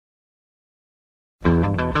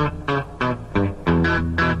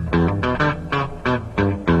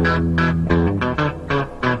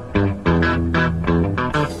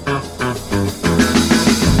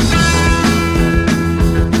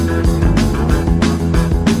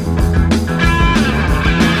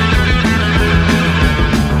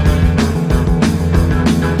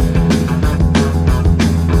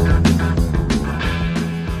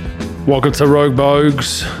Welcome to Rogue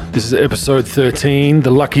Bogues. This is episode 13,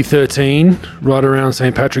 the lucky 13, right around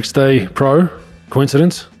St. Patrick's Day Pro.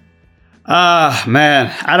 Coincidence?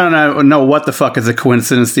 Man, I don't know what the fuck is a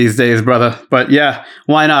coincidence these days, brother. But yeah,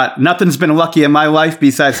 why not? Nothing's been lucky in my life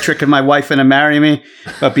besides tricking my wife into marrying me.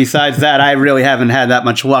 But besides that, I really haven't had that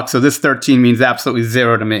much luck. So this 13 means absolutely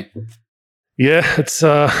zero to me. Yeah, it's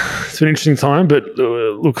been an interesting time, but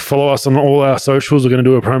look, follow us on all our socials. We're going to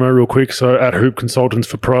do a promo real quick. So at Hoop Consultants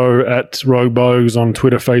for Pro, at Rogue Bogues on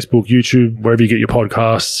Twitter, Facebook, YouTube, wherever you get your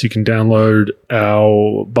podcasts. You can download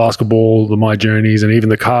our basketball, the My Journeys, and even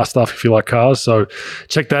the car stuff if you like cars. So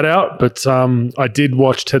check that out. But I did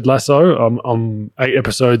watch Ted Lasso. I'm 8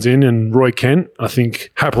 episodes in, and Roy Kent, I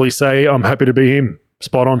think, happily say I'm happy to be him.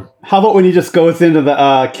 Spot on. How about when he just goes into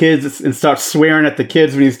the kids and starts swearing at the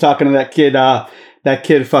kids when he's talking to that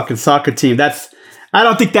kid fucking soccer team? I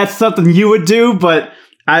don't think that's something you would do, but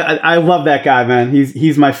I love that guy, man.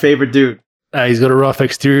 He's my favorite dude. He's got a rough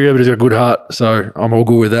exterior, but he's got a good heart. So I'm all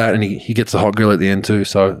good with that. And he gets the hot girl at the end too.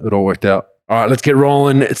 So it all worked out. All right, let's get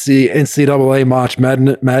rolling. It's the NCAA March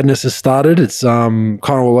Madness has started. It's kind of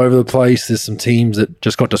all over the place. There's some teams that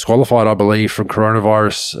just got disqualified, I believe, from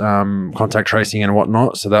coronavirus contact tracing and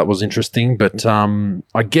whatnot. So that was interesting. But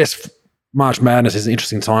I guess March Madness is an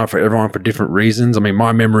interesting time for everyone for different reasons. I mean,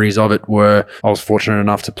 my memories of it were I was fortunate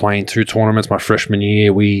enough to play in 2 tournaments my freshman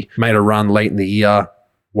year. We made a run late in the year,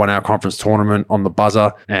 won our conference tournament on the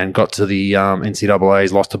buzzer and got to the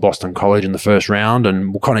NCAAs, lost to Boston College in the first round,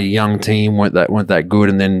 and we're kind of a young team, weren't that good.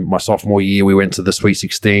 And then my sophomore year, we went to the Sweet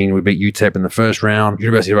 16. We beat UTEP in the first round.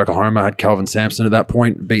 University of Oklahoma had Calvin Sampson at that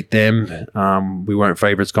point, beat them. We weren't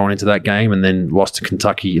favorites going into that game, and then lost to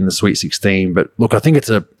Kentucky in the Sweet 16. But look, I think it's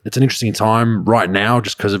an interesting time right now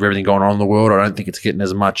just because of everything going on in the world. I don't think it's getting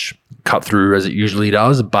as much cut through as it usually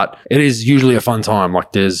does, but it is usually a fun time.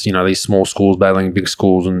 Like there's, these small schools battling big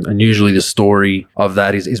schools, and usually the story of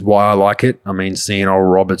that is why I like it. I mean, seeing Oral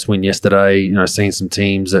Roberts win yesterday, seeing some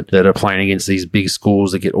teams that are playing against these big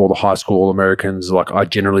schools that get all the high school All-Americans, like I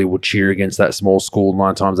generally would cheer against that small school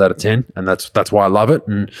 9 times out of 10, and that's why I love it.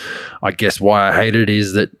 And I guess why I hate it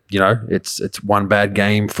is that it's one bad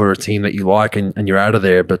game for a team that you like and you're out of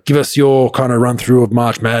there. But give us your kind of run through of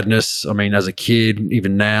March Madness. I mean, as a kid,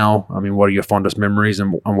 even now, I mean, what are your fondest memories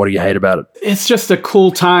and what do you hate about it? It's just a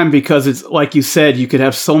cool time because it's like you said, you could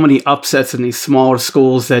have so many upsets in these smaller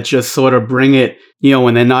schools that just sort of bring it,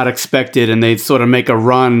 when they're not expected and they sort of make a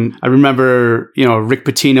run. I remember, Rick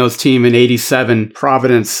Pitino's team in 87,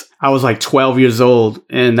 Providence. I was like 12 years old,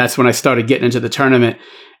 and that's when I started getting into the tournament.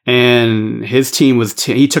 And his team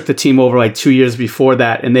he took the team over like 2 years before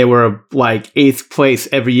that, and they were like 8th place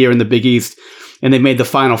every year in the Big East. And they made the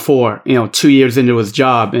Final Four, 2 years into his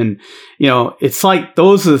job. And, it's like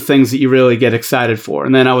those are the things that you really get excited for.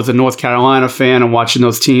 And then I was a North Carolina fan and watching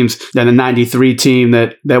those teams, then the 93 team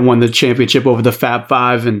that won the championship over the Fab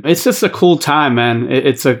Five. And it's just a cool time, man.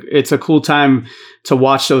 It's a cool time to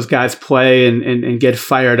watch those guys play and get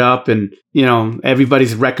fired up. And,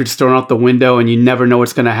 everybody's records thrown out the window and you never know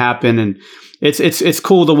what's going to happen. And it's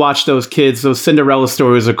cool to watch those kids. Those Cinderella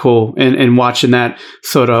stories are cool and watching that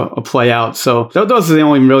sort of play out. So those are the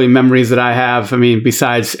only really memories that I have. I mean,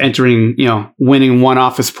 besides winning one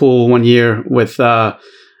office pool one year with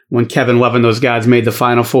when Kevin Love and those guys made the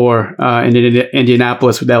Final Four in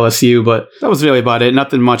Indianapolis with LSU. But that was really about it.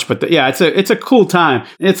 Nothing much. But it's a cool time.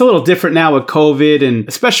 And it's a little different now with COVID, and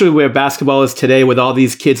especially where basketball is today with all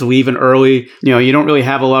these kids leaving early. You don't really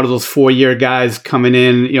have a lot of those 4-year guys coming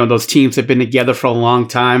in. Those teams have been together for a long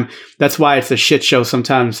time. That's why it's a shit show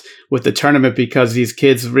sometimes with the tournament, because these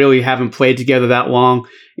kids really haven't played together that long.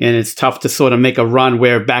 And it's tough to sort of make a run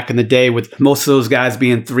where back in the day with most of those guys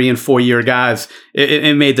being 3 and 4 year guys,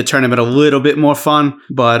 it made the tournament a little bit more fun.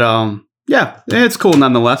 But it's cool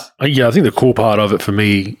nonetheless. Yeah, I think the cool part of it for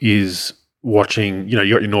me is watching, you got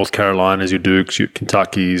your North Carolinas, your Dukes, your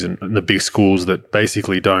Kentuckys, and the big schools that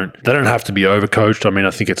basically don't have to be overcoached. I mean, I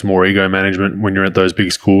think it's more ego management when you're at those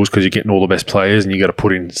big schools because you're getting all the best players and you got to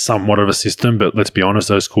put in somewhat of a system. But let's be honest,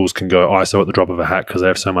 those schools can go ISO at the drop of a hat because they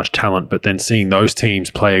have so much talent. But then seeing those teams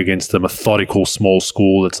play against a methodical small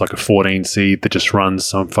school that's like a 14 seed that just runs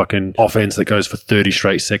some fucking offense that goes for 30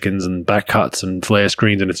 straight seconds and back cuts and flare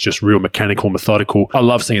screens, and it's just real mechanical, methodical. I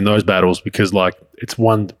love seeing those battles because it's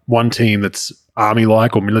one team that's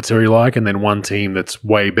Army-like or military-like, and then one team that's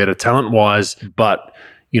way better talent-wise, but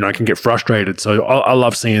can get frustrated. So I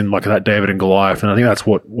love seeing like that David and Goliath, and I think that's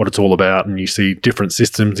what it's all about. And you see different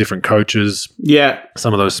systems, different coaches. Yeah.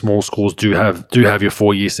 Some of those small schools do have your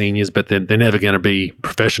 4-year seniors, but they're never going to be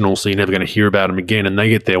professional, so you're never going to hear about them again. And they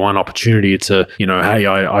get their one opportunity to, hey,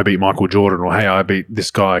 I beat Michael Jordan, or hey, I beat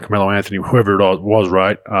this guy, Carmelo Anthony, whoever it was,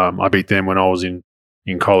 right? I beat them when I was in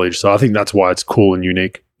college. So I think that's why it's cool and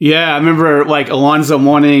unique. Yeah, I remember like Alonzo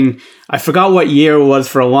Mourning. I forgot what year it was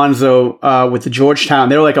for Alonzo with the Georgetown.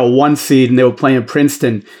 They were like a 1 seed and they were playing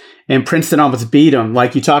Princeton, and Princeton almost beat them.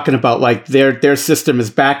 Like you're talking about, like their system is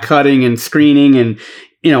back cutting and screening, and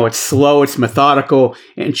it's slow, it's methodical.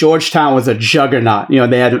 And Georgetown was a juggernaut.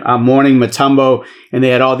 They had Mourning, Mutombo, and they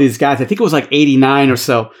had all these guys. I think it was like 89 or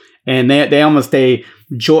so, and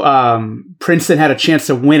Princeton had a chance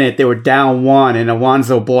to win it. They were down 1, and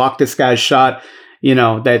Alonzo blocked this guy's shot.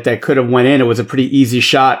 That could have went in. It was a pretty easy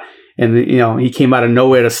shot. And, he came out of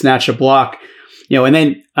nowhere to snatch a block, and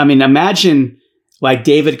then, imagine like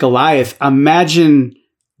David Goliath, imagine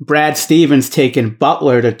Brad Stevens taking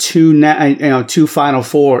Butler to two Final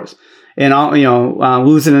Fours and,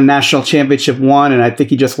 losing a national championship 1. And I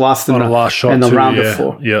think he just lost in the last shot in the round of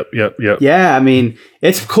 4. Yep. Yeah.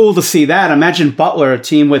 It's cool to see that. Imagine Butler, a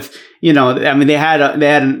team with, they had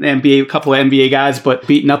a couple of NBA guys, but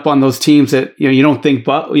beating up on those teams that you don't think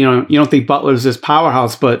Butler's this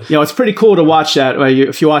powerhouse. But it's pretty cool to watch that.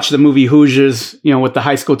 If you watch the movie Hoosiers, with the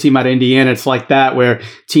high school team out of Indiana, it's like that, where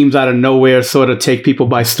teams out of nowhere sort of take people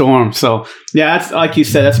by storm. So yeah, that's like you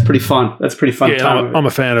said, that's pretty fun. That's pretty fun. Yeah, I'm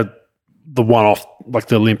a fan of the one-off, like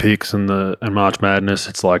the Olympics and March Madness.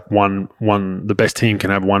 It's like the best team can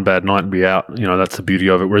have one bad night and be out. That's the beauty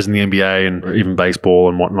of it. Whereas in the NBA and even baseball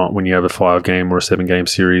and whatnot, when you have a 5-game or a 7-game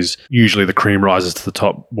series, usually the cream rises to the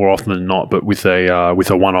top more often than not. But with a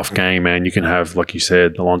one-off game, man, you can have, like you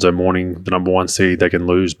said, Alonzo Mourning, the number 1 seed, they can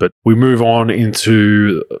lose. But we move on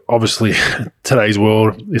into, obviously, today's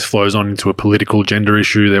world. This flows on into a political gender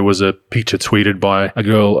issue. There was a picture tweeted by a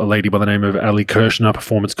lady by the name of Ali Kirshner,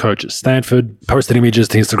 performance coach at Stanford, posted images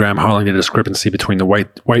to Instagram highlighting the discrepancy between the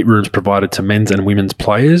weight rooms provided to men's and women's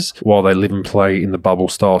players while they live and play in the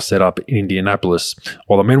bubble-style setup in Indianapolis.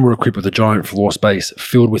 While the men were equipped with a giant floor space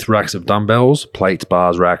filled with racks of dumbbells, plates,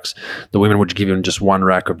 bars, racks, the women were given just 1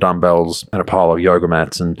 rack of dumbbells and a pile of yoga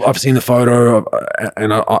mats. And I've seen the photo,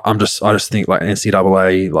 and I just think like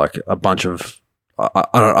NCAA, like a bunch of,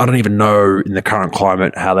 I don't even know in the current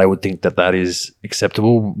climate how they would think that is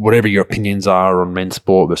acceptable. Whatever your opinions are on men's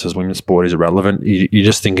sport versus women's sport is irrelevant. You're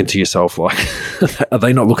just thinking to yourself, like, are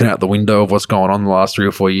they not looking out the window of what's going on in the last 3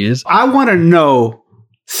 or 4 years? I want to know,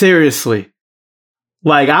 seriously,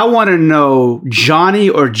 like I want to know Johnny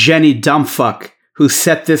or Jenny Dumbfuck who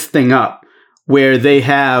set this thing up, where they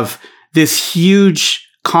have this huge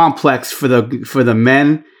complex for the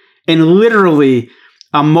men, and literally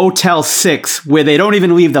a Motel 6 where they don't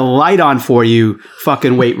even leave the light on for you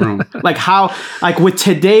fucking weight room. Like with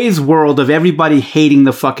today's world of everybody hating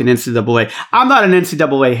the fucking NCAA. I'm not an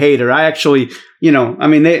NCAA hater. I actually,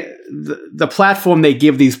 the platform they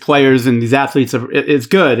give these players and these athletes is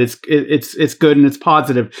good. It's good and it's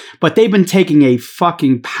positive. But they've been taking a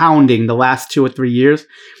fucking pounding the last 2 or 3 years.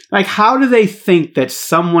 Like, how do they think that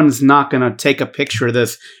someone's not going to take a picture of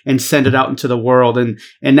this and send it out into the world? And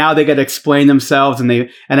now they got to explain themselves. And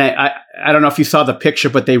I don't know if you saw the picture,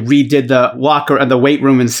 but they redid the locker and the weight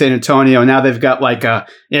room in San Antonio. Now they've got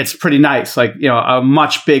it's pretty nice, a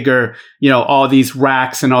much bigger, all these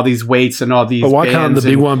racks and all these weights and all these. But why can't the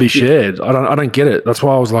big one be shared? I don't get it. That's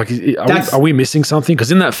why I was like, are we missing something?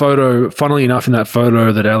 Because in that photo, funnily enough, in that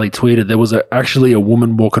photo that Ali tweeted, there was actually a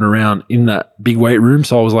woman walking around in that big weight room.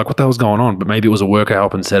 So I was like, what the hell's going on? But maybe it was a worker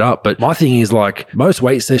helping set up. But my thing is, like, most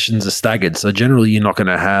weight sessions are staggered. So generally you're not going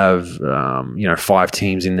to have, 5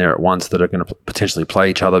 teams in there at once that are going to potentially play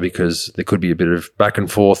each other, because there could be a bit of back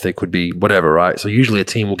and forth. There could be whatever, right? So usually a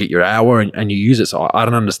team will get your hour and you use it. So I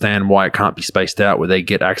don't understand why it can't be spaced out where they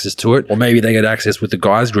get access to it. Or maybe they get access with the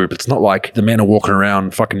guys group. It's not like the men are walking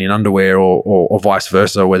around fucking in underwear or vice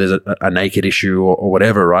versa, where there's a naked issue or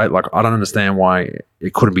whatever, right? Like, I don't understand why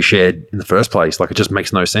it couldn't be shared in the first place. Like, it just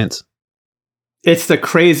makes no sense. It's the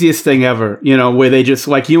craziest thing ever, where they just,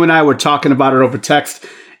 like, you and I were talking about it over text,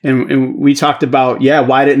 and we talked about,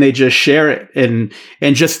 why didn't they just share it and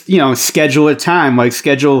just, schedule a time, like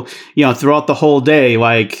schedule, throughout the whole day,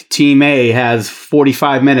 like team A has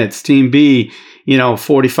 45 minutes, team B,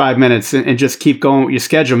 45 minutes, and just keep going with your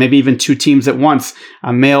schedule. Maybe even 2 teams at once,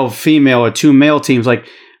 a male, female, or 2 male teams. Like,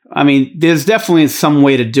 there's definitely some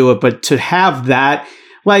way to do it, but to have that,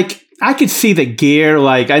 like, I could see the gear.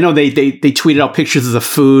 Like, I know they tweeted out pictures of the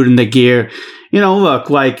food and the gear. Look,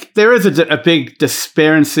 like, there is a big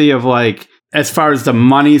disparity of, like, as far as the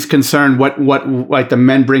money's concerned, what like the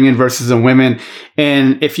men bring in versus the women.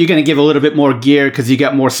 And if you're going to give a little bit more gear because you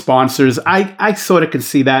got more sponsors, I sort of can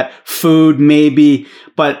see that. Food, maybe.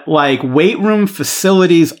 But like weight room,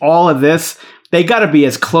 facilities, all of this, they got to be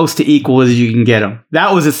as close to equal as you can get them.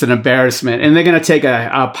 That was just an embarrassment. And they're going to take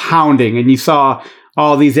a pounding. And you saw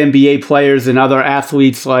all these NBA players and other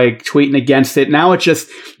athletes like tweeting against it. Now it's just,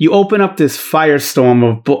 you open up this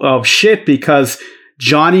firestorm of shit because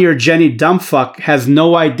Johnny or Jenny dumbfuck has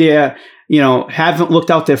no idea, haven't looked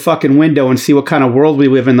out their fucking window and see what kind of world we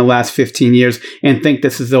live in the last 15 years and think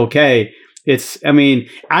this is okay. I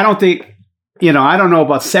don't think, I don't know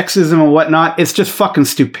about sexism and whatnot. It's just fucking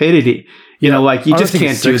stupidity. You just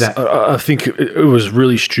can't do that. I think it was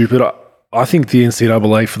really stupid. I think the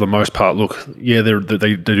NCAA, for the most part, look, yeah,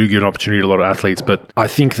 they do give an opportunity to a lot of athletes, but I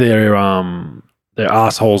think they're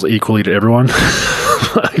assholes equally to everyone.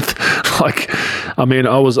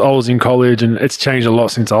 I was in college and it's changed a lot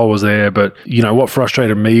since I was there. But what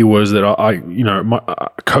frustrated me was that my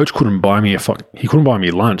coach couldn't buy me he couldn't buy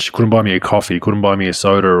me lunch, he couldn't buy me a coffee, he couldn't buy me a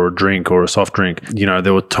soda or a drink or a soft drink.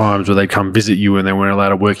 There were times where they'd come visit you and they weren't allowed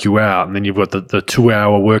to work you out. And then you've got the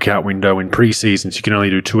 2-hour workout window in preseason, so you can only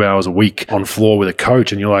do 2 hours a week on floor with a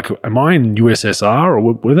coach. And you're like, am I in USSR or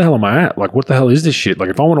where the hell am I at? Like, what the hell is this shit? Like,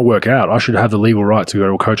 if I want to work out, I should have the legal right to go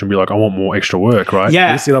to a coach and be like, I want more extra work, right?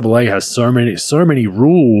 Yeah. The NCAA has so many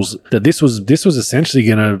rules that this was essentially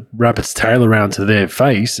going to wrap its tail around to their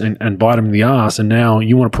face and bite them in the ass. And now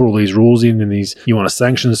you want to put all these rules in and you want to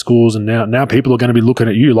sanction schools. And now people are going to be looking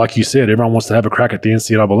at you. Like you said, everyone wants to have a crack at the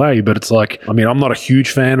NCAA, but it's like, I'm not a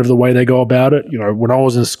huge fan of the way they go about it. When I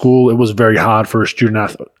was in school, it was very hard for a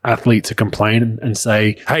student athlete to complain and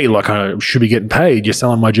say, hey, like, I should be getting paid. You're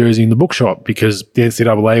selling my jersey in the bookshop, because the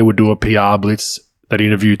NCAA would do a PR blitz. They'd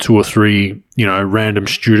interview 2 or 3, random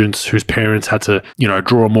students whose parents had to,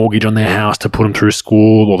 draw a mortgage on their house to put them through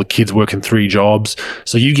school, or the kids working 3 jobs.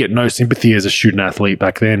 So you get no sympathy as a student athlete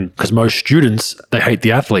back then, because most students, they hate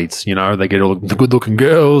the athletes. They get all the good looking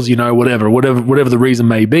girls, whatever the reason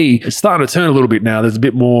may be. It's starting to turn a little bit now. There's a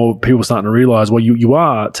bit more people starting to realize, well, you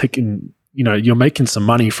are taking, you're making some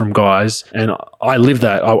money from guys. And I lived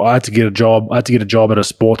that. I had to get a job. I had to get a job at a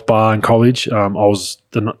sports bar in college. I was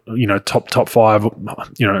the top 5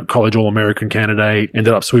 college All-American candidate.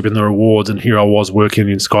 Ended up sweeping the awards, and here I was working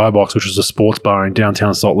in Skybox, which was a sports bar in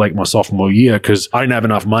downtown Salt Lake, my sophomore year, because I didn't have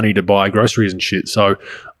enough money to buy groceries and shit. So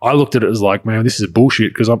I looked at it as like, man, this is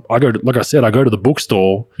bullshit, because I go to the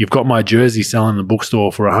bookstore. You've got my jersey selling in the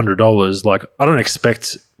bookstore for $100. Like, I don't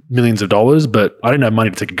expect millions of dollars, but I didn't have money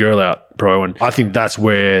to take a girl out, bro. And I think that's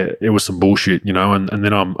where it was some bullshit, and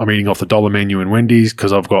then I'm eating off the dollar menu in Wendy's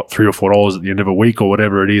because I've got $3 or $4 at the end of a week or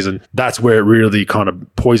whatever it is. And that's where it really kind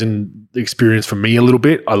of poisoned the experience for me a little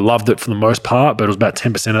bit. I loved it for the most part, but it was about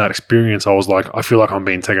 10% of that experience. I was like, I feel like I'm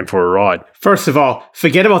being taken for a ride. First of all,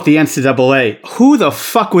 forget about the NCAA. Who the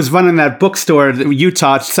fuck was running that bookstore in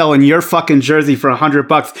Utah selling your fucking jersey for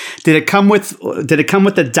 $100? Did it come with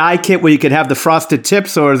the dye kit where you could have the frosted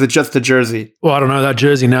tips, or is it just the jersey? Well, I don't know. That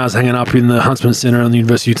jersey now is hanging up in the Huntsman Center on the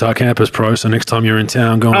University of Utah campus, pro. So next time you're in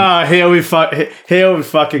town, here we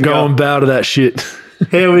fucking go and bow to that shit.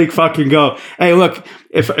 Here we fucking go. Hey, look,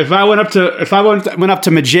 if I went up to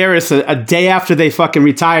Majerus a day after they fucking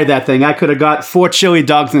retired that thing, I could have got 4 chili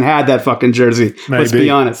dogs and had that fucking jersey. Maybe. Let's be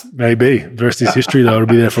honest. Maybe. The rest is history, though. It'll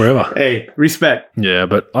be there forever. Hey, respect. Yeah,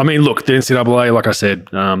 but look, the NCAA, like I said,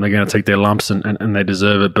 they're going to take their lumps and they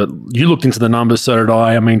deserve it. But you looked into the numbers, so did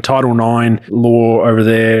I. Title IX law over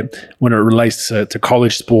there, when it relates to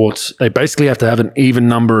college sports, they basically have to have an even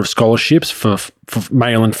number of scholarships for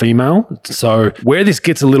male and female. So where this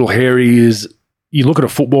gets a little hairy is, you look at a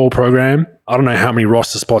football program. I don't know how many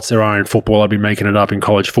roster spots there are in football. I'd be making it up in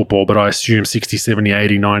college football, but I assume 60, 70,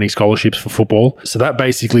 80, 90 scholarships for football. So that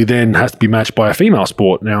basically then has to be matched by a female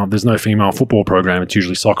sport. Now, there's no female football program. It's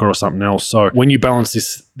usually soccer or something else. So when you balance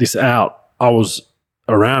this out, I was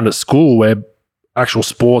around at school where actual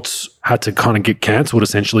sports had to kind of get cancelled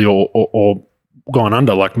essentially or gone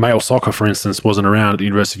under. Like male soccer, for instance, wasn't around at the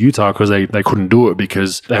University of Utah because they couldn't do it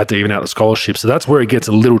because they had to even out the scholarship. So that's where it gets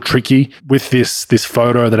a little tricky with this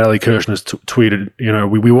photo that Ali Kirshner's tweeted.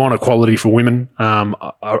 We want equality for women.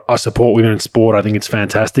 I support women in sport. I think it's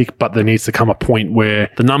fantastic, but there needs to come a point where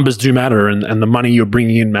the numbers do matter and the money you're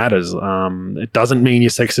bringing in matters. It doesn't mean you're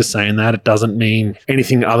sexist saying that. It doesn't mean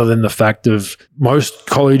anything other than the fact of most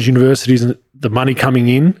college universities the money coming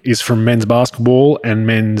in is from men's basketball and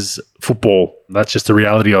men's football. That's just the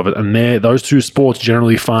reality of it. And those two sports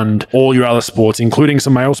generally fund all your other sports, including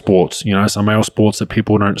some male sports, some male sports that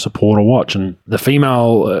people don't support or watch. And the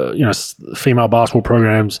female basketball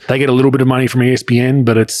programs, they get a little bit of money from ESPN,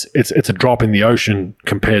 but it's a drop in the ocean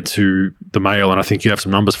compared to the male. And I think you have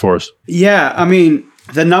some numbers for us. Yeah, I mean,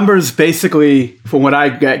 the numbers basically, from what I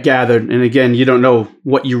gathered, and again, you don't know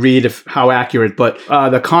what you read, how accurate, but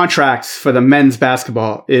the contracts for the men's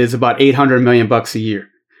basketball is about $800 million a year.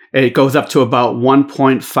 It goes up to about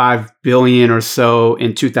 1.5 billion or so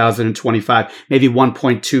in 2025, maybe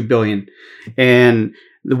 1.2 billion. And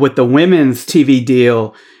with the women's TV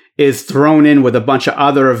deal is thrown in with a bunch of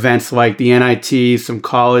other events like the NIT,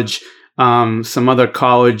 some other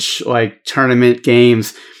college like tournament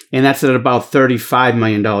games. And that's at about $35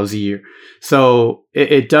 million a year. So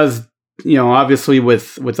it does, obviously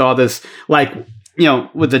with all this,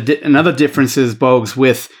 with another difference is, Bogues,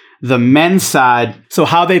 with the men's side. So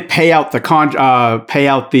how they pay out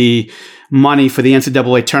the money for the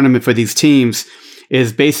NCAA tournament for these teams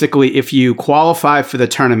is basically, if you qualify for the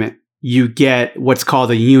tournament, you get what's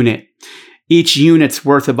called a unit. Each unit's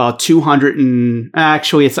worth about it's over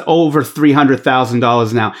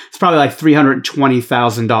 $300,000 now. It's probably like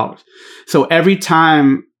 $320,000. So every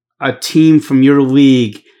time a team from your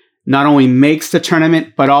league not only makes the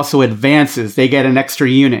tournament, but also advances, they get an extra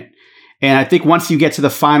unit. And I think once you get to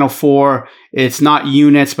the Final Four, it's not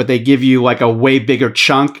units, but they give you like a way bigger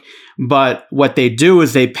chunk. But what they do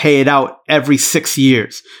is they pay it out every 6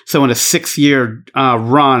 years. So in a 6-year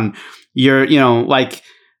run,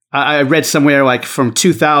 I read somewhere like from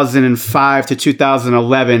 2005 to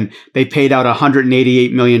 2011, they paid out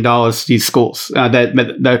 $188 million to these schools,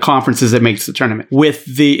 the conferences that makes the tournament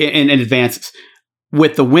in advances.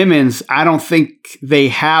 With the women's, I don't think they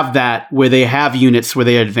have that where they have units where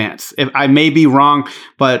they advance. I may be wrong,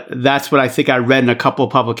 but that's what I think I read in a couple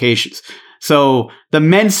of publications. So the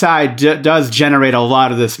men's side does generate a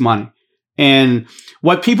lot of this money. And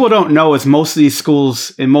what people don't know is most of these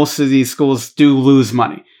schools do lose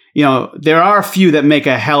money. There are a few that make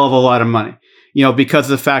a hell of a lot of money, because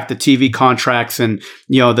of the fact that TV contracts and,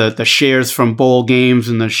 the shares from bowl games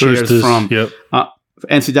and the shares from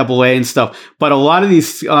NCAA and stuff. But a lot of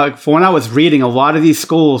these, from when I was reading, a lot of these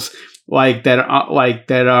schools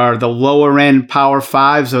that are the lower end Power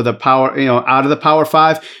Fives or the power, out of the Power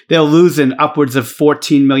Five, they're losing upwards of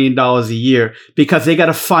 $14 million a year because they got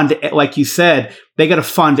to fund, like you said, they got to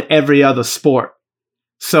fund every other sport.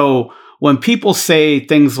 So when people say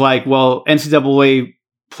things like, well, NCAA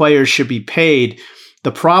players should be paid,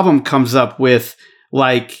 the problem comes up with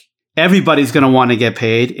everybody's going to want to get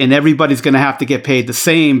paid and everybody's going to have to get paid the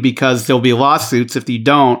same because there'll be lawsuits if you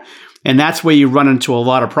don't. And that's where you run into a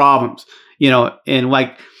lot of problems, and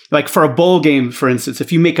like for a bowl game, for instance,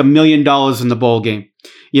 if you make $1 million in the bowl game,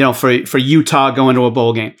 for Utah going to a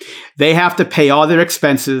bowl game, they have to pay all their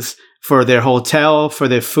expenses for their hotel, for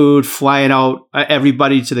their food, flying out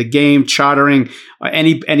everybody to the game, chartering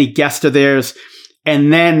any guest of theirs.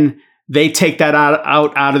 And then they take that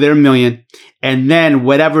out of their $1 million. And then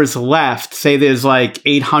whatever's left, say there's like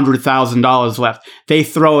 $800,000 left, they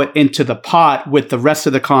throw it into the pot with the rest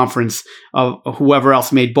of the conference of whoever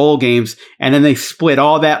else made bowl games. And then they split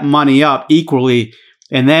all that money up equally.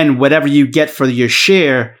 And then whatever you get for your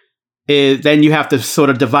share, then you have to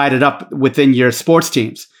sort of divide it up within your sports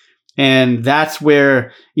teams. And that's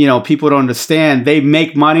where, people don't understand. They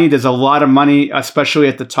make money. There's a lot of money, especially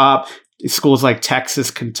at the top, schools like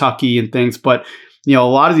Texas, Kentucky, and things. But, a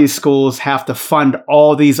lot of these schools have to fund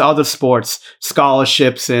all these other sports,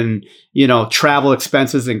 scholarships and, travel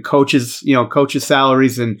expenses and coaches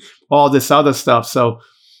salaries and all this other stuff. So,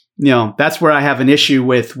 that's where I have an issue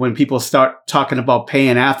with when people start talking about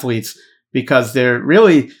paying athletes, because they're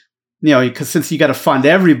really, because since you got to fund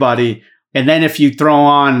everybody. And then if you throw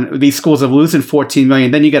on these schools are losing $14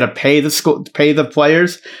 million, then you got to pay the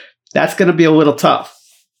players. That's going to be a little tough.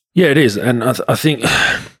 Yeah, it is. And I think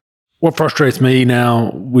what frustrates me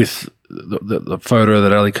now with the photo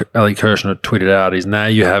that Ali Kirshner tweeted out is now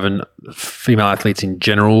you have female athletes in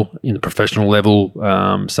general in the professional level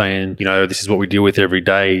saying, this is what we deal with every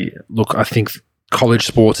day. Look, I think college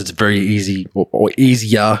sports, it's very easy or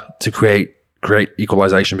easier to create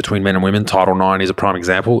equalization between men and women. Title IX is a prime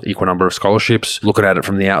example, equal number of scholarships. Looking at it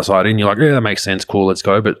from the outside in, you're like, yeah, that makes sense, cool, let's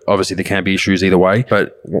go. But obviously there can be issues either way.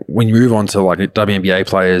 But when you move on to like WNBA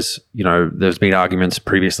players, there's been arguments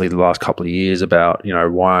previously the last couple of years about,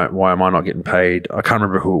 why am I not getting paid? I can't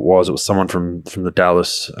remember who it was. It was someone from the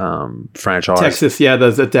Dallas franchise. Texas, yeah,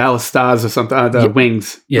 the Dallas Stars or something, the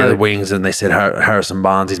Wings. Yeah, right? The Wings. And they said Harrison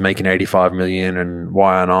Barnes is making $85 million and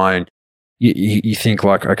why aren't I? you think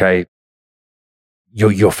like, okay,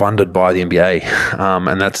 you're funded by the NBA,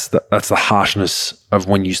 and that's the harshness of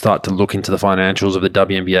when you start to look into the financials of the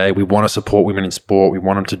WNBA. We want to support women in sport. We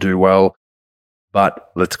want them to do well.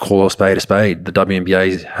 But let's call a spade a spade. The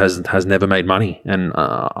WNBA has never made money, and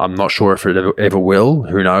I'm not sure if it ever will.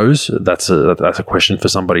 Who knows? That's a question for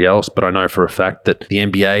somebody else. But I know for a fact that the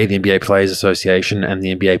NBA Players Association, and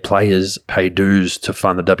the NBA players pay dues to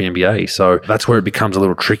fund the WNBA. So that's where it becomes a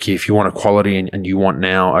little tricky. If you want equality and you want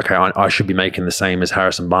now, okay, I should be making the same as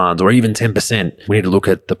Harrison Barnes, or even 10%. We need to look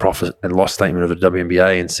at the profit and loss statement of the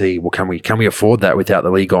WNBA and see, well, can we afford that without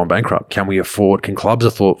the league going bankrupt? Can clubs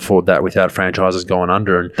afford that without franchises going under?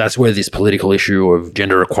 And that's where this political issue of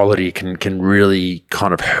gender equality can really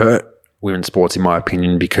kind of hurt women's sports, in my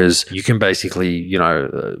opinion, because you can basically,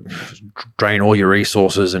 drain all your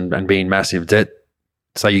resources and be in massive debt.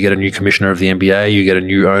 Say you get a new commissioner of the NBA, you get a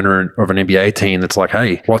new owner of an NBA team that's like,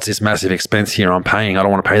 hey, what's this massive expense here I'm paying? I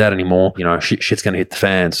don't want to pay that anymore. Shit's going to hit the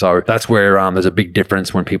fan. So that's where there's a big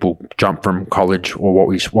difference when people jump from college or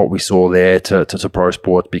what we saw there to pro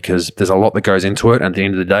sport, because there's a lot that goes into it. And at the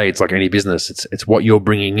end of the day, it's like any business. It's what you're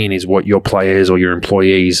bringing in is what your players or your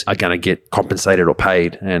employees are going to get compensated or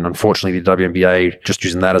paid. And unfortunately, the WNBA, just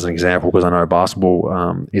using that as an example, because I know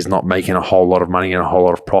basketball is not making a whole lot of money and a whole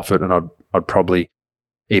lot of profit. And I'd probably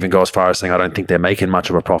even go as far as saying I don't think they're making much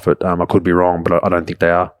of a profit. I could be wrong, but I don't think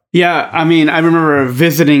they are. Yeah, I mean, I remember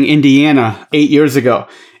visiting Indiana 8 years ago,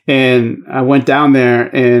 and I went down there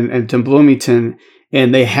and to Bloomington,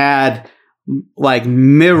 and they had like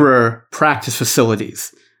mirror practice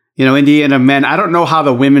facilities. Indiana men, I don't know how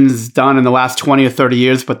the women's done in the last 20 or 30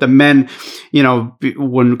 years, but the men,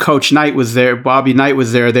 when Coach Knight was there, Bobby Knight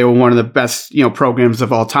was there, they were one of the best, programs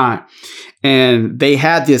of all time. And they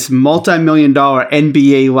had this multi-million-dollar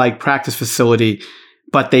NBA-like practice facility,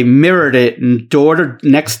 but they mirrored it and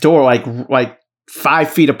next door, like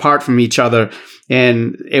 5 feet apart from each other.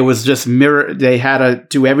 And it was just mirror. They had to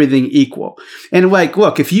do everything equal. And like,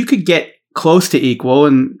 look, if you could get close to equal,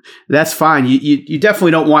 and that's fine. You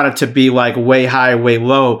definitely don't want it to be like way high, way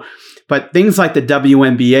low. But things like the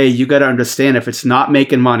WNBA, you got to understand, if it's not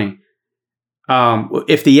making money,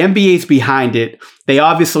 if the NBA's behind it, they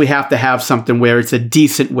obviously have to have something where it's a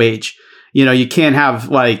decent wage. You can't have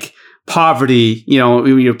like poverty,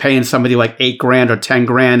 you're paying somebody like $8,000 or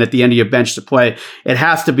 $10,000 at the end of your bench to play. It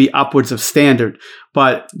has to be upwards of standard.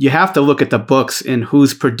 But you have to look at the books and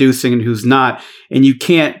who's producing and who's not. And you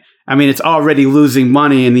can't, it's already losing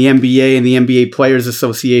money, and the NBA and the NBA Players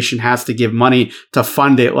Association has to give money to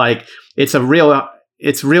fund it. Like, it's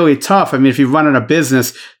really tough. If you're running a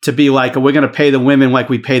business, to be like, we're going to pay the women like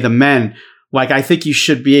we pay the men. Like, I think you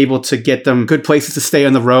should be able to get them good places to stay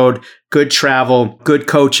on the road, good travel, good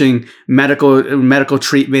coaching, medical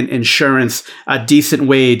treatment, insurance, a decent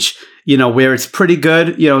wage, where it's pretty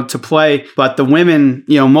good, to play. But the women,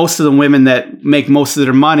 most of the women that make most of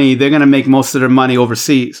their money, they're going to make most of their money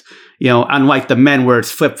overseas. Unlike the men, where it's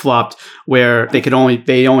flip-flopped, where they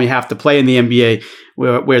only have to play in the NBA,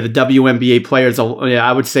 where the WNBA players,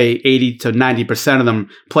 I would say 80 to 90% of them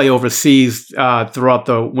play overseas throughout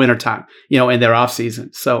the wintertime, in their off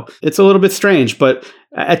season. So it's a little bit strange, but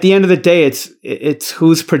at the end of the day, it's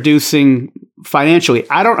who's producing financially.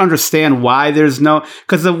 I don't understand why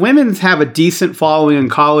because the women have a decent following in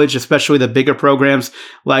college, especially the bigger programs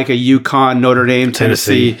like a UConn, Notre Dame,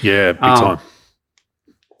 Tennessee. Yeah, big time.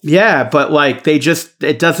 Yeah, but like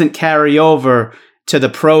it doesn't carry over to the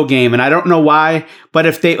pro game. And I don't know why, but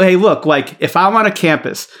if I'm on a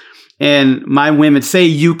campus and my women, say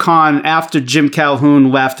UConn, after Jim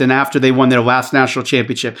Calhoun left and after they won their last national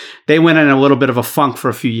championship, they went in a little bit of a funk for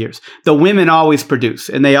a few years. The women always produce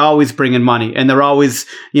and they always bring in money, and they're always,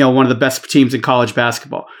 one of the best teams in college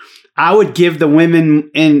basketball. I would give the women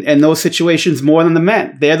in those situations more than the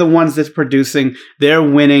men. They're the ones that's producing, they're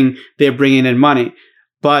winning, they're bringing in money.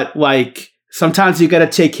 But like, sometimes you got to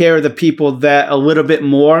take care of the people that a little bit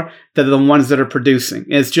more than the ones that are producing.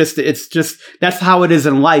 It's just that's how it is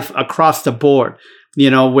in life across the board.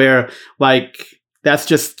 Where like that's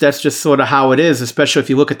just sort of how it is, especially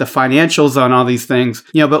if you look at the financials on all these things.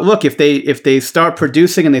 But look, if they start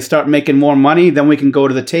producing and they start making more money, then we can go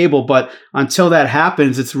to the table. But until that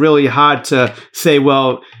happens, it's really hard to say,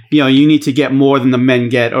 well, you need to get more than the men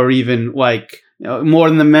get, or even like more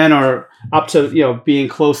than the men are up to, being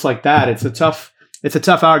close like that. It's a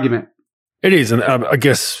tough argument. It is. And I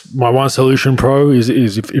guess my one solution, Pro, is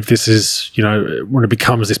if this is, when it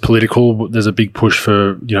becomes this political, there's a big push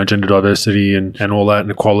for, gender diversity and all that,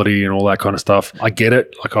 and equality and all that kind of stuff. I get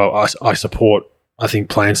it. Like I support I think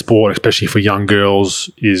playing sport, especially for young girls,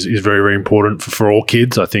 is very, very important for all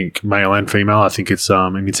kids. I think male and female. I think it's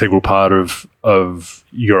an integral part of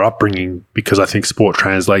your upbringing, because I think sport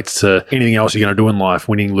translates to anything else you're going to do in life: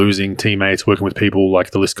 winning, losing, teammates, working with people.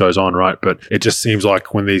 Like the list goes on, right? But it just seems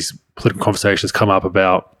like when these political conversations come up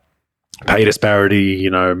about pay disparity,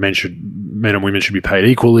 men and women should be paid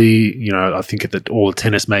equally. I think at all the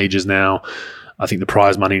tennis majors now, I think the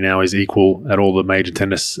prize money now is equal at all the major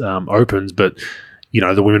tennis opens, but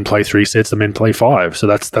the women play 3 sets, the men play 5. So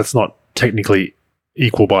that's not technically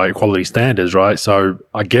equal by equality standards, right? So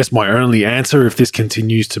I guess my only answer, if this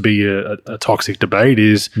continues to be a toxic debate,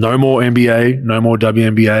 is no more NBA, no more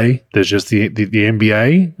WNBA. There's just the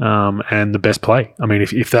NBA and the best play. I mean,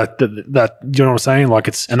 if that you know what I'm saying? Like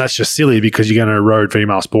and that's just silly, because you're going to erode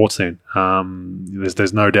female sports then.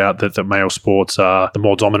 There's no doubt that the male sports are the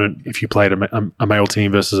more dominant. If you played a male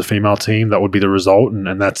team versus a female team, that would be the result,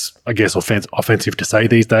 and that's, I guess, offensive to say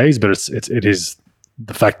these days, but it is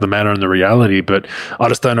the fact of the matter and the reality. But I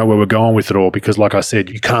just don't know where we're going with it all, because like I said,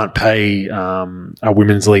 you can't pay a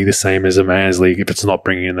women's league the same as a man's league if it's not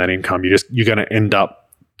bringing in that income. You're going to end up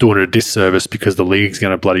doing it a disservice, because the league's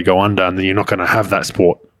going to bloody go under, and then you're not going to have that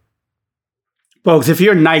sport. Folks, if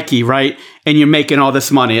you're Nike, right, and you're making all this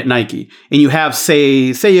money at Nike, and you have, say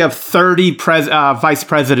you have 30 vice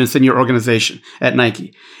presidents in your organization at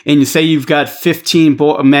Nike, and you say you've got 15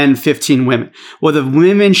 men, 15 women. Well, the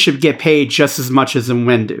women should get paid just as much as the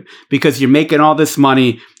men do, because you're making all this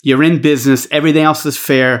money, you're in business, everything else is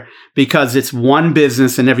fair, because it's one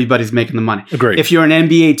business and everybody's making the money. Agreed. If you're an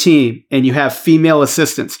NBA team and you have female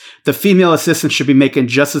assistants, the female assistants should be making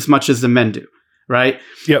just as much as the men do. Right?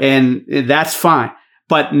 Yep. And that's fine.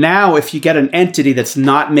 But now if you get an entity that's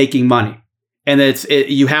not making money, and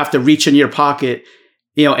you have to reach in your pocket,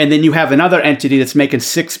 and then you have another entity that's making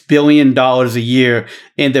 $6 billion a year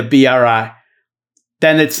in the BRI,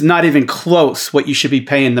 then it's not even close what you should be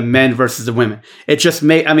paying the men versus the women. It's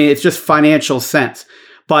just financial sense.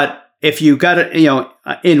 But if you got to,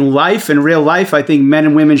 in real life, I think men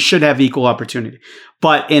and women should have equal opportunity.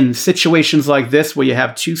 But in situations like this, where you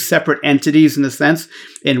have two separate entities in a sense,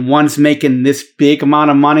 and one's making this big amount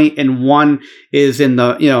of money and one is in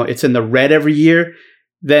it's in the red every year,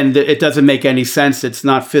 then it doesn't make any sense. It's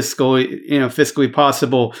not fiscally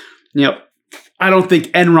possible. I don't think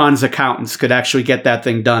Enron's accountants could actually get that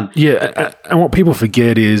thing done. Yeah. And what people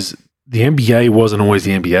forget is the NBA wasn't always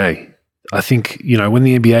the NBA. I think, when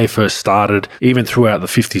the NBA first started, even throughout the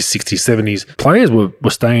 50s, 60s, 70s, players were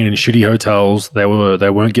staying in shitty hotels. They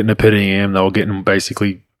weren't getting a per diem. They were getting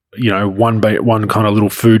basically, one kind of little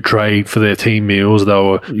food tray for their team meals. They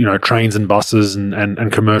were, trains and buses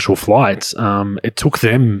and commercial flights. It took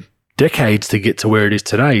them decades to get to where it is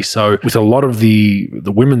today. So with a lot of the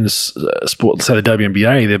women's sport, say the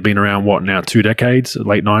WNBA, they've been around 2 decades,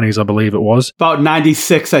 late 90s, I believe it was. About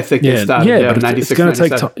 96, I think they started. Yeah, but it's going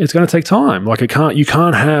to take time. Like you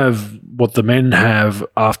can't have what the men have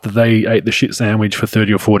after they ate the shit sandwich for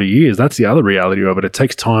 30 or 40 years. That's the other reality of it. It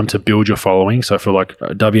takes time to build your following. So for like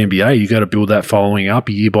WNBA, you got to build that following up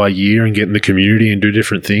year by year and get in the community and do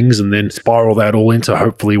different things, and then spiral that all into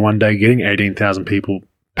hopefully one day getting 18,000 people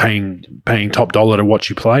paying top dollar to watch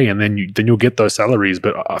you play, and then you'll get those salaries.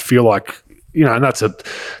 But I feel like, and that's a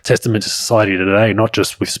testament to society today, not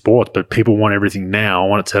just with sports, but people want everything now,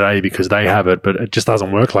 want it today because they have it, but it just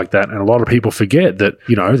doesn't work like that. And a lot of people forget that,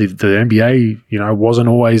 the NBA, wasn't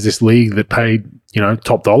always this league that paid,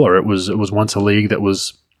 top dollar. It was once a league that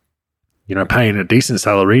was, paying a decent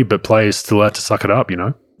salary, but players still had to suck it up,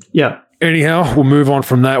 Yeah. Anyhow, we'll move on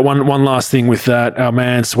from that. One last thing with that, our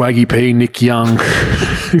man Swaggy P, Nick Young,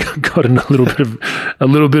 got in a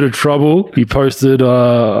little bit of trouble. He posted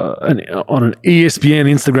on an ESPN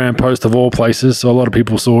Instagram post of all places, so a lot of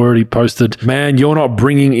people saw it. He posted, "Man, you're not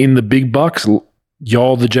bringing in the big bucks.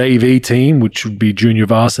 You're the JV team, which would be junior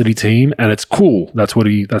varsity team, and it's cool." That's what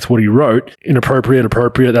he wrote. Inappropriate,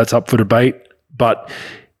 appropriate. That's up for debate, but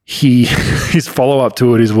his follow-up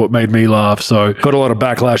to it is what made me laugh. So got a lot of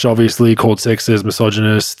backlash, obviously, called sexist,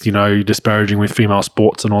 misogynist, disparaging with female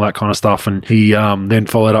sports and all that kind of stuff. And he then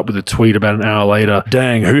followed up with a tweet about an hour later.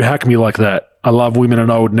 "Dang, who hacked me like that? I love women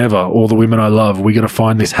and I would never. All the women I love. We got to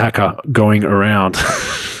find this hacker going around."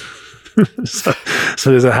 So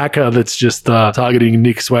there's a hacker that's just targeting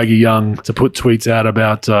Nick Swaggy Young to put tweets out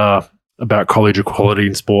about college equality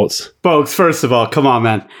in sports. Folks, first of all, come on,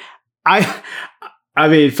 man. I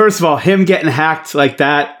mean, first of all, him getting hacked like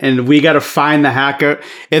that and we got to find the hacker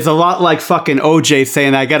is a lot like fucking OJ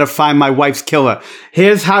saying, I got to find my wife's killer.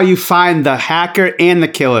 Here's how you find the hacker and the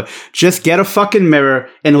killer. Just get a fucking mirror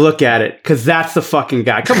and look at it, because that's the fucking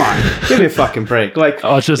guy. Come on, give me a fucking break. Like,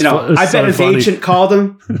 I bet his agent called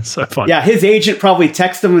him. It's so funny. Yeah, his agent probably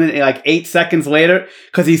texted him like 8 seconds later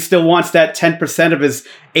because he still wants that 10% of his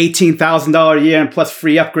 $18,000 a year and plus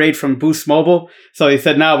free upgrade from Boost Mobile. So he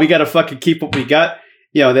said, no, we got to fucking keep what we got.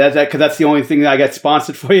 You know, because that's the only thing that I get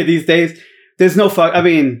sponsored for you these days. There's no I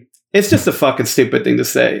mean, it's just a fucking stupid thing to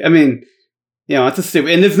say. I mean, you know, it's a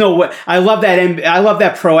stupid, and there's no way. I love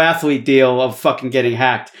that pro athlete deal of fucking getting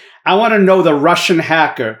hacked. I want to know the Russian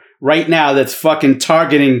hacker right now that's fucking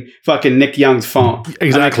targeting fucking Nick Young's phone.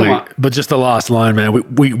 Exactly. I mean, but just the last line, man.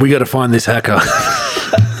 We got to find this hacker.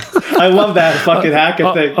 I love that fucking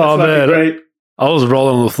hacker thing. That's man. Great. I was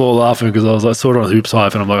rolling on the floor laughing because I was like, sort of on Hoops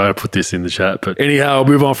Hype, and I'm like, I gotta put this in the chat. But anyhow, I'll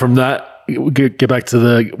move on from that. Get back to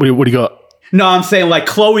the what do you got? No, I'm saying like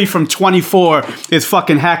Chloe from 24 is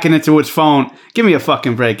fucking hacking into his phone. Give me a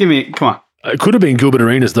fucking break. Come on. It could have been Gilbert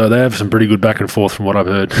Arenas, though. They have some pretty good back and forth from what I've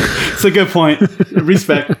heard. It's a good point.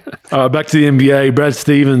 Respect. Back to the NBA. Brad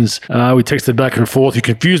Stevens, we texted back and forth. You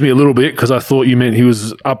confused me a little bit because I thought you meant he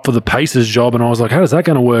was up for the Pacers job, and I was like, how is that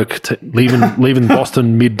going to work? Leaving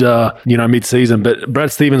Boston mid-season. But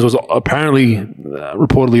Brad Stevens was apparently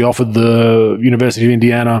reportedly offered the University of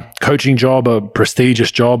Indiana coaching job, a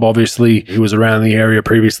prestigious job. Obviously, he was around the area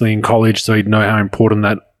previously in college, so he'd know how important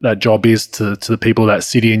that job is to the people of that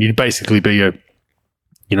city, and you'd basically be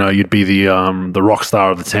you'd be the rock star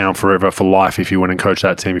of the town forever, for life, if you went and coached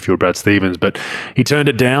that team if you were Brad Stevens. But he turned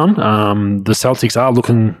it down. The Celtics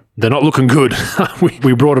they're not looking good.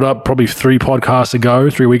 we brought it up probably 3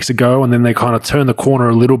 weeks ago, and then they kind of turned the corner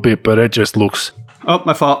a little bit, but it just looks... Oh,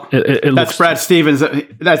 my fault. That's Brad Stevens.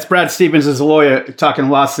 That's Brad Stevens as a lawyer talking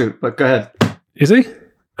lawsuit, but go ahead. Is he?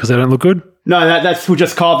 Because they don't look good? No, that's who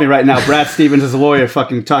just called me right now. Brad Stevens is a lawyer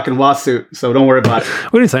fucking talking lawsuit, so don't worry about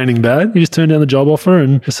it. We didn't say anything bad. You just turned down the job offer,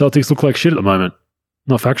 and the Celtics look like shit at the moment.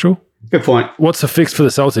 Not factual? Good point. What's the fix for the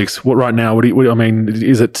Celtics? What right now? You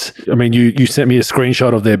sent me a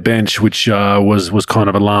screenshot of their bench, which was kind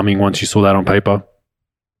of alarming once you saw that on paper.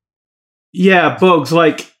 Yeah, Bogues,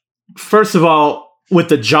 like, first of all, with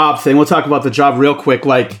the job thing, we'll talk about the job real quick.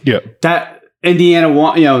 Like, that... Indiana,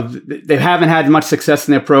 they haven't had much success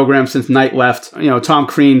in their program since Knight left. Tom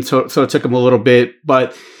Crean sort of took him a little bit,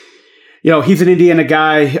 but he's an Indiana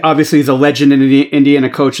guy. Obviously, he's a legend in the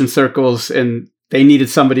Indiana coaching circles, and they needed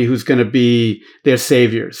somebody who's going to be their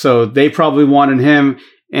savior. So they probably wanted him.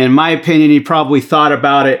 In my opinion, he probably thought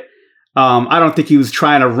about it. I don't think he was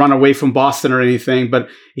trying to run away from Boston or anything, but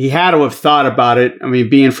he had to have thought about it. I mean,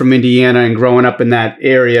 being from Indiana and growing up in that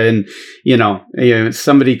area, and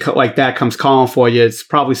somebody like that comes calling for you, it's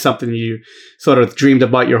probably something you sort of dreamed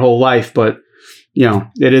about your whole life. But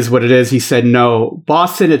it is what it is. He said no.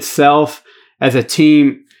 Boston itself as a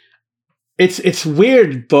team, it's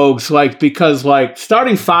weird, Bogues, because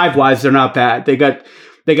starting 5-wise, they're not bad. They got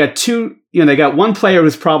 2. They got one player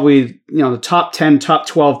who's probably, the top 10, top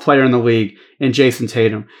 12 player in the league in Jason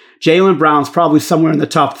Tatum. Jaylen Brown's probably somewhere in the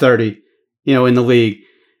top 30, in the league.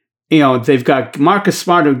 They've got Marcus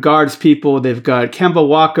Smart who guards people. They've got Kemba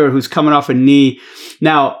Walker who's coming off a knee.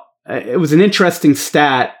 Now, it was an interesting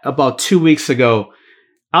stat about 2 weeks ago.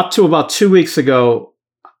 Up to about 2 weeks ago,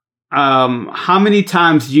 how many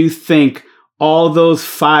times do you think all those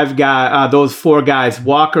 4 guys,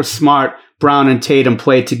 Walker, Smart, Brown, and Tatum,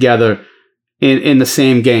 played together in the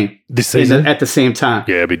same game this season at the same time?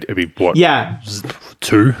 Yeah, it'd be what? Yeah,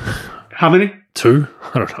 2. How many? 2?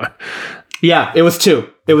 I don't know. Yeah, it was 2.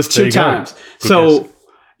 It was 2 times. So,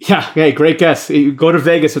 yeah, hey, great guess. You go to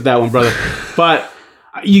Vegas with that one, brother. But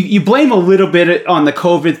you blame a little bit on the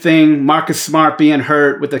COVID thing. Marcus Smart being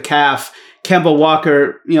hurt with the calf. Kemba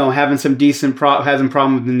Walker, having some decent having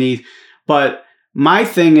problem with the knee. But my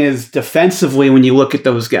thing is defensively, when you look at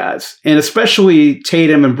those guys, and especially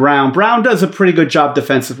Tatum and Brown. Brown does a pretty good job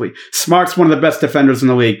defensively. Smart's one of the best defenders in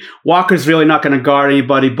the league. Walker's really not going to guard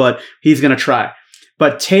anybody, but he's going to try.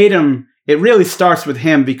 But Tatum, it really starts with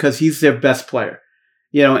him because he's their best player.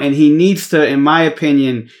 And he needs to, in my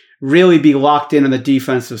opinion, really be locked in on the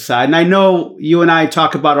defensive side. And I know you and I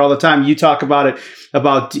talk about it all the time. You talk about it,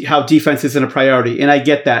 about how defense isn't a priority. And I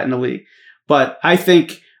get that in the league. But I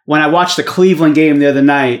think when I watched the Cleveland game the other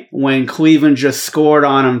night, when Cleveland just scored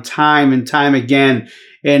on them time and time again,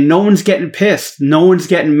 and no one's getting pissed, no one's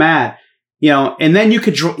getting mad, and then you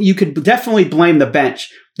could definitely blame the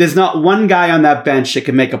bench. There's not one guy on that bench that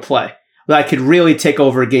can make a play. that could really take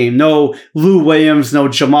over a game. No Lou Williams, no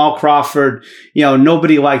Jamal Crawford,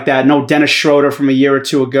 nobody like that. No Dennis Schroeder from a year or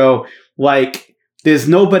two ago. Like, there's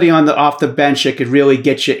nobody off the bench that could really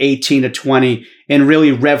get you 18 to 20 and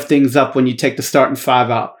really rev things up when you take the starting five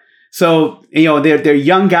out. So, they're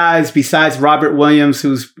young guys besides Robert Williams,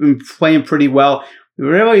 who's been playing pretty well.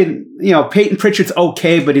 Really, Peyton Pritchard's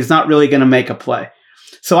okay, but he's not really going to make a play.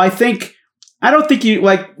 So I don't think you,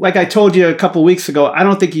 like I told you a couple weeks ago, I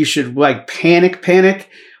don't think you should panic,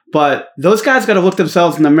 but those guys got to look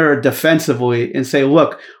themselves in the mirror defensively and say,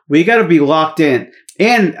 look, we got to be locked in.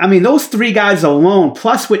 And I mean, those three guys alone,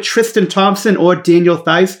 plus with Tristan Thompson or Daniel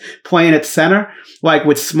Theis playing at center, like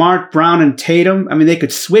with Smart, Brown, and Tatum, I mean, they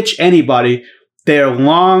could switch anybody. They're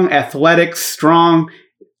long, athletic, strong.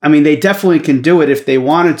 I mean, they definitely can do it if they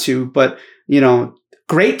wanted to, but,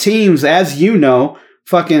 great teams, as you know,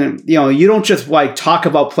 you don't just talk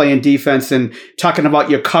about playing defense and talking about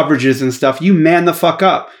your coverages and stuff. You man the fuck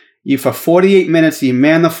up. For 48 minutes, you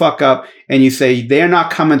man the fuck up and you say, they're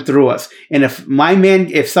not coming through us. And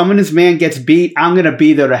if someone's man gets beat, I'm going to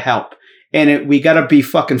be there to help. And we got to be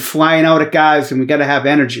fucking flying out at guys and we got to have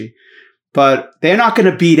energy. But they're not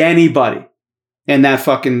going to beat anybody in that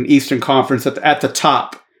fucking Eastern Conference at the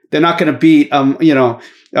top. They're not going to beat,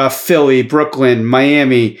 Philly, Brooklyn,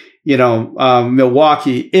 Miami,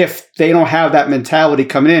 Milwaukee, if they don't have that mentality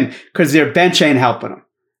coming in, because their bench ain't helping them.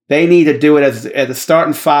 They need to do it as the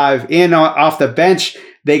starting five and off the bench.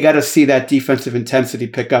 They got to see that defensive intensity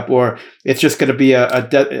pick up, or it's just going to be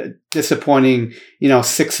a disappointing,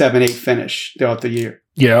 6, 7, 8 finish throughout the year.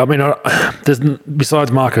 Yeah, I mean,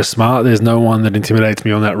 besides Marcus Smart, there's no one that intimidates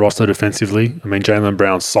me on that roster defensively. I mean, Jaylen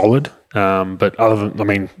Brown's solid, but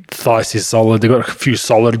Theis is solid. They've got a few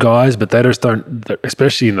solid guys, but they just don't,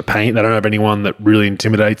 especially in the paint, they don't have anyone that really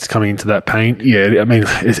intimidates coming into that paint. Yeah, I mean,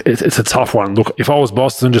 it's a tough one. Look, if I was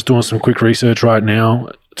Boston, just doing some quick research right now,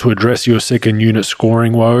 to address your second unit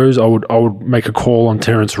scoring woes, I would make a call on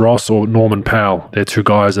Terrence Ross or Norman Powell. They're two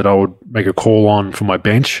guys that I would make a call on for my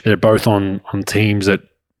bench. They're both on teams that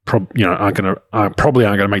probably aren't going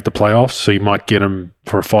to make the playoffs. So you might get them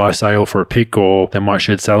for a fire sale for a pick, or they might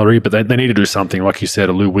shed salary. But they need to do something, like you said,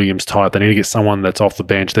 a Lou Williams type. They need to get someone that's off the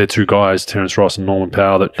bench. They're two guys, Terrence Ross and Norman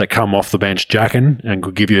Powell, that come off the bench jacking and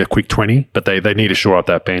could give you a quick 20. But they need to shore up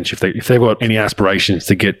that bench if they've got any aspirations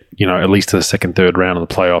to get at least to the second, third round of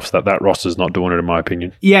the playoffs. That roster's not doing it, in my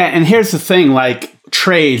opinion. Yeah, and here's the thing,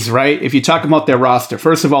 trades, right? If you talk about their roster,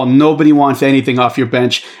 first of all, nobody wants anything off your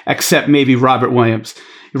bench except maybe Robert Williams.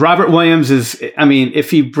 Robert Williams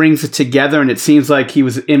if he brings it together, and it seems like he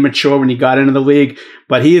was immature when he got into the league,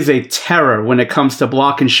 but he is a terror when it comes to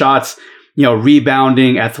blocking shots,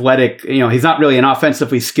 rebounding, athletic. He's not really an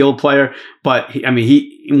offensively skilled player, but when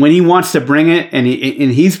he wants to bring it, and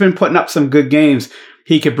he's been putting up some good games,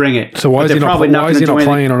 he could bring it. So why is he not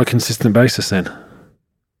playing on a consistent basis then?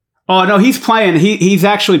 Oh, no, he's playing. He's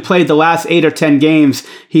actually played the last 8 or 10 games.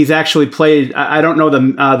 He's actually played. I don't know the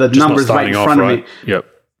numbers right in front of me. Yep.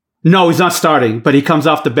 No, he's not starting, but he comes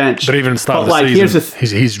off the bench. But even start of the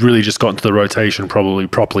season, he's really just gotten to the rotation probably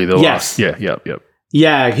properly the last. Yeah.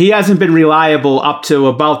 Yeah, he hasn't been reliable up to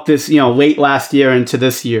about this, late last year into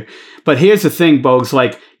this year. But here's the thing,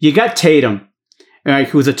 Bogues, you got Tatum, right,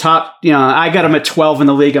 who's a top, I got him at 12 in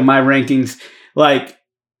the league in my rankings.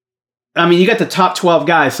 You got the top 12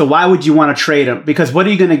 guys, so why would you want to trade him? Because what are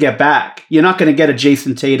you going to get back? You're not going to get a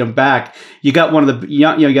Jason Tatum back. You got one of the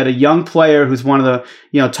young, you got a young player who's one of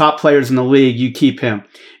the top players in the league. You keep him.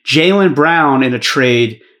 Jaylen Brown in a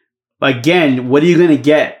trade, again, what are you going to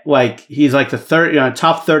get? He's the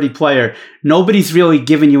top 30 player. Nobody's really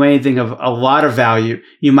giving you anything of a lot of value.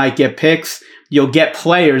 You might get picks, you'll get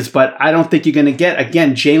players, but I don't think you're going to get,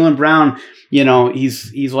 again, Jaylen Brown.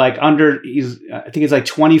 He's I think he's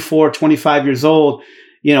 24, 25 years old,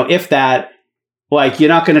 if that, you're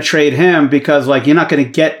not going to trade him because you're not going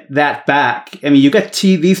to get that back. I mean, you got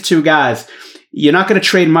these two guys. You're not going to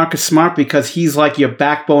trade Marcus Smart because he's your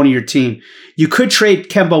backbone of your team. You could trade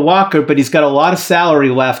Kemba Walker, but he's got a lot of salary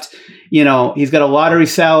left. He's got a lottery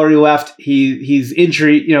salary left. He's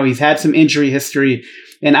injury, he's had some injury history.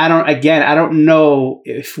 And I don't know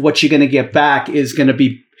if what you're going to get back is going to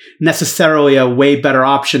be necessarily a way better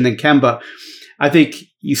option than Kemba. I think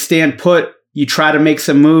you stand put, you try to make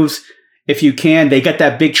some moves if you can. They got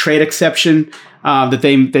that big trade exception that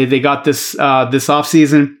they got this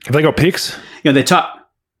offseason. Have they got picks?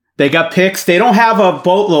 They got picks. They don't have a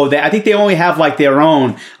boatload. I think they only have their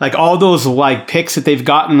own. All those picks that they've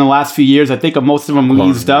gotten in the last few years, I think most of them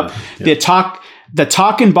used up. Yeah. The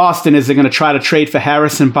talk in Boston is they're going to try to trade for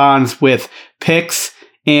Harrison Barnes with picks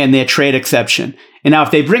and their trade exception. And now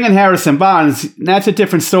if they bring in Harrison Barnes, that's a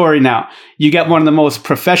different story now. You get one of the most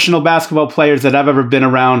professional basketball players that I've ever been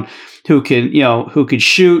around who could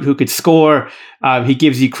shoot, who could score. He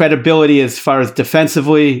gives you credibility as far as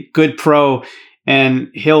defensively, good pro, and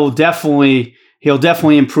he'll definitely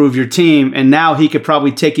improve your team. And now he could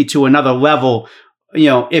probably take you to another level,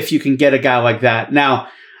 if you can get a guy like that. Now,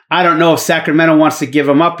 I don't know if Sacramento wants to give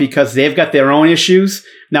him up because they've got their own issues.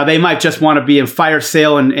 Now, they might just want to be in fire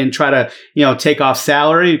sale and try to, take off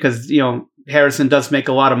salary because, Harrison does make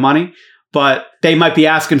a lot of money. But they might be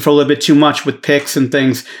asking for a little bit too much with picks and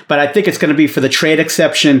things. But I think it's going to be for the trade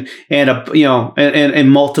exception and,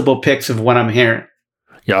 and multiple picks of what I'm hearing.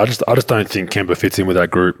 Yeah, I just don't think Kemba fits in with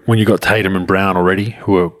that group. When you got Tatum and Brown already,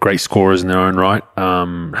 who are great scorers in their own right,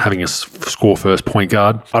 having a score first point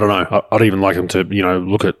guard, I don't know. I'd even like them to,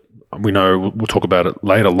 look at. We know we'll talk about it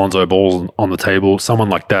later. Lonzo Ball's on the table. Someone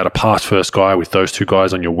like that, a pass first guy with those two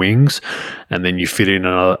guys on your wings, and then you fit in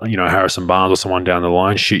another, Harrison Barnes or someone down the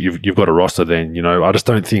line. Shit, you've got a roster. Then I just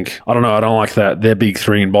don't think. I don't know. I don't like that. Their big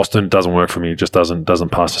three in Boston doesn't work for me. It just doesn't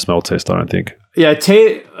pass the smell test. I don't think. Yeah,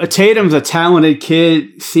 Tatum's a talented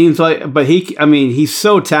kid. Seems like, but he's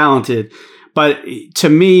so talented. But to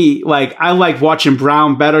me, I like watching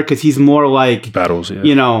Brown better because he's more like battles.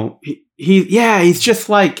 Yeah. He's just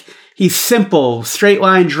like. He's simple, straight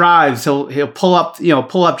line drives. He'll pull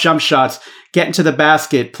up jump shots, get into the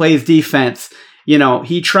basket, plays defense.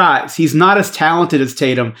 He tries. He's not as talented as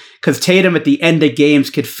Tatum because Tatum at the end of games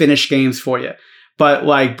could finish games for you. But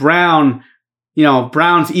like Brown,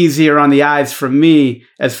 Brown's easier on the eyes for me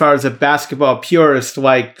as far as a basketball purist,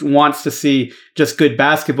 wants to see just good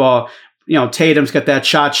basketball. Tatum's got that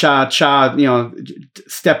cha,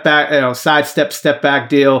 step back, sidestep, step back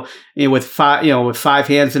deal with five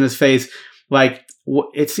hands in his face.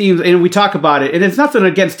 It seems, and we talk about it, and it's nothing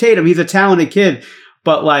against Tatum. He's a talented kid,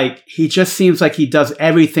 but he just seems like he does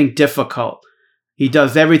everything difficult. He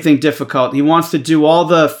wants to do all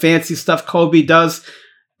the fancy stuff Kobe does,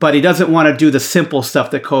 but he doesn't want to do the simple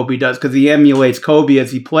stuff that Kobe does because he emulates Kobe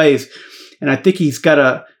as he plays. And I think he's got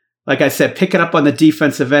to, like I said, pick it up on the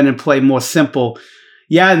defensive end and play more simple.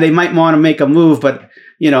 Yeah, they might want to make a move, but,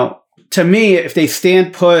 to me, if they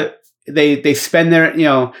stand put, they spend their,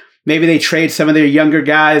 maybe they trade some of their younger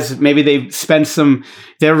guys. Maybe they spend some.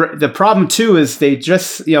 The problem, too, is they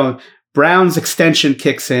just, Brown's extension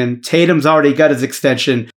kicks in. Tatum's already got his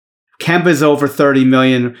extension. Kemba's over $30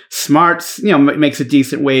 million. Smart's, makes a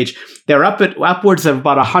decent wage. They're upwards of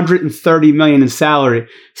about $130 million in salary.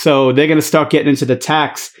 So they're going to start getting into the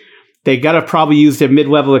tax. They got to probably use their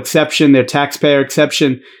mid-level exception, their taxpayer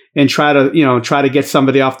exception, and try to get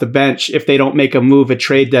somebody off the bench if they don't make a move at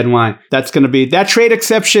trade deadline. That's going to be that trade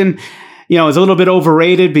exception, is a little bit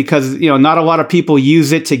overrated because, not a lot of people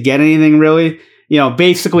use it to get anything really.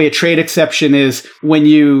 Basically a trade exception is when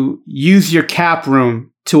you use your cap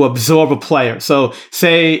room to absorb a player. So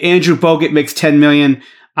say Andrew Bogut makes $10 million.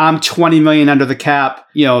 I'm $20 million under the cap.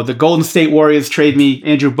 The Golden State Warriors trade me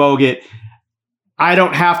Andrew Bogut. I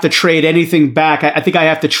don't have to trade anything back. I think I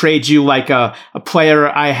have to trade you like a player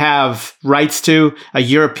I have rights to, a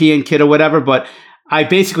European kid or whatever, but I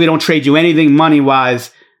basically don't trade you anything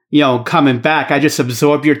money-wise, coming back. I just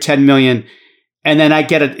absorb your $10 million, and then I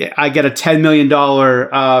get a $10 million,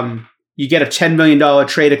 you get a $10 million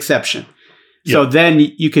trade exception. Yep. So then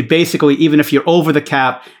you could basically, even if you're over the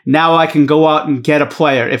cap, now I can go out and get a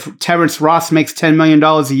player. If Terrence Ross makes $10 million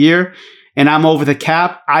a year, and I'm over the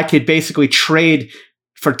cap, I could basically trade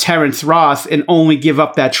for Terrence Ross and only give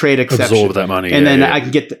up that trade exception. Absorb that money. And then I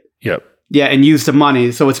can get Yep. Yeah, and use the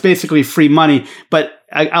money. So it's basically free money. But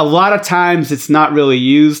a lot of times it's not really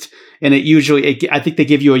used. And I think they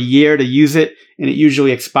give you a year to use it, and it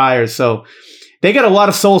usually expires. So they got a lot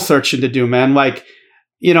of soul searching to do, man.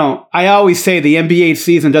 I always say the NBA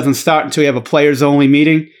season doesn't start until you have a players only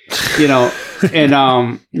meeting, and,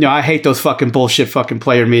 I hate those fucking bullshit fucking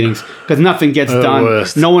player meetings because nothing gets done.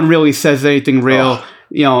 Worst. No one really says anything real.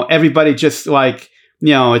 Oh. Everybody just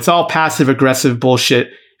it's all passive aggressive bullshit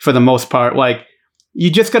for the most part. You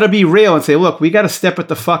just got to be real and say, look, we got to step it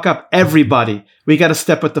the fuck up. Everybody, we got to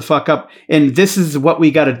step it the fuck up. And this is what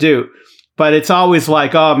we got to do. But it's always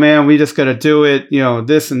oh man, we just got to do it.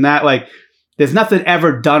 This and that. There's nothing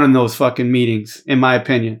ever done in those fucking meetings, in my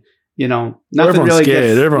opinion. Nothing everyone's really scared.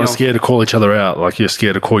 gets, Everyone's scared to call each other out. Like, you're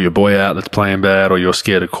scared to call your boy out that's playing bad, or you're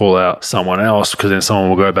scared to call out someone else because then someone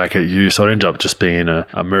will go back at you. So it ends up just being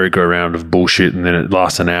a merry-go-round of bullshit, and then it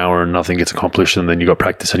lasts an hour and nothing gets accomplished, and then you got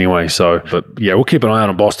practice anyway. So, but yeah, we'll keep an eye out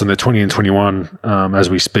on Boston. They're 20-21 as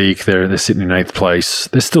we speak. They're sitting in 8th place.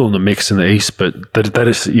 They're still in the mix in the East, but that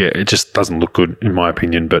is, it just doesn't look good in my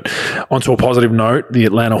opinion. But onto a positive note, the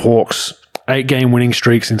Atlanta Hawks, 8-game winning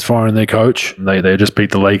streak since firing their coach. They just beat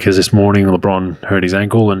the Lakers this morning. LeBron hurt his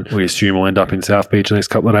ankle, and we assume will end up in South Beach the next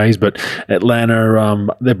couple of days. But Atlanta,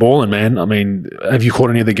 they're balling, man. I mean, have you caught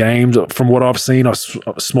any of the games? From what I've seen, a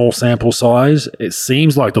small sample size, it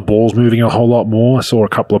seems like the ball's moving a whole lot more. I saw a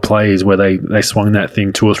couple of plays where they swung that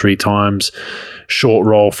thing 2 or 3 times. Short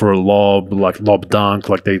roll for a lob, like lob dunk.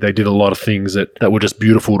 Like they did a lot of things that were just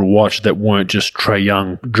beautiful to watch, that weren't just Trae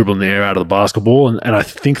Young dribbling the air out of the basketball. And I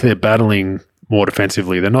think they're battling more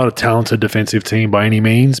defensively. They're not a talented defensive team by any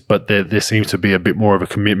means, but there seems to be a bit more of a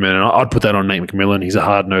commitment. And I'd put that on Nate McMillan. He's a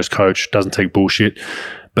hard-nosed coach, doesn't take bullshit.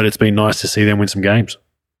 But it's been nice to see them win some games.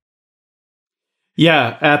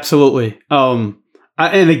 Yeah, absolutely. And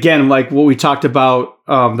again, like what we talked about,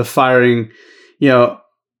 the firing,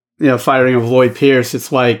 firing of Lloyd Pierce,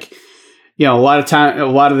 it's like, a lot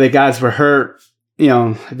of the guys were hurt.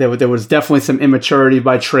 There was definitely some immaturity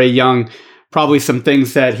by Trae Young, probably some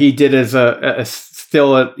things that he did as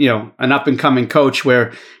still an up and coming coach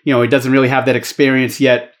where, he doesn't really have that experience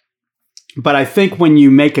yet. But I think when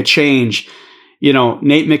you make a change,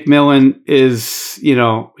 Nate McMillan is,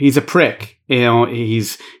 he's a prick.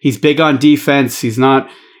 He's big on defense. He's not,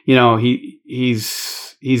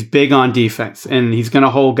 he's big on defense, and he's going to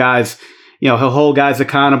hold guys, he'll hold guys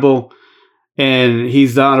accountable, and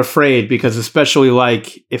he's not afraid, because especially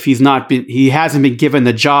like if he hasn't been given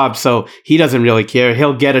the job, so he doesn't really care.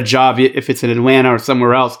 He'll get a job if it's in Atlanta or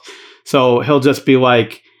somewhere else. So he'll just be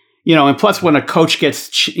like, and plus when a coach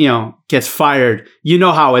gets fired,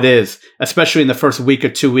 how it is, especially in the first week or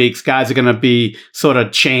 2 weeks, guys are going to be sort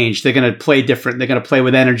of changed. They're going to play different. They're going to play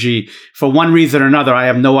with energy for one reason or another. I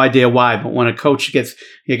have no idea why, but when a coach gets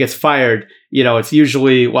fired, it's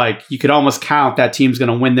usually like you could almost count that team's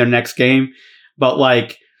going to win their next game. But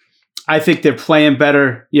like, I think they're playing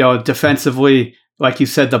better, defensively. Like you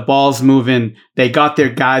said, the ball's moving. They got their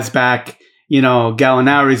guys back.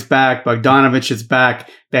 Gallinari's back. Bogdanovich is back.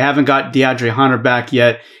 They haven't got DeAndre Hunter back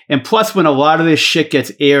yet. And plus, when a lot of this shit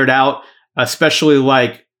gets aired out, especially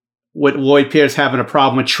like with Lloyd Pierce having a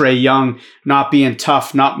problem with Trae Young not being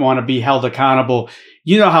tough, not want to be held accountable,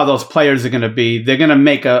 how those players are going to be. They're going to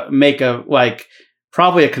make a like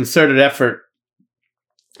probably a concerted effort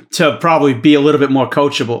to probably be a little bit more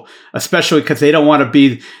coachable, especially because they want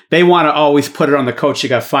to always put it on the coach who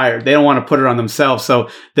got fired. They don't want to put it on themselves. So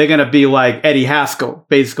they're going to be like Eddie Haskell,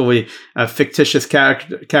 basically a fictitious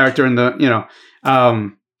character in the,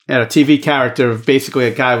 a TV character of basically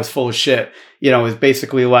a guy who was full of shit, is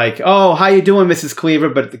basically like, oh, how you doing, Mrs. Cleaver?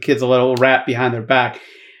 But the kid's a little rat behind their back.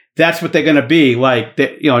 That's what they're going to be like.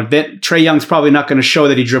 That Trae Young's probably not going to show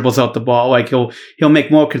that he dribbles out the ball. Like he'll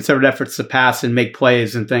make more concerted efforts to pass and make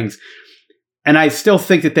plays and things. And I still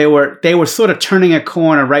think that they were sort of turning a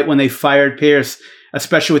corner right when they fired Pierce,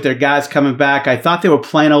 especially with their guys coming back. I thought they were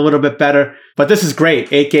playing a little bit better, but this is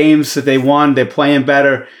great. 8 games that they won, they're playing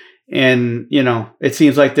better, and it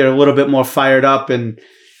seems like they're a little bit more fired up and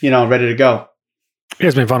ready to go.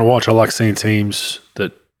 It's been fun to watch. I like seeing teams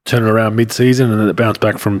that turn it around mid-season and then it bounce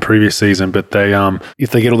back from previous season. But they, if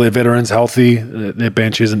they get all their veterans healthy, their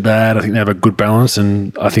bench isn't bad. I think they have a good balance,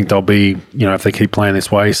 and I think they'll be, if they keep playing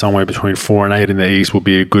this way, somewhere between 4 and 8 in the East will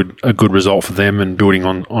be a good result for them. And building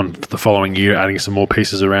on the following year, adding some more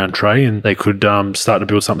pieces around Trae, and they could start to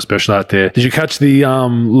build something special out there. Did you catch the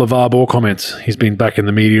LeVar Ball comments? He's been back in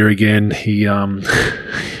the media again. He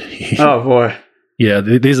oh boy. Yeah,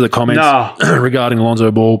 these are the comments regarding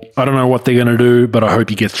Lonzo Ball. I don't know what they're going to do, but I hope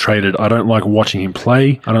he gets traded. I don't like watching him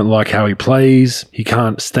play. I don't like how he plays. He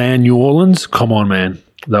can't stand New Orleans. Come on, man.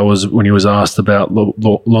 That was when he was asked about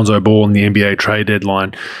Lonzo Ball and the NBA trade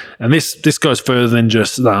deadline. And this goes further than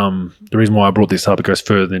just the reason why I brought this up. It goes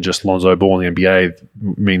further than just Lonzo Ball in the NBA.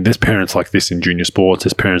 I mean, there's parents like this in junior sports.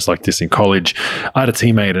 There's parents like this in college. I had a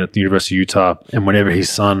teammate at the University of Utah, and whenever his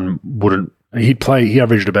son he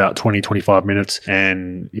averaged about 20, 25 minutes.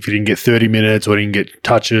 And if he didn't get 30 minutes or didn't get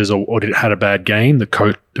touches or had a bad game, the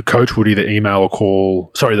the coach would either email or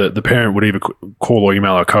call. Sorry, the parent would either call or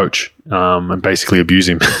email our coach and basically abuse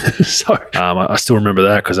him. So I still remember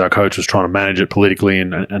that because our coach was trying to manage it politically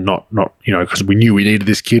and not because we knew we needed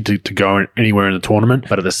this kid to go anywhere in the tournament.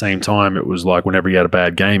 But at the same time, it was like whenever he had a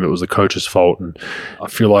bad game, it was the coach's fault. And I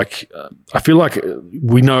feel like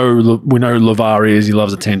we know LeVar is. He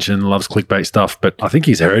loves attention, loves clickbait stuff, but I think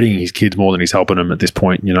he's hurting his kids more than he's helping them at this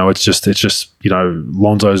point. It's just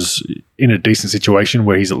Lonzo's in a decent situation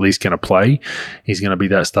where he's at least going to play. He's going to be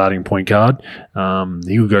that starting point guard.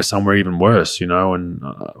 He would go somewhere even worse, and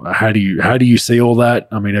how do you see all that?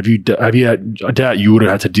 I mean, have you had, I doubt you would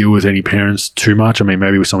have had to deal with any parents too much. I mean,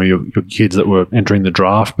 maybe with some of your kids that were entering the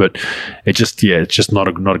draft, but it's just not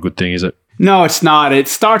a good thing, is it? No, it's not. It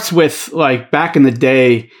starts with like back in the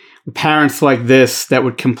day, parents like this that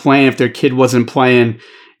would complain if their kid wasn't playing.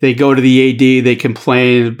 They go to the AD, they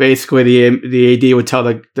complain. Basically, the AD would tell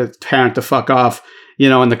the parent to fuck off,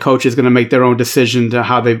 and the coach is going to make their own decision to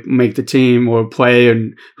how they make the team or play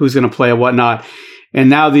and who's going to play or whatnot. And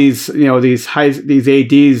now these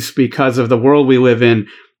ADs, because of the world we live in,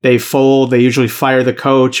 they fold. They usually fire the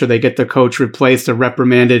coach or they get the coach replaced or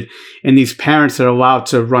reprimanded. And these parents are allowed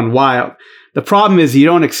to run wild. The problem is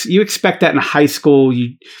you expect that in high school.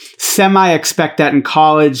 You semi-expect that in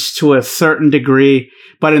college to a certain degree.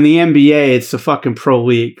 But in the NBA, it's the fucking pro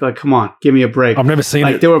league. Like, come on, give me a break. I've never seen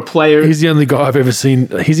it. There were players. He's the only guy I've ever seen.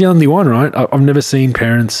 He's the only one, right? I've never seen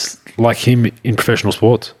parents like him in professional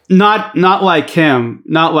sports. Not like him.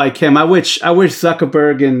 Not like him. I wish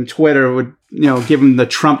Zuckerberg and Twitter would, give him the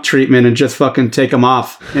Trump treatment and just fucking take him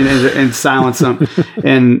off and silence him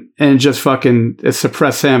and just fucking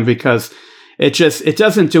suppress him because it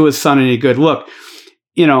doesn't do his son any good. Look,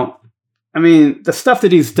 I mean, the stuff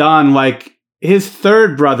that he's done, like his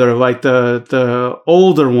third brother, like the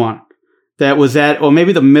older one that was or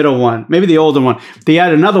maybe the middle one, maybe the older one. They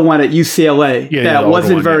had another one at UCLA that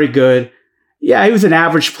wasn't very good. Yeah, he was an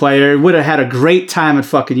average player. Would have had a great time at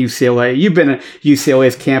fucking UCLA. You've been at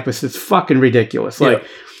UCLA's campus. It's fucking ridiculous. Like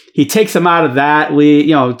he takes him out of that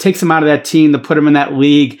league, takes him out of that team to put him in that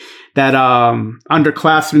league, that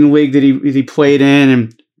underclassmen league that he played in,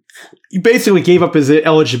 and he basically gave up his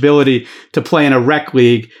eligibility to play in a rec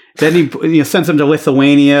league. Then he sends him to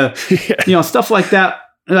Lithuania, stuff like that.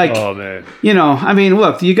 Like, oh man, I mean,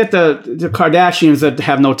 look, you get the Kardashians that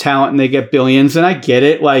have no talent and they get billions, and I get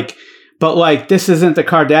it. Like, but like, this isn't the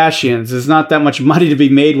Kardashians. There's not that much money to be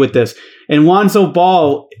made with this. And Lonzo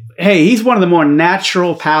Ball, hey, he's one of the more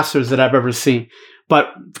natural passers that I've ever seen.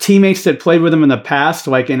 But teammates that played with him in the past,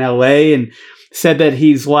 like in LA, and said that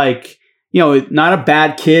he's like, not a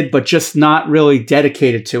bad kid, but just not really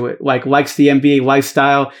dedicated to it. Like, likes the NBA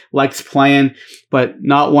lifestyle, likes playing, but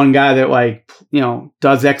not one guy that like,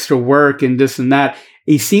 does extra work and this and that.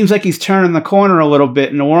 He seems like he's turning the corner a little bit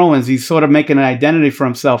in New Orleans. He's sort of making an identity for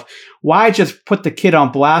himself. Why just put the kid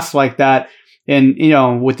on blast like that?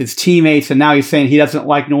 And, with his teammates, and now he's saying he doesn't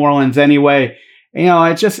like New Orleans anyway.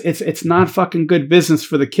 It's not fucking good business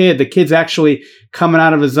for the kid. The kid's actually coming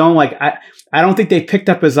out of his own. Like, I don't think they picked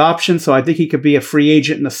up his option, so I think he could be a free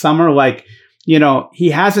agent in the summer. Like, he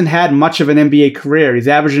hasn't had much of an NBA career. He's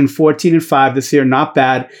averaging 14 and 5 this year, not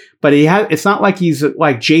bad. But it's not like he's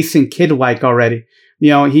like Jason Kidd-like already.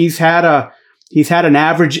 He's had an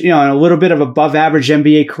average, a little bit of above average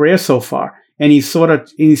NBA career so far, and he's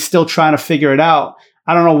still trying to figure it out.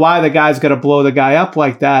 I don't know why the guy's got to blow the guy up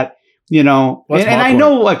like that. Well, and I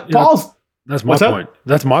know, like, Paul's. That's my point.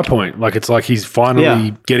 That's my point. Like, it's like he's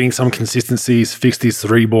finally getting some consistency. He's fixed his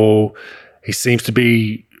three ball. He seems to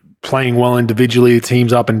be playing well individually. The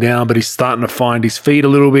team's up and down, but he's starting to find his feet a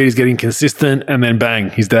little bit. He's getting consistent, and then bang,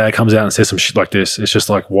 his dad comes out and says some shit like this. It's just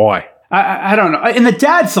like, why? I don't know. And the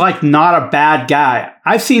dad's like not a bad guy.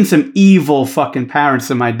 I've seen some evil fucking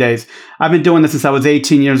parents in my days. I've been doing this since I was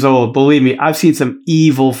 18 years old. Believe me, I've seen some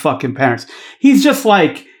evil fucking parents. He's just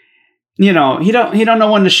like, he don't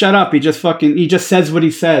know when to shut up. He just says what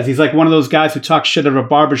he says. He's like one of those guys who talk shit at a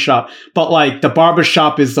barbershop, but like the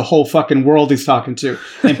barbershop is the whole fucking world he's talking to,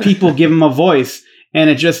 and people give him a voice, and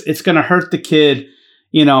it's going to hurt the kid.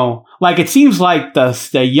 Like it seems like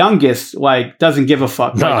the youngest like doesn't give a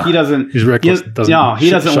fuck. Like he doesn't. He's reckless. He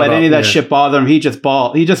doesn't let any of that shit bother him. He just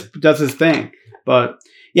does his thing. But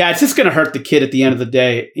yeah, it's just gonna hurt the kid at the end of the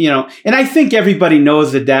day. And I think everybody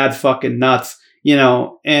knows the dad's fucking nuts.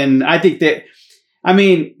 And I think that, I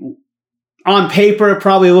mean, on paper it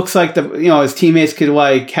probably looks like his teammates could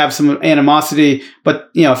like have some animosity. But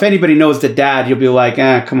if anybody knows the dad, you'll be like,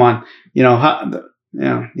 come on,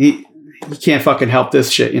 he can't fucking help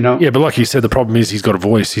this shit, you know? Yeah, but like you said, the problem is he's got a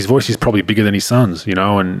voice. His voice is probably bigger than his son's, you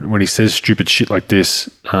know, and when he says stupid shit like this,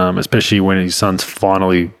 especially when his son's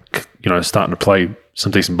finally, you know, starting to play some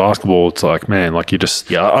decent basketball, it's like, man, like you just,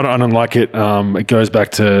 I don't like it. It goes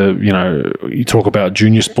back to, you know, you talk about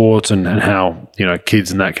junior sports and how, you know, kids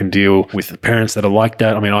and that can deal with parents that are like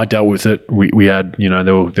that. I mean, I dealt with it. We had, you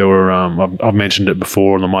know, there were I've mentioned it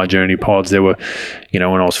before on the My Journey pods. There were, you know,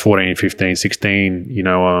 when I was 14, 15, 16, you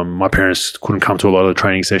know, my parents couldn't come to a lot of the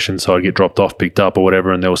training sessions, so I'd get dropped off, picked up or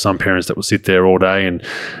whatever. And there were some parents that would sit there all day and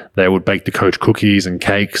they would bake the coach cookies and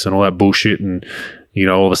cakes and all that bullshit. And, you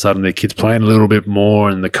know, all of a sudden their kid's playing a little bit more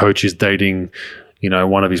and the coach is dating, you know,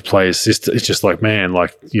 one of his players' sister. It's just like, man,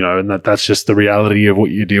 like, you know, and that's just the reality of what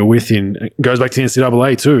you deal with. And it goes back to the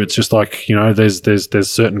NCAA too. It's just like, you know, there's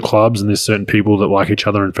certain clubs and there's certain people that like each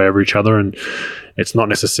other and favor each other. And it's not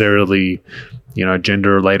necessarily, you know,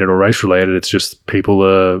 gender related or race related. It's just people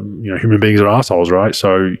are, you know, human beings are assholes, right?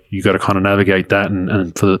 So you got to kind of navigate that.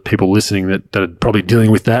 And for the people listening that are probably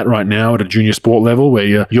dealing with that right now at a junior sport level,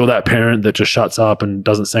 where you're that parent that just shuts up and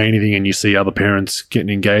doesn't say anything, and you see other parents getting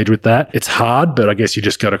engaged with that. It's hard, but I guess you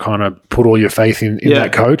just got to kind of put all your faith in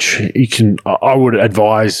that coach. I would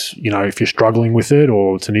advise, you know, if you're struggling with it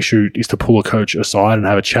or it's an issue, is to pull a coach aside and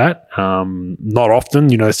have a chat. Not often,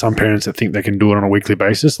 you know, some parents that think they can do it on a weekly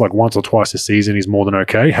basis, like once or twice a season is more than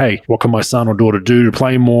okay. Hey, what can my son or daughter do to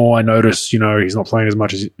play more? I notice, you know, he's not playing as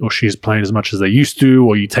much as, or she's playing as much as they used to,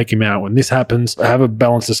 or you take him out when this happens. Have a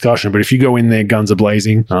balanced discussion. But if you go in there guns are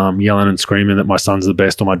blazing, yelling and screaming that my son's the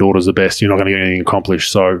best or my daughter's the best, you're not going to get anything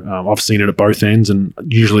accomplished. So I've seen it at both ends, and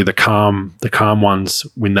usually the calm ones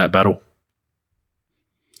win that battle.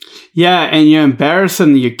 Yeah, and you're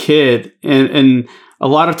embarrassing your kid, and a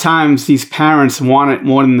lot of times these parents want it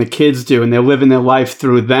more than the kids do, and they're living their life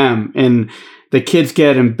through them. And the kids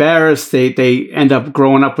get embarrassed. They end up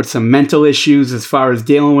growing up with some mental issues as far as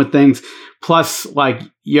dealing with things. Plus, like,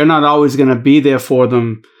 you're not always going to be there for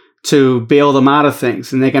them to bail them out of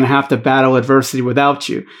things, and they're going to have to battle adversity without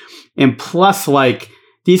you. And plus, like,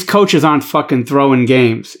 these coaches aren't fucking throwing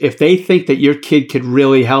games. If they think that your kid could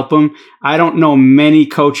really help them, I don't know many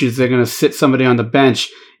coaches that are going to sit somebody on the bench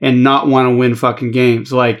and not want to win fucking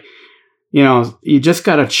games. Like, you know, you just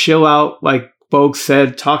got to chill out. Like Bogue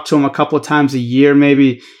said, talk to them a couple of times a year,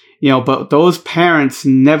 maybe, you know, but those parents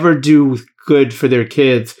never do good for their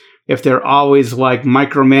kids if they're always like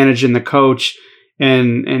micromanaging the coach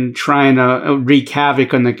and trying to wreak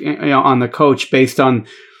havoc on the coach based on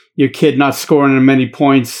your kid not scoring as many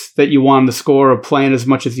points that you want him to score or playing as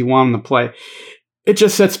much as you want him to play. It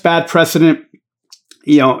just sets bad precedent.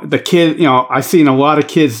 You know, the kid, you know, I've seen a lot of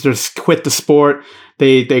kids just quit the sport.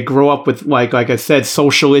 They grow up with, like I said,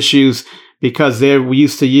 social issues because they're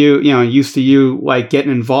used to you like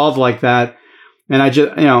getting involved like that. And I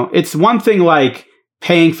just, you know, it's one thing like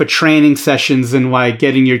paying for training sessions and like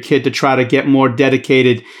getting your kid to try to get more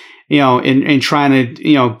dedicated, you know, and trying to,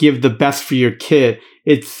 you know, give the best for your kid.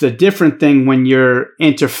 It's a different thing when you're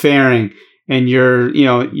interfering and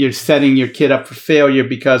you're setting your kid up for failure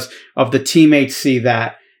because of the teammates see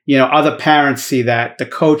that, you know, other parents see that, the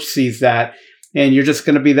coach sees that, and you're just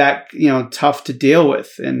going to be that, you know, tough to deal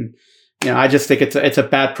with. And, you know, I just think it's a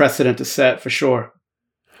bad precedent to set for sure.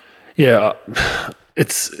 Yeah.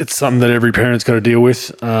 It's something that every parent's got to deal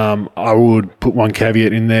with. I would put one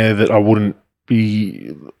caveat in there that I wouldn't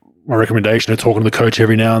be... My recommendation of talking to the coach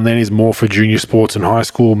every now and then is more for junior sports and high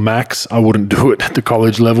school max. I wouldn't do it at the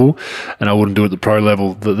college level, and I wouldn't do it at the pro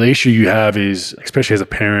level. The issue you have is, especially as a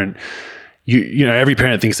parent, you know, every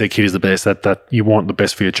parent thinks their kid is the best, that you want the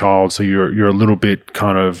best for your child. So you're a little bit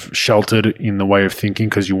kind of sheltered in the way of thinking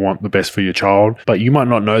because you want the best for your child. But you might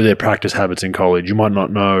not know their practice habits in college. You might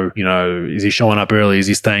not know, you know, is he showing up early? Is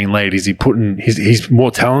he staying late? Is he he's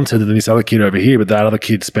more talented than this other kid over here, but that other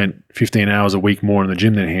kid spent 15 hours a week more in the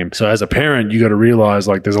gym than him. So as a parent, you got to realize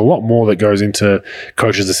like there's a lot more that goes into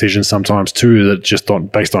coaches' decisions sometimes too, that just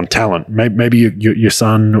based on talent. Maybe your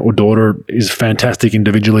son or daughter is fantastic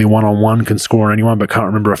individually, one-on-one, can score on anyone, but can't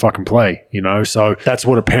remember a fucking play, you know? So that's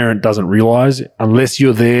what a parent doesn't realize. Unless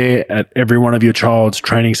you're there at every one of your child's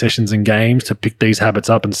training sessions and games to pick these habits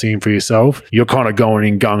up and see them for yourself, you're kind of going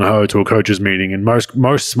in gung-ho to a coach's meeting. And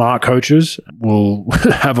most smart coaches will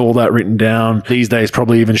have all that written down. These days,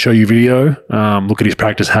 probably even show you video. Look at his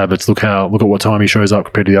practice habits. Look at what time he shows up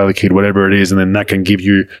compared to the other kid, whatever it is. And then that can give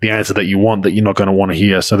you the answer that you want that you're not going to want to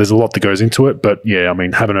hear. So there's a lot that goes into it. But yeah, I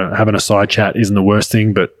mean, having a side chat isn't the worst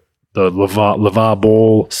thing, but the LeVar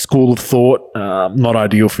Ball school of thought, not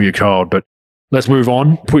ideal for your child. But let's move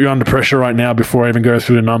on. Put you under pressure right now before I even go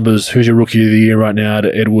through the numbers. Who's your rookie of the year right now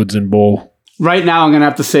to Edwards and Ball? Right now, I'm going to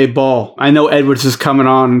have to say Ball. I know Edwards is coming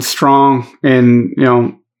on strong, and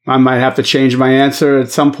I might have to change my answer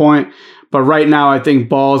at some point. But right now, I think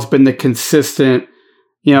Ball's been the consistent.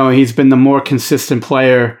 He's been the more consistent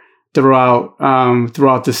player throughout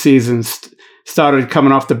the season. Started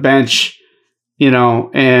coming off the bench, and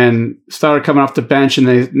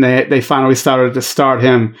they finally started to start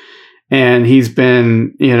him, and he's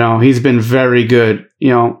been very good.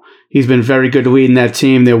 He's been very good leading that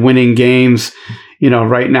team. They're winning games.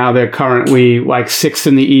 Right now they're currently like 6th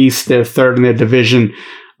in the East. They're 3rd in their division,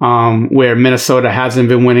 where Minnesota hasn't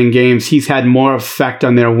been winning games. He's had more effect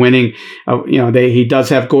on their winning. He does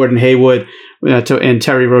have Gordon Hayward and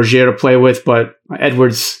Terry Rozier to play with, but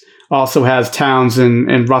Edwards also has Towns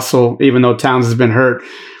and Russell, even though Towns has been hurt.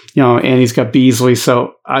 And he's got Beasley.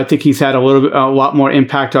 So I think he's had a lot more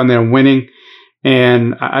impact on their winning.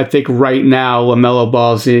 And I think right now, LaMelo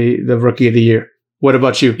Ball is the rookie of the year. What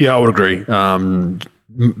about you? Yeah, I would agree.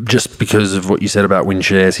 Just because of what you said about win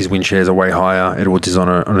shares, his win shares are way higher. Edwards is on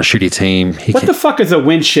a shitty team. What the fuck is a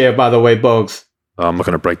win share, by the way, Bogues? I'm not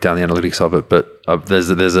going to break down the analytics of it, but there's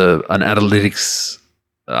an analytics...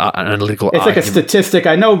 analytical it's like a statistic.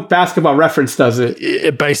 I know Basketball Reference does it.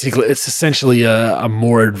 It's essentially a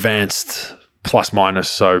more advanced plus minus.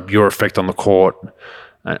 So your effect on the court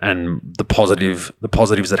and the positives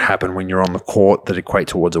that happen when you're on the court that equate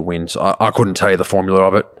towards a win. So I couldn't tell you the formula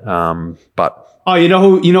of it, but. Oh, you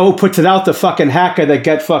know who puts it out? The fucking hacker that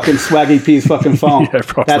get fucking Swaggy P's fucking phone. Yeah,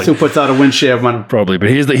 probably. That's who puts out a win share money. Probably. But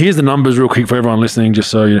here's the numbers real quick for everyone listening,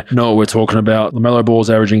 just so you know what we're talking about. LaMelo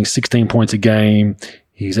Ball's averaging 16 points a game.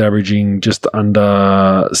 He's averaging just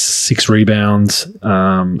under 6 rebounds,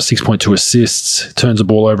 6.2 assists, turns the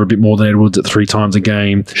ball over a bit more than Edwards at 3 times a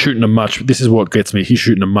game. This is what gets me, he's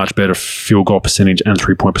shooting a much better field goal percentage and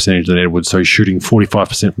 3-point percentage than Edwards. So he's shooting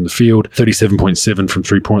 45% from the field, 37.7 from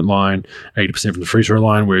 3-point line, 80% from the free throw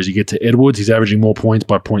line. Whereas you get to Edwards, he's averaging more points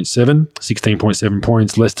by 0.7, 16.7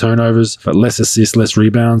 points, less turnovers, but less assists, less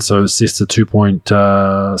rebounds. So assists are 2.5,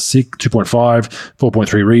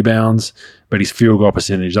 4.3 rebounds. But his field goal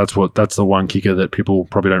percentage, that's the one kicker that people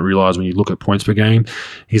probably don't realize when you look at points per game.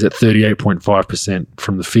 He's at 38.5%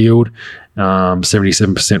 from the field,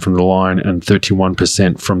 77% from the line, and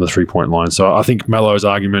 31% from the 3-point line. So I think Melo's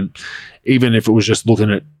argument, even if it was just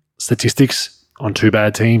looking at statistics on 2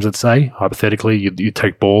 bad teams, let's say, hypothetically, you'd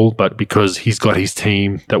take Ball, but because he's got his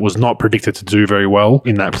team that was not predicted to do very well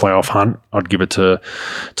in that playoff hunt, I'd give it to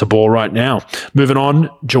Ball right now. Moving on,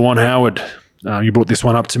 Juwan Howard. You brought this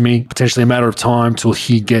one up to me. Potentially a matter of time till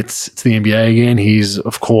he gets to the NBA again. He's,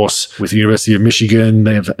 of course, with the University of Michigan.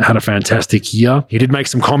 They've had a fantastic year. He did make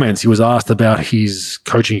some comments. He was asked about his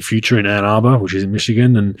coaching future in Ann Arbor, which is in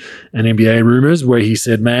Michigan, and NBA rumors, where he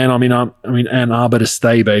said, man, I'm in Ann Arbor to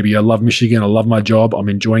stay, baby. I love Michigan. I love my job. I'm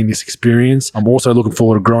enjoying this experience. I'm also looking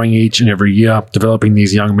forward to growing each and every year, developing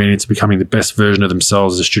these young men into becoming the best version of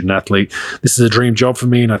themselves as a student athlete. This is a dream job for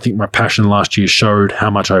me, and I think my passion last year showed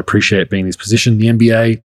how much I appreciate being in this position. The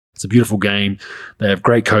NBA, it's a beautiful game. They have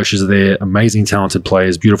great coaches there, amazing, talented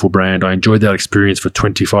players, beautiful brand. I enjoyed that experience for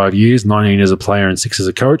 25 years, 19 as a player and 6 as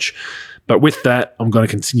a coach. But with that, I'm going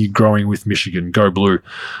to continue growing with Michigan. Go Blue.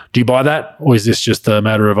 Do you buy that? Or is this just a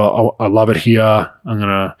matter of, I love it here, I'm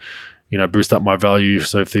going to boost up my value,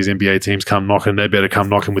 so if these NBA teams come knocking, they better come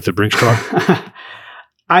knocking with the Brinks truck?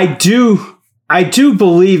 I do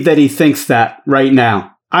believe that he thinks that right now.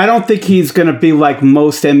 I don't think he's going to be like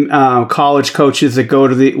most college coaches that go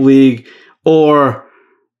to the league or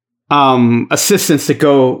assistants that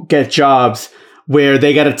go get jobs where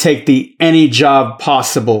they got to take any job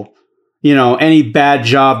possible. Any bad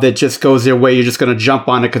job that just goes their way, you're just going to jump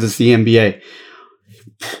on it because it's the NBA.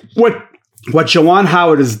 What Juwan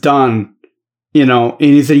Howard has done, and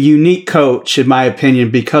he's a unique coach, in my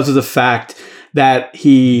opinion, because of the fact that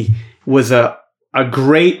he was a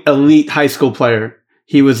great elite high school player.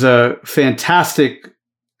 He was a fantastic,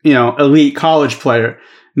 elite college player.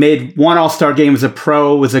 Made one All-Star game as a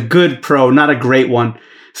pro, was a good pro, not a great one.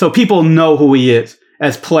 So people know who he is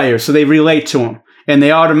as players. So they relate to him and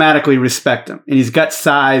they automatically respect him. And he's got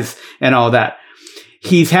size and all that.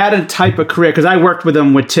 He's had a type of career, because I worked with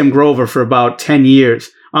him with Tim Grover for about 10 years,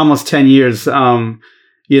 almost 10 years, 10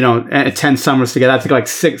 summers together. I think like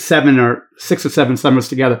 6 or 7 summers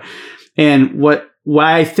together. And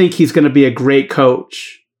why I think he's going to be a great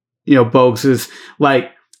coach, Bogues, is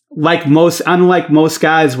unlike most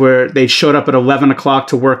guys where they showed up at 11 o'clock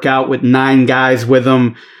to work out with 9 guys with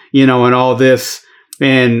them, and all this,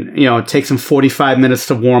 and, it takes them 45 minutes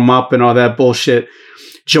to warm up and all that bullshit.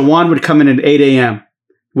 Juwan would come in at 8 a.m.,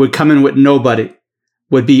 would come in with nobody,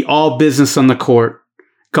 would be all business on the court,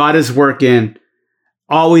 got his work in,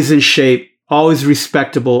 always in shape, always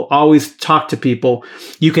respectable, always talk to people.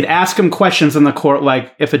 You could ask him questions on the court,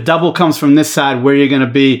 like if a double comes from this side, where are you going to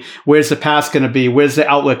be? Where's the pass going to be? Where's the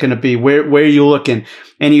outlet going to be? Where are you looking?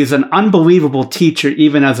 And he was an unbelievable teacher,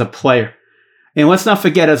 even as a player. And let's not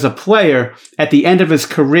forget, as a player, at the end of his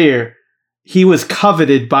career, he was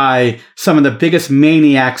coveted by some of the biggest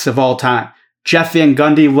maniacs of all time. Jeff Van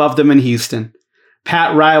Gundy loved him in Houston.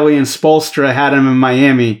 Pat Riley and Spoelstra had him in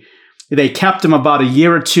Miami. They kept him about a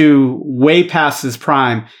year or two way past his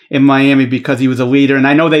prime in Miami because he was a leader. And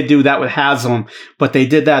I know they do that with Haslam, but they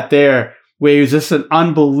did that there where he was just an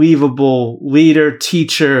unbelievable leader,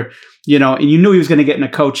 teacher, and you knew he was going to get into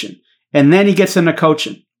coaching. And then he gets into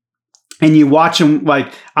coaching. And you watch him,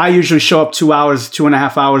 like, I usually show up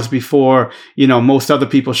 2.5 hours before, most other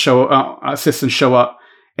people assistants show up.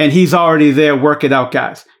 And he's already there working out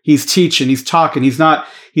guys. He's teaching, he's talking. He's not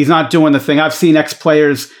doing the thing. I've seen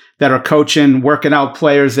ex-players that are coaching, working out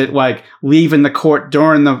players that like leaving the court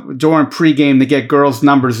during pregame to get girls'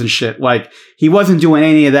 numbers and shit. Like, he wasn't doing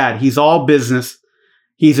any of that. He's all business.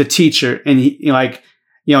 He's a teacher. And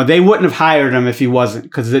they wouldn't have hired him if he wasn't,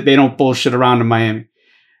 because they don't bullshit around in Miami.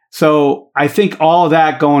 So I think all of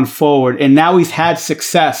that going forward, and now he's had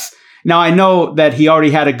success. Now I know that he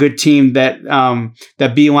already had a good team that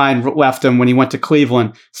Beilein left him when he went to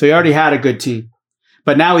Cleveland. So he already had a good team.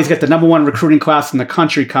 But now he's got the number one recruiting class in the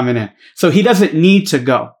country coming in. So he doesn't need to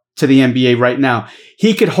go to the NBA right now.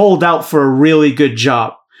 He could hold out for a really good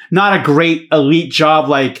job. Not a great elite job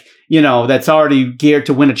like, that's already geared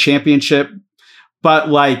to win a championship. But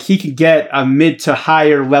like, he could get a mid to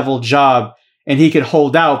higher level job and he could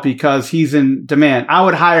hold out because he's in demand. I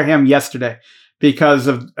would hire him yesterday because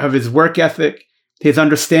of his work ethic, his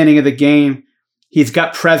understanding of the game. He's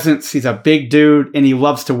got presence. He's a big dude and he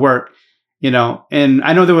loves to work. And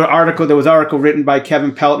I know there was an article written by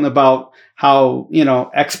Kevin Pelton about how,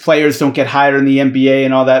 ex-players don't get hired in the NBA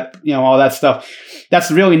and all that stuff.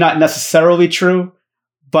 That's really not necessarily true,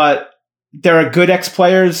 but there are good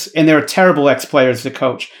ex-players and there are terrible ex-players to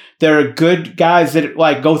coach. There are good guys that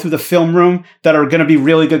like go through the film room that are going to be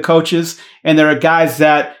really good coaches. And there are guys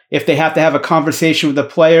that if they have to have a conversation with a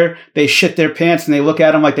player, they shit their pants and they look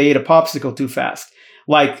at them like they ate a popsicle too fast.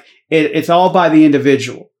 Like it's all by the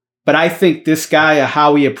individual. But I think this guy,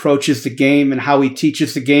 how he approaches the game and how he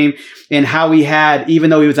teaches the game and how he had,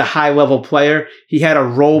 even though he was a high level player, he had a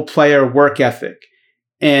role player work ethic.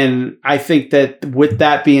 And I think that with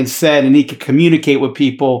that being said, and he could communicate with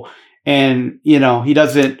people and, he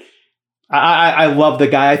doesn't, I love the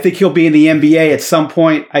guy. I think he'll be in the NBA at some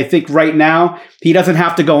point. I think right now he doesn't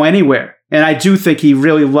have to go anywhere. And I do think he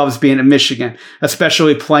really loves being in Michigan,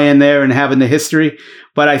 especially playing there and having the history.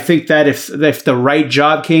 But I think that if the right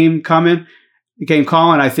job came calling,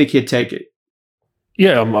 I think he'd take it.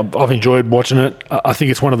 Yeah, I've enjoyed watching it. I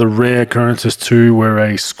think it's one of the rare occurrences too where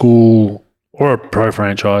a school or a pro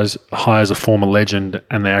franchise hires a former legend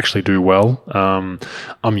and they actually do well.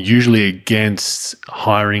 I'm usually against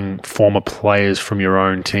hiring former players from your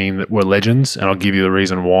own team that were legends, and I'll give you the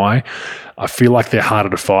reason why. I feel like they're harder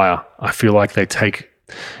to fire. I feel like they take,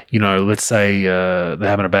 let's say they're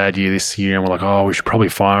having a bad year this year and we're like, oh, we should probably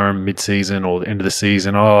fire him mid-season or the end of the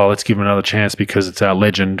season. Oh, let's give him another chance because it's our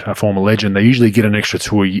legend, our former legend. They usually get an extra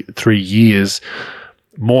 2 or 3 years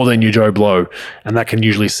more than your Joe Blow, and that can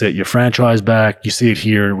usually set your franchise back. You see it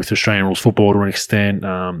here with Australian rules football to an extent,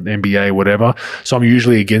 NBA, whatever. So I'm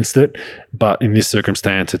usually against it, but in this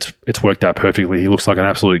circumstance, it's worked out perfectly. He looks like an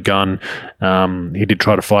absolute gun. He did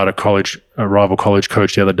try to fight a rival college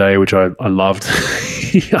coach the other day, which I loved.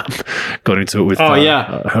 He got into it with. I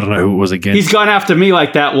don't know who it was against. He's gone after me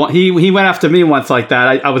like that. He went after me once like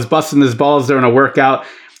that. I was busting his balls during a workout.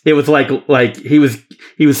 It was like he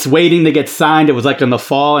was waiting to get signed. It was like in the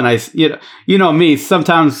fall, and you know me.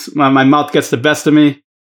 Sometimes my mouth gets the best of me,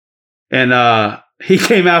 and he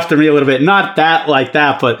came after me a little bit. Not that like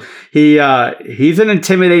that, but he's an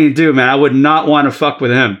intimidating dude, man. I would not want to fuck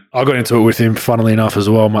with him. I got into it with him, funnily enough, as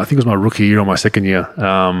well. I think it was my rookie year or my second year.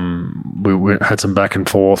 We had some back and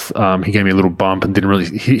forth. He gave me a little bump and didn't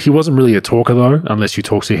really. He wasn't really a talker though, unless you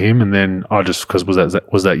talk to him. And then I just because was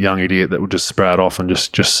that young idiot that would just sprout off and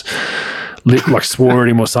just like swore at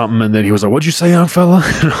him or something. And then he was like, "What'd you say, young fella?"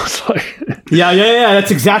 And I was like, Yeah.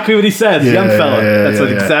 That's exactly what he said. Young fella. That's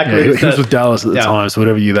exactly what he said. He was with Dallas at the time, so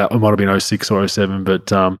whatever year that, it might have been 06 or 07.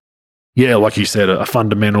 But like you said, a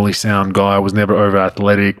fundamentally sound guy, was never over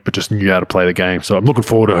athletic, but just knew how to play the game. So I'm looking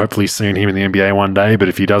forward to hopefully seeing him in the NBA one day. But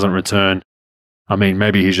if he doesn't return, I mean,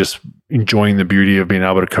 maybe he's just enjoying the beauty of being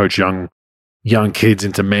able to coach young young kids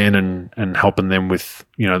into men and helping them with,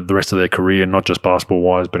 the rest of their career, not just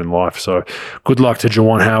basketball-wise, but in life. So good luck to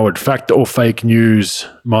Juwan Howard. Fact or fake news,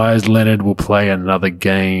 Myers Leonard will play another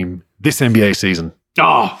game this NBA season.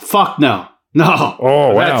 Oh, fuck no. No.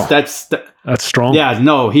 Oh, wow. That's strong. Yeah,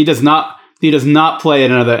 no, he does not play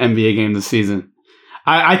another NBA game this season.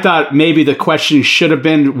 I thought maybe the question should have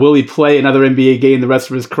been, will he play another NBA game the rest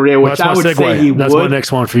of his career? Which I would say he would. That's my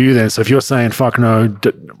next one for you then. So if you're saying fuck no,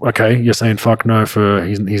 okay, you're saying fuck no for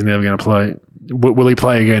he's never going to play. Will he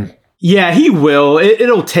play again? Yeah, he will.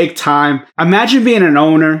 It'll take time. Imagine being an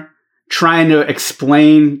owner trying to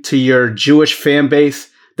explain to your Jewish fan base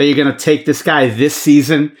that you're going to take this guy this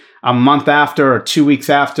season, a month after or 2 weeks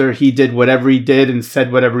after he did whatever he did and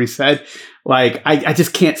said whatever he said. Like, I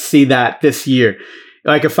just can't see that this year.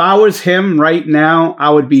 Like, if I was him right now, I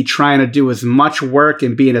would be trying to do as much work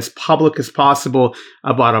and being as public as possible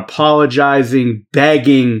about apologizing,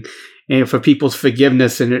 begging, and for people's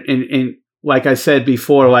forgiveness. And like I said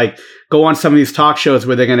before, like, go on some of these talk shows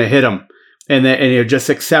where they're going to hit him and you just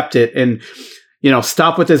accept it. And,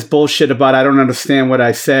 stop with this bullshit about, I don't understand what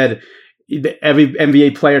I said. Every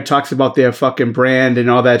NBA player talks about their fucking brand and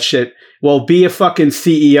all that shit. Well, be a fucking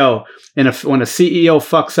CEO. And when a CEO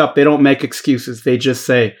fucks up, they don't make excuses. They just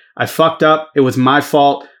say, I fucked up. It was my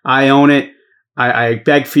fault. I own it. I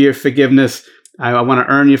beg for your forgiveness. I want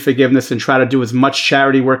to earn your forgiveness and try to do as much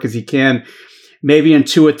charity work as you can. Maybe in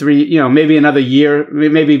 2 or 3, maybe another year,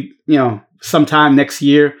 maybe, sometime next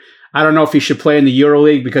year. I don't know if he should play in the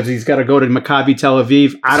EuroLeague because he's got to go to Maccabi Tel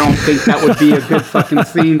Aviv. I don't think that would be a good fucking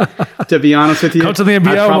scene, to be honest with you. Come to the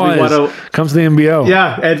NBL, Come to the NBL.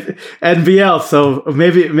 Yeah, NBL. So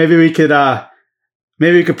maybe we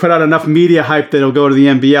could put out enough media hype that he'll go to the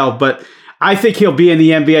NBL. But I think he'll be in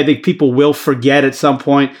the NBA. I think people will forget at some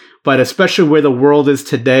point. But especially where the world is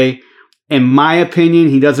today, in my opinion,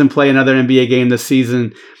 he doesn't play another NBA game this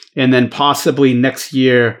season. And then possibly next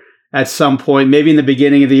year, at some point, maybe in the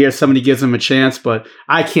beginning of the year, somebody gives him a chance, but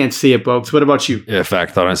I can't see it, Bogues. What about you? Yeah,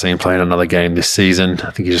 fact, I don't see him playing another game this season.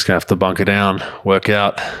 I think he's just going to have to bunker down, work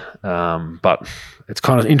out. But it's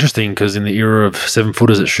kind of interesting because in the era of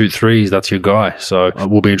 7-footers that shoot threes, that's your guy. So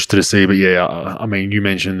we'll be interested to see. But yeah, I mean, you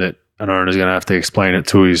mentioned that an owner is going to have to explain it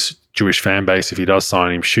to his Jewish fan base if he does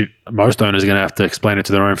sign him. Shoot, most owners are going to have to explain it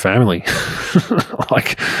to their own family.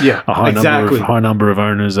 A high number of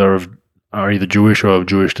owners are either Jewish or of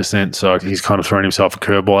Jewish descent. So he's kind of thrown himself a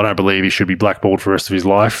curveball. I don't believe he should be blackballed for the rest of his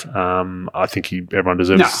life. I think everyone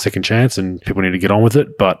deserves a second chance and people need to get on with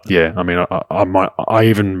it. But yeah, I mean, I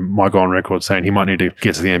even might go on record saying he might need to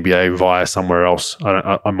get to the NBA via somewhere else.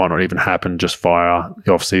 I might not even happen just via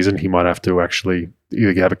the off season. He might have to actually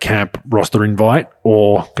either have a camp roster invite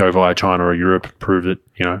or go via China or Europe, prove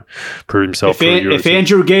himself. If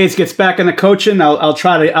Andrew Gaze gets back into coaching, I'll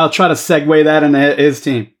try to segue that into his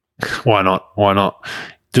team. Why not?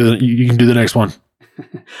 You can do the next one.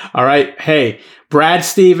 All right. Hey, Brad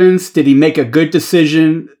Stevens, did he make a good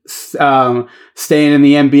decision staying in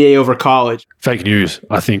the NBA over college? Fake news.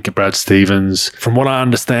 I think Brad Stevens, from what I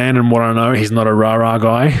understand and what I know, he's not a rah-rah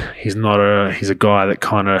guy. He's a guy that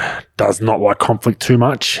kind of does not like conflict too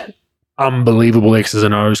much. Unbelievable X's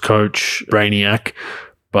and O's coach, brainiac.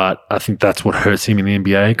 But I think that's what hurts him in the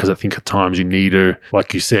NBA because I think at times you need to,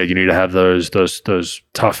 like you said, you need to have those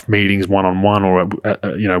tough meetings one-on-one or,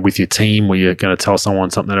 with your team where you're going to tell someone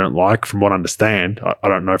something they don't like. From what I understand, I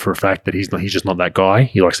don't know for a fact that he's just not that guy.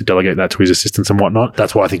 He likes to delegate that to his assistants and whatnot.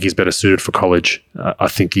 That's why I think he's better suited for college. I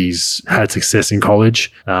think he's had success in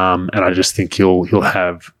college, and I just think he'll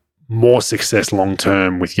have more success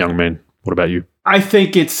long-term with young men. What about you? I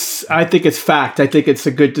think it's fact. I think it's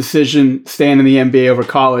a good decision staying in the NBA over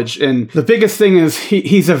college. And the biggest thing is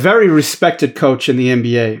he's a very respected coach in the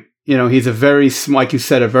NBA. He's like you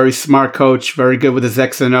said, a very smart coach, very good with his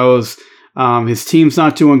X and O's. His team's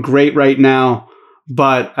not doing great right now,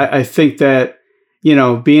 but I think that,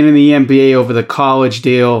 being in the NBA over the college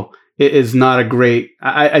deal is not a great,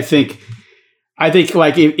 I think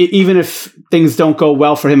like even if things don't go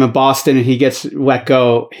well for him in Boston and he gets let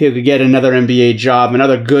go, he'll get another NBA job,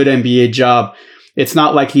 another good NBA job. It's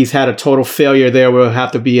not like he's had a total failure there where he'll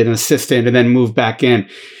have to be an assistant and then move back in.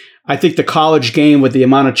 I think the college game with the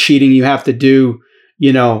amount of cheating you have to do,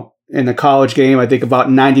 in the college game, I think about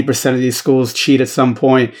 90% of these schools cheat at some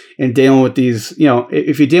point in dealing with these,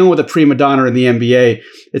 if you're dealing with a prima donna in the NBA,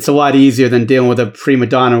 it's a lot easier than dealing with a prima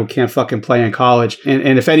donna who can't fucking play in college.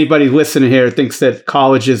 And if anybody listening here thinks that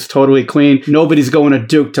college is totally clean, nobody's going to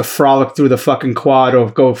Duke to frolic through the fucking quad or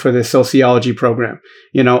go for the sociology program.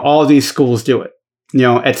 All these schools do it.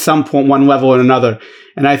 at some point, one level or another.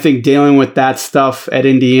 And I think dealing with that stuff at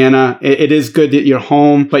Indiana, it is good that you're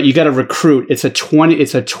home, but you got to recruit. It's a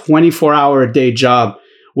 24-hour a day job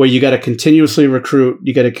where you got to continuously recruit.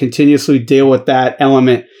 You got to continuously deal with that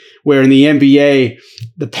element, where in the NBA,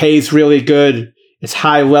 the pay's really good. It's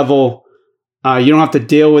high level. You don't have to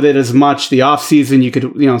deal with it as much. The off season, you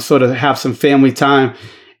could, sort of have some family time,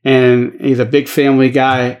 and he's a big family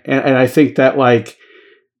guy. And I think that like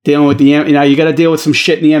dealing with you got to deal with some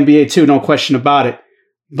shit in the NBA too. No question about it.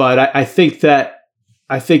 But I think that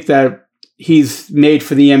he's made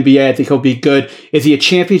for the NBA. I think he'll be good. Is he a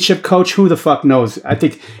championship coach? Who the fuck knows? I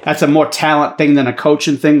think that's a more talent thing than a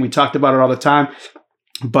coaching thing. We talked about it all the time.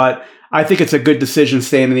 But I think it's a good decision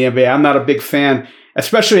staying in the NBA. I'm not a big fan,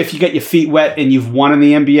 especially if you get your feet wet and you've won in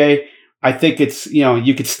the NBA. I think it's,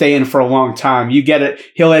 you could stay in for a long time. You get it.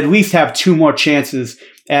 He'll at least have 2 more chances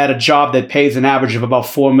at a job that pays an average of about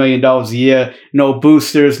 $4 million a year. No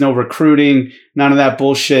boosters, no recruiting, none of that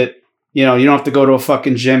bullshit. You don't have to go to a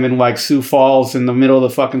fucking gym in like Sioux Falls in the middle of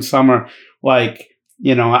the fucking summer. Like,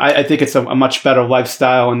 I think it's a much better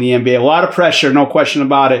lifestyle in the NBA. A lot of pressure, no question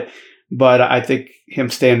about it. But I think him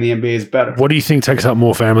staying in the NBA is better. What do you think takes up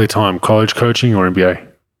more family time, college coaching or NBA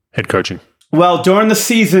head coaching? Well, during the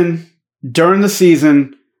season,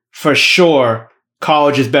 for sure,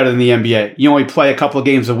 college is better than the NBA. You only play a couple of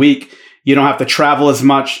games a week. You don't have to travel as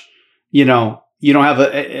much. You don't have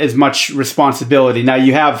as much responsibility. Now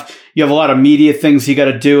you have a lot of media things you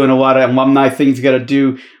got to do and a lot of alumni things you got to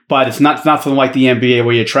do, but it's nothing like the NBA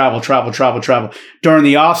where you travel. During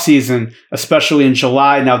the off season, especially in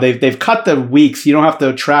July, now they've cut the weeks. You don't have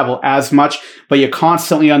to travel as much, but you're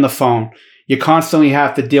constantly on the phone. You constantly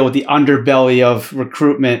have to deal with the underbelly of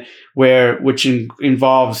recruitment, which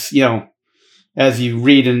involves, as you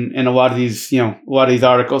read in a lot of these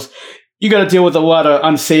articles, you got to deal with a lot of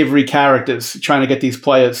unsavory characters trying to get these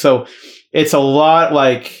players. So it's a lot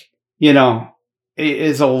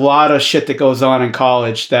it's a lot of shit that goes on in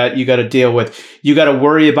college that you got to deal with. You got to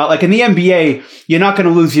worry about, like in the NBA, you're not going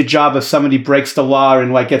to lose your job if somebody breaks the law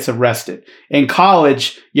and like gets arrested. In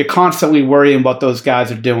college, you're constantly worrying about what those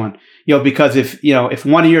guys are doing. Because if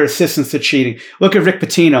one of your assistants are cheating, look at Rick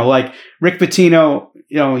Pitino. Like Rick Pitino,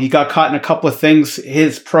 he got caught in a couple of things.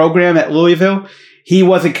 His program at Louisville, he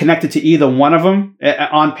wasn't connected to either one of them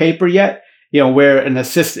on paper yet. Where an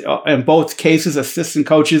assistant, in both cases, assistant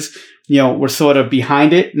coaches, were sort of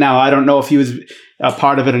behind it. Now, I don't know if he was a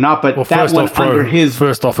part of it or not, but that went under his.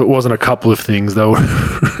 First off, it wasn't a couple of things. They were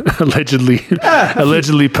allegedly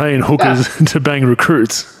paying hookers to bang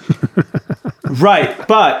recruits. Right.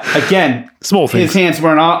 But again, small things. His hands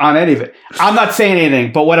weren't on any of it. I'm not saying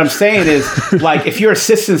anything, but what I'm saying is, like, if your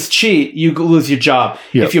assistants cheat, you lose your job.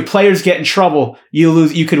 Yep. If your players get in trouble,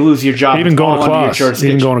 you could lose your job. Even going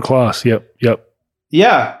to class. Yep.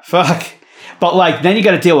 Yeah. Fuck. But like, then you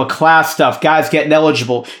got to deal with class stuff. Guys getting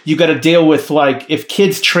eligible. You got to deal with like, if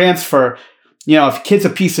kids transfer. If a kid's a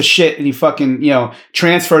piece of shit and he fucking,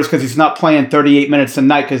 transfers because he's not playing 38 minutes a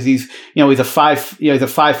night because he's a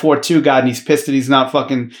 5'4" guy and he's pissed that he's not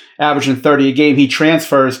fucking averaging 30 a game. He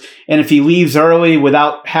transfers, and if he leaves early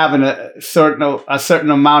without having a certain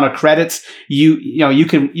amount of credits, you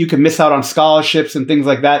can miss out on scholarships and things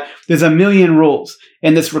like that. There's a million rules,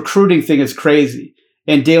 and this recruiting thing is crazy.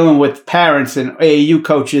 And dealing with parents and AAU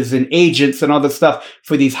coaches and agents and all this stuff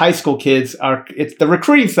for these high school kids it's the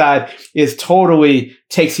recruiting side is totally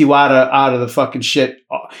takes you out of the fucking shit.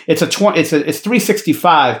 It's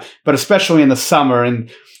 365, but especially in the summer, and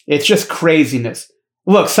it's just craziness.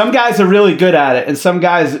 Look, some guys are really good at it, and some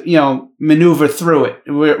guys maneuver through it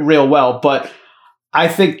real well. But I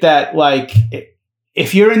think that like,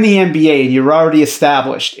 if you're in the NBA and you're already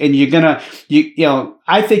established and you're gonna,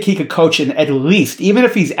 I think he could coach in at least, even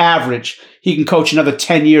if he's average, he can coach another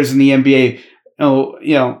 10 years in the NBA,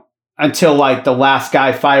 until like the last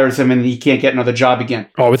guy fires him and he can't get another job again.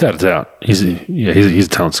 Oh, without a doubt, he's a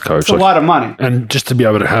talented coach. It's a lot of money, and just to be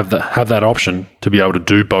able to have that option to be able to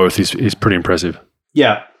do both is pretty impressive.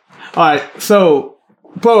 Yeah. All right. So,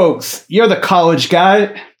 Bogues, you're the college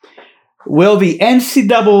guy. Will the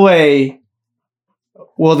NCAA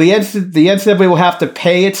will have to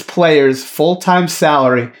pay its players full-time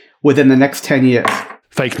salary within the next 10 years?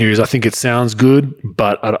 Fake news. I think it sounds good,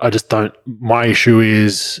 but I just don't. My issue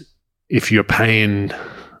is if you're paying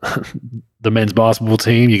the men's basketball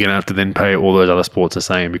team, you're going to have to then pay all those other sports the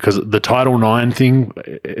same, because the Title IX thing,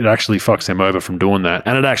 it actually fucks them over from doing that.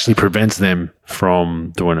 And it actually prevents them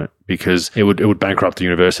from doing it because it would bankrupt the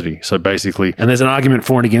university. So basically, and there's an argument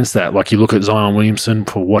for and against that. Like you look at Zion Williamson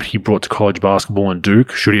for what he brought to college basketball and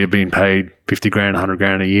Duke. Should he have been paid 50 grand, 100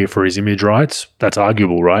 grand a year for his image rights? That's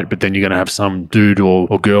arguable, right? But then you're going to have some dude or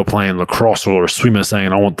girl playing lacrosse or a swimmer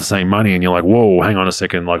saying, I want the same money. And you're like, whoa, hang on a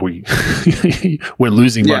second. Like we're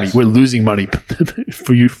losing money. We're losing money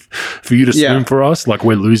for you to swim for us. Like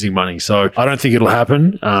we're losing money. So I don't think it'll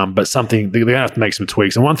happen. But something, they're going to have to make some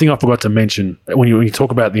tweaks. And one thing I forgot to mention, when you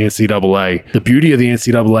talk about the NCAA, the beauty of the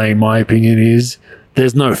NCAA, in my opinion, is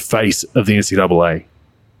there's no face of the NCAA.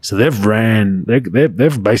 So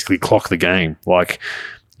they've basically clocked the game. Like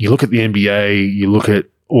you look at the NBA, you look at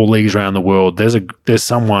all leagues around the world, there's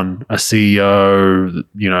someone, a CEO,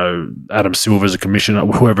 Adam Silver's a commissioner,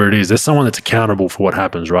 whoever it is, there's someone that's accountable for what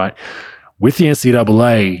happens, right? With the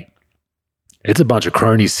NCAA, it's a bunch of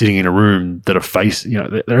cronies sitting in a room that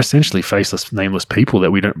are they're essentially faceless, nameless people that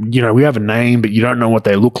we don't, we have a name, but you don't know what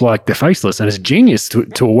they look like. They're faceless, and it's genius to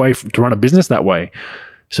run a business that way.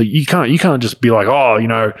 So you can't just be like,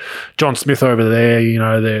 John Smith over there,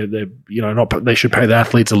 they should pay the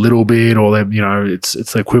athletes a little bit, or it's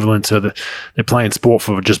the equivalent to they're playing sport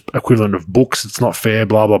for just equivalent of books. It's not fair,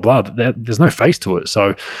 blah blah blah. There's no face to it.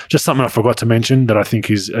 So just something I forgot to mention that I think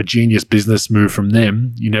is a genius business move from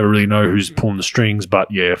them. You never really know who's pulling the strings, but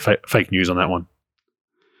yeah, fake news on that one.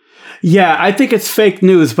 Yeah, I think it's fake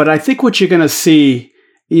news, but I think what you're going to see.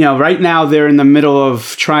 Right now they're in the middle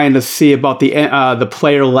of trying to see about the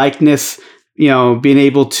player likeness, being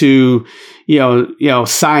able to,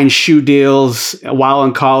 sign shoe deals while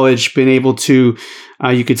in college, being able to,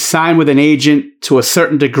 you could sign with an agent to a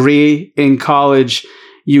certain degree in college.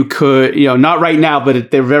 You could, not right now, but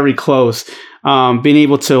they're very close. Being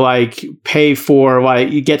able to pay for,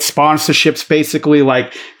 you get sponsorships, basically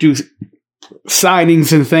do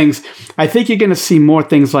signings and things. I think you're going to see more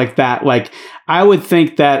things like that. I would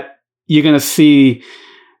think that you're going to see,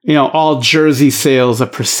 all jersey sales, a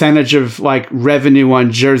percentage of revenue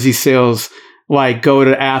on jersey sales, go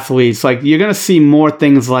to athletes. You're going to see more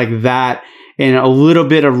things like that and a little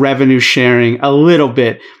bit of revenue sharing, a little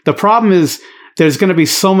bit. The problem is there's going to be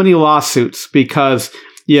so many lawsuits because,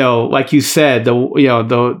 like you said,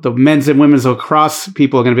 the men's and women's lacrosse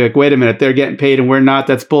people are going to be like, wait a minute, they're getting paid and we're not.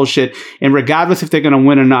 That's bullshit. And regardless if they're going to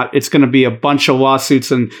win or not, it's going to be a bunch of lawsuits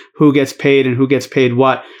and who gets paid and who gets paid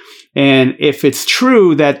what. And if it's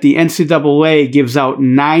true that the NCAA gives out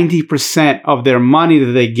 90% of their money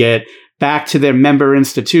that they get back to their member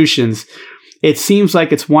institutions, it seems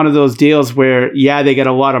like it's one of those deals where, they get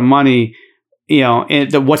a lot of money.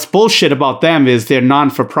 And what's bullshit about them is they're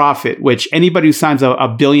non-for-profit, which anybody who signs a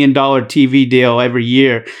 $1 billion TV deal every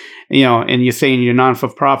year, and you're saying you're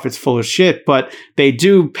non-for-profit's full of shit, but they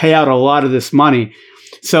do pay out a lot of this money.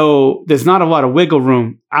 So there's not a lot of wiggle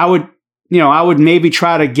room. I would maybe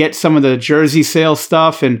try to get some of the jersey sales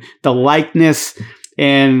stuff and the likeness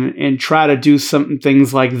and try to do some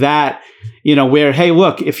things like that, where, hey,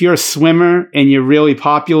 look, if you're a swimmer and you're really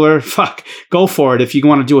popular, go for it. If you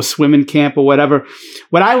want to do a swimming camp or whatever.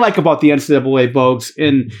 What I like about the NCAA, Bogues,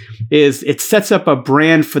 is it sets up a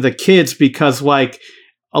brand for the kids because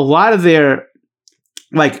a lot of their,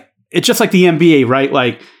 it's just like the NBA,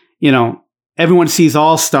 right? Everyone sees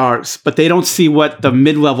all-stars, but they don't see what the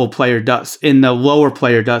mid-level player does and the lower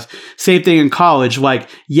player does. Same thing in college.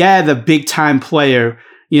 The big-time player,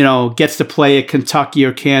 gets to play at Kentucky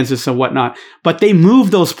or Kansas or whatnot, but they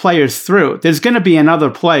move those players through. There's going to be another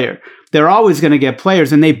player. They're always going to get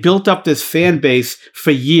players, and they built up this fan base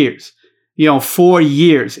for years. 4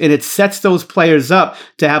 years. And it sets those players up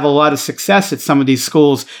to have a lot of success at some of these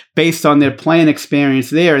schools based on their playing experience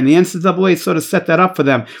there. And the NCAA sort of set that up for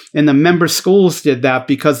them. And the member schools did that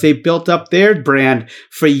because they built up their brand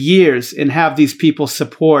for years and have these people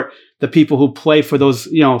support the people who play for those,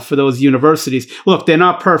 for those universities. Look, they're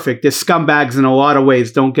not perfect. They're scumbags in a lot of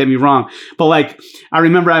ways. Don't get me wrong. But I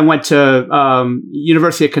remember I went to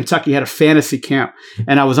University of Kentucky, had a fantasy camp,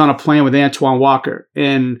 and I was on a plane with Antoine Walker.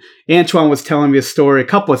 And Antoine was telling me a story, a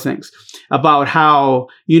couple of things about how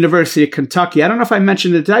University of Kentucky, I don't know if I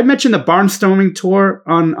mentioned it. Did I mention the barnstorming tour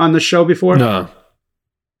on the show before? No.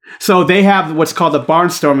 So they have what's called the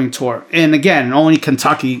barnstorming tour. And again, only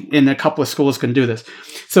Kentucky and a couple of schools can do this.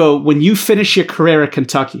 So when you finish your career at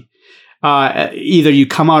Kentucky, either you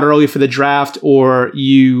come out early for the draft or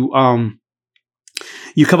you come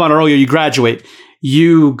out early or you graduate,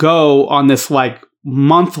 you go on this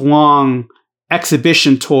month-long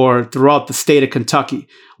exhibition tour throughout the state of Kentucky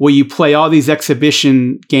where you play all these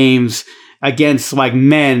exhibition games against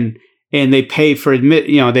men and they pay for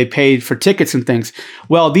they pay for tickets and things.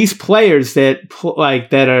 Well, these players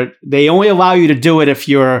they only allow you to do it if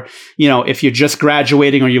you're just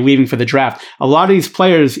graduating or you're leaving for the draft. A lot of these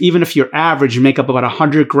players, even if you're average, make up about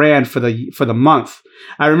 $100,000 for the month.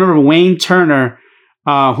 I remember Wayne Turner,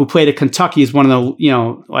 who played at Kentucky, is one of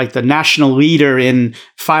the, the national leader in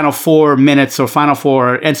Final Four minutes or Final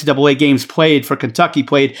Four NCAA games played for Kentucky,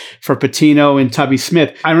 played for Pitino and Tubby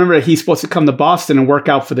Smith. I remember he's supposed to come to Boston and work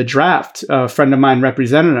out for the draft. A friend of mine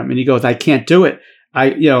represented him, and he goes, I can't do it.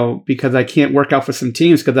 Because I can't work out for some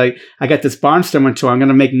teams because I got this Barnstormer tour. I'm going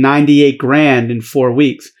to make $98,000 in 4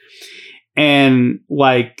 weeks. And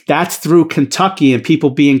that's through Kentucky and people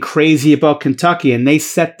being crazy about Kentucky. And they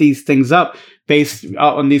set these things up based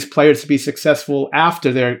on these players to be successful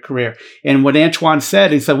after their career. And what Antoine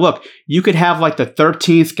said, he said, look, you could have the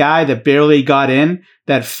 13th guy that barely got in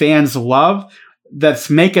that fans love, that's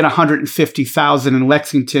making $150,000 in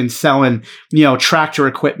Lexington selling, tractor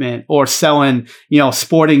equipment or selling,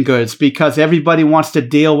 sporting goods because everybody wants to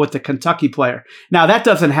deal with the Kentucky player. Now that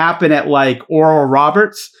doesn't happen at Oral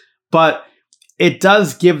Roberts, but it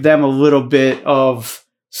does give them a little bit of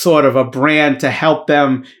sort of a brand to help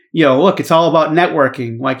them. Look, it's all about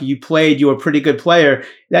networking. You were a pretty good player.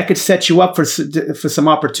 That could set you up for some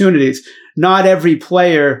opportunities. Not every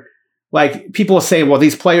player, people are saying, well,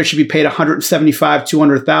 these players should be paid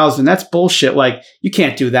 $175,000, $200,000. That's bullshit. You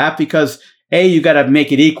can't do that because A, you got to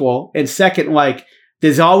make it equal. And second,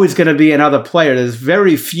 there's always going to be another player. There's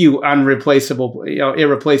very few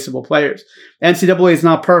irreplaceable players. NCAA is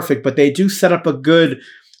not perfect, but they do set up a good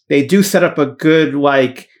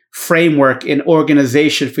framework and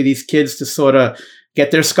organization for these kids to sort of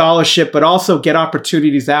get their scholarship, but also get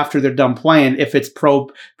opportunities after they're done playing. If it's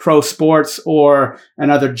pro sports or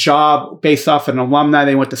another job based off an alumni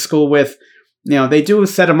they went to school with, they do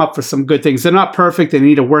set them up for some good things. They're not perfect. They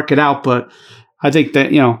need to work it out, but I think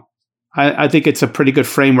that, I think it's a pretty good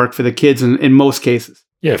framework for the kids in most cases.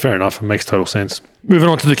 Yeah, fair enough. It makes total sense. Moving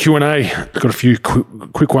on to the Q&A. Got a few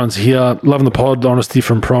quick ones here. Loving the pod, honesty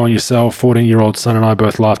from Pro and yourself. 14-year-old son and I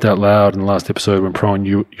both laughed out loud in the last episode when Pro and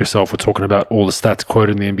you yourself were talking about all the stats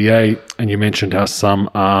quoted in the NBA, and you mentioned how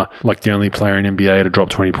some are like the only player in NBA to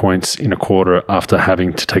drop 20 points in a quarter after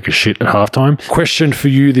having to take a shit at halftime. Question for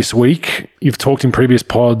you this week. You've talked in previous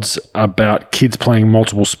pods about kids playing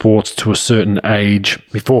multiple sports to a certain age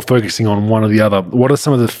before focusing on one or the other. What are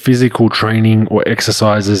some of the physical training or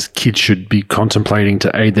exercises kids should be contemplating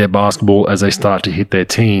to aid their basketball as they start to hit their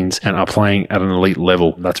teens and are playing at an elite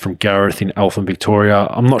level? That's from Gareth in Eltham, Victoria.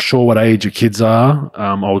 I'm not sure what age your kids are.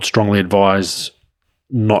 I would strongly advise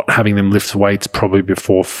not having them lift weights probably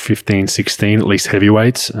before 15, 16, at least heavy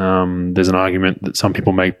weights. There's an argument that some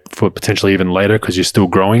people make for potentially even later because you're still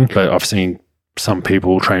growing, but I've seen some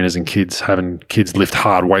people, trainers and kids, having kids lift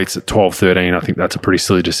hard weights at 12, 13. I think that's a pretty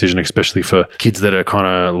silly decision, especially for kids that are kind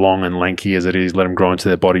of long and lanky as it is. Let them grow into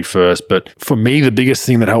their body first. But for me, the biggest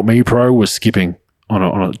thing that helped me pro was skipping on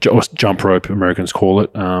a jump rope, Americans call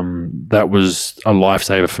it. That was a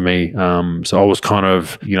lifesaver for me. So I was kind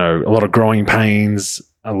of, a lot of growing pains,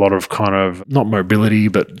 a lot of kind of not mobility,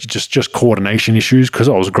 but just coordination issues because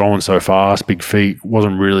I was growing so fast, big feet,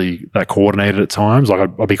 wasn't really that coordinated at times.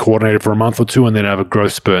 I'd be coordinated for a month or two and then have a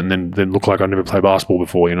growth spurt and then look like I never played basketball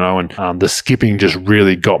before, and the skipping just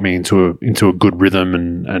really got me into a good rhythm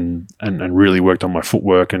and really worked on my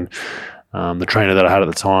footwork. And the trainer that I had at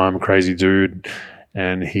the time, crazy dude,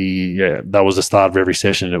 and that was the start of every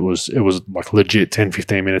session. It was like legit 10,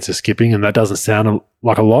 15 minutes of skipping, and that doesn't sound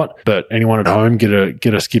like a lot, but anyone at home get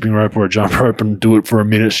a skipping rope or a jump rope and do it for a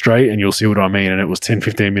minute straight and you'll see what I mean. And it was 10,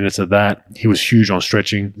 15 minutes of that. He was huge on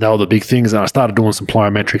stretching. They were the big things. And I started doing some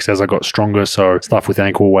plyometrics as I got stronger. So stuff with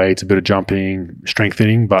ankle weights, a bit of jumping,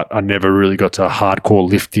 strengthening, but I never really got to hardcore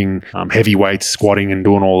lifting, heavy weights, squatting and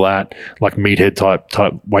doing all that, like meathead type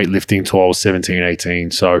weightlifting until I was 17, 18.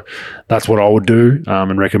 So that's what I would do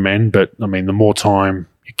and recommend. But I mean, the more time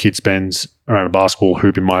your kid spends around a basketball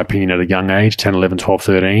hoop, in my opinion, at a young age, 10, 11, 12,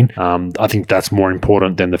 13, I think that's more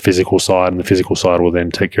important than the physical side, and the physical side will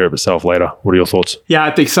then take care of itself later. What are your thoughts? Yeah,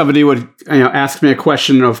 I think somebody would ask me a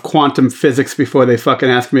question of quantum physics before they fucking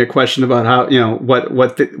ask me a question about how,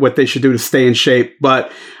 what they should do to stay in shape.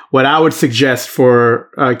 But what I would suggest for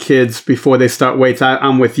kids before they start weights,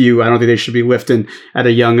 I'm with you. I don't think they should be lifting at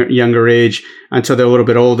a younger age until they're a little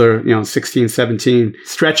bit older, 16, 17.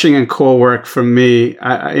 Stretching and core work for me,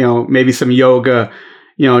 maybe some yoga,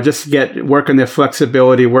 just work on their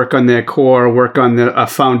flexibility, work on their core, work on the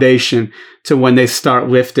foundation to when they start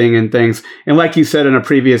lifting and things. And like you said in a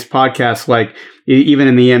previous podcast, like even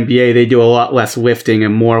in the NBA, they do a lot less lifting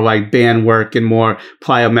and more like band work and more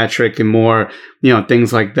plyometric and more,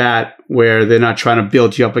 things like that. where they're not trying to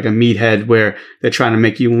build you up like a meathead, where they're trying to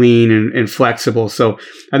make you lean and flexible. So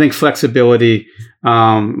I think flexibility,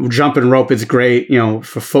 jumping rope is great,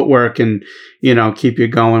 for footwork and, keep you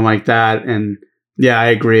going like that. And yeah, I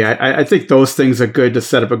agree. I think those things are good to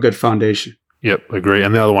set up a good foundation. Yep, agree.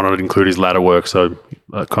 And the other one I would include is ladder work. So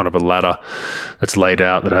kind of a ladder that's laid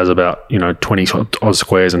out that has about, 20 odd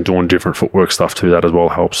squares, and doing different footwork stuff to that as well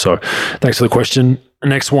helps. So thanks for the question.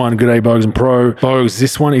 Next one, good day, Bogues and Pro. Bogues,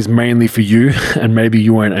 this one is mainly for you, and maybe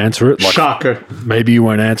you won't answer it. Shocker. Maybe you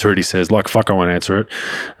won't answer it, he says. Fuck, I won't answer it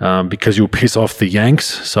because you'll piss off the Yanks.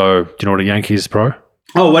 So do you know what a Yank is, Pro?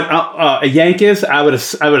 Oh, what a Yank is? I would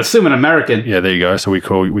assume an American. Yeah, there you go. So we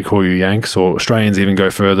call you Yanks, or Australians even go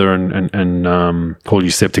further and call you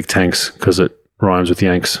septic tanks because it rhymes with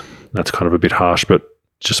Yanks. That's kind of a bit harsh, but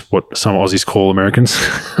just what some Aussies call Americans.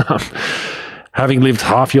 Having lived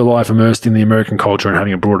half your life immersed in the American culture and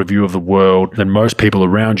having a broader view of the world than most people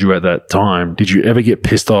around you at that time, did you ever get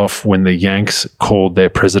pissed off when the Yanks called their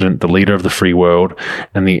president the leader of the free world,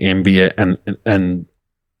 and the NBA and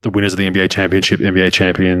the winners of the NBA championship, NBA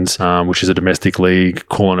champions, which is a domestic league,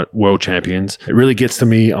 calling it world champions? It really gets to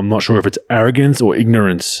me. I'm not sure if it's arrogance or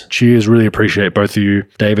ignorance. Cheers. Really appreciate both of you.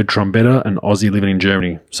 David Trombetta, an Aussie living in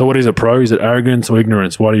Germany. So what is it, Pro? Is it arrogance or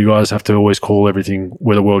ignorance? Why do you guys have to always call everything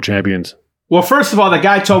we're the world champions? Well, first of all, the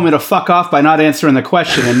guy told me to fuck off by not answering the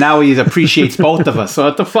question, and now he appreciates both of us. So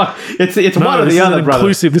what the fuck? It's one or the other, brother.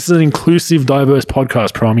 This is an inclusive, diverse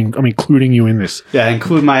podcast, Pro. I'm including you in this. Yeah,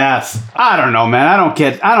 include my ass. I don't know, man.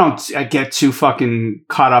 I get too fucking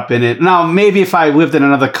caught up in it. Now, maybe if I lived in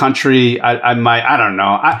another country, I might. I don't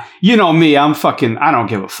know. You know me. I don't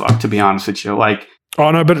give a fuck, to be honest with you. Oh,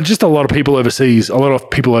 no, but just a lot of people overseas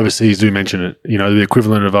do mention it. The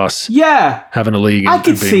equivalent of us having a league. I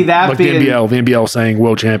could see that. Like the NBL saying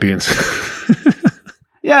world champions.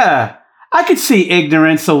 Yeah. I could see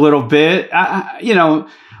ignorance a little bit. I don't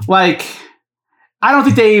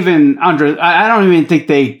think they even I don't even think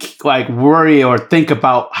they worry or think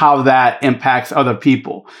about how that impacts other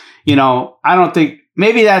people. I don't think,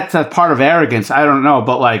 maybe that's a part of arrogance. I don't know.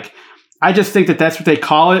 But I just think that's what they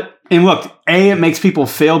call it. And look, it makes people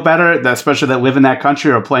feel better, especially that live in that country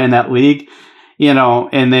or play in that league,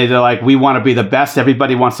 and they're like, we want to be the best.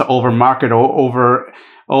 Everybody wants to overmarket or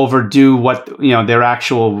overdo what, their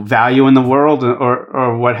actual value in the world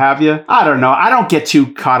or what have you. I don't know. I don't get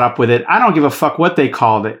too caught up with it. I don't give a fuck what they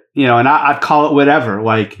called it, and I'd call it whatever.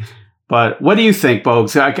 But what do you think,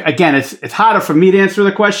 Bogues? Again, it's harder for me to answer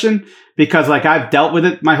the question because I've dealt with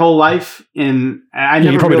it my whole life, and I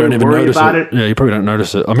never really worry about it. Yeah, you probably don't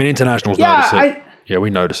notice it. I mean, internationals notice it. Yeah, we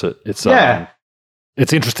notice it. It's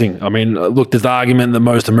it's interesting. I mean, look, there's the argument that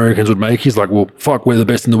most Americans would make is well, fuck, we're the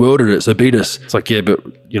best in the world at it, so beat us. It's yeah, but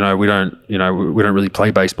we don't really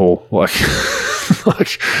play baseball.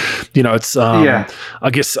 It's I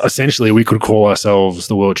guess essentially we could call ourselves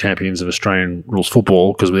the world champions of Australian rules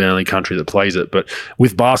football because we're the only country that plays it. But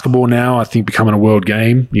with basketball now, I think becoming a world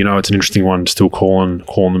game, it's an interesting one still calling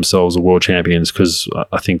themselves the world champions, because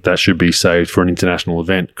I think that should be saved for an international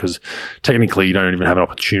event, because technically you don't even have an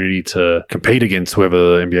opportunity to compete against whoever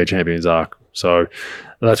the NBA champions are. So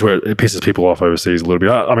that's where it pisses people off overseas a little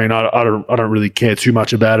bit. I mean, I don't really care too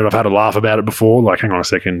much about it. I've had a laugh about it before, hang on a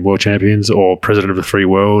second, world champions or president of the free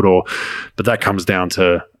world, but that comes down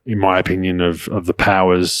to, in my opinion, of the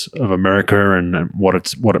powers of America and what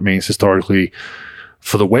it means historically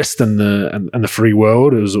for the West and the free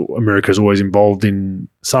world. America's always involved in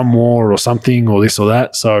some war or something or this or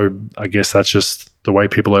that. So I guess that's just the way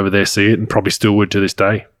people over there see it, and probably still would to this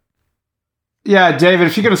day. Yeah, David,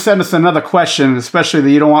 if you're going to send us another question, especially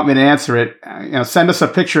that you don't want me to answer it, send us a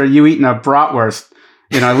picture of you eating a bratwurst.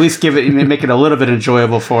 At least make it a little bit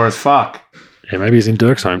enjoyable for us. Fuck. Yeah, maybe he's in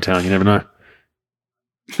Dirk's hometown. You never know.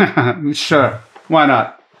 Sure. Why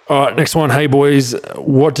not? All right, next one. Hey, boys,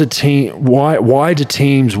 why do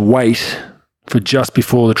teams wait for just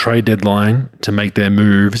before the trade deadline to make their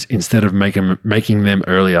moves instead of making them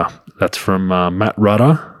earlier? That's from Matt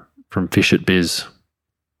Rudder from Fish at Biz.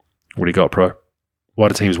 What do you got, Pro? Why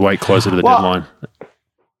do teams wait closer to the deadline?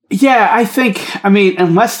 Yeah, I think,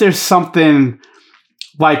 unless there's something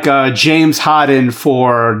like James Harden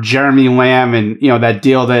for Jeremy Lamb and, that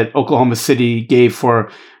deal that Oklahoma City gave for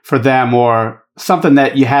them, or something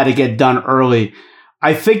that you had to get done early.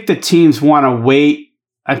 I think the teams want to wait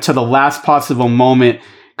until the last possible moment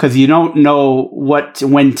because you don't know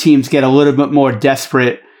when teams get a little bit more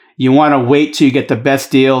desperate. You want to wait till you get the best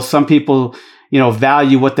deal. Some people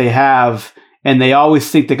value what they have, and they always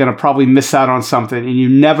think they're going to probably miss out on something, and you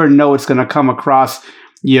never know it's going to come across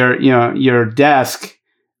your desk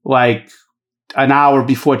an hour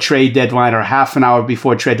before trade deadline or half an hour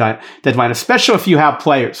before trade deadline, especially if you have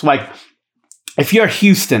players. Like if you're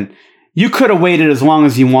Houston, you could have waited as long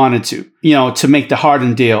as you wanted to, to make the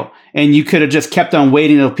Harden deal. And you could have just kept on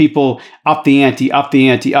waiting until people up the ante,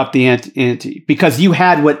 because you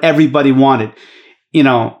had what everybody wanted.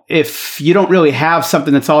 If you don't really have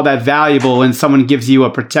something that's all that valuable and someone gives you a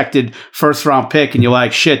protected first round pick and you're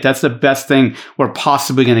like, shit, that's the best thing we're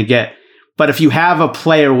possibly going to get. But if you have a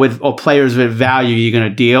player or players with value you're going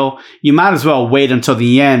to deal, you might as well wait until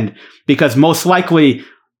the end, because most likely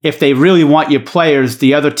if they really want your players,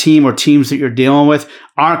 the other team or teams that you're dealing with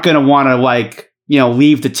aren't going to want to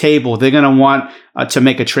leave the table. They're going to want to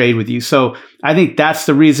make a trade with you. So I think that's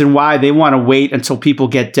the reason why they want to wait until people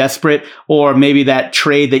get desperate, or maybe that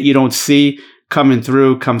trade that you don't see comes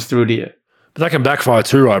through to you. But that can backfire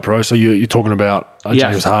too, right, bro? So you're talking about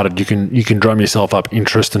James Harden. You can drum yourself up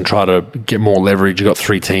interest and try to get more leverage. You've got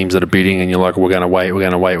 3 teams that are bidding and you're like, we're going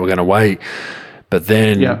to wait. But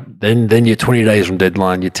then you're 20 days from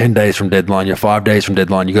deadline, you're 10 days from deadline, you're 5 days from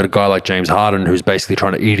deadline. You got a guy like James Harden who's basically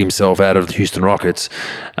trying to eat himself out of the Houston Rockets.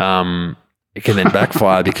 It can then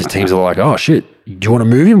backfire because teams are like, oh shit, do you want to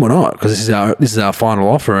move him or not? Because this is our final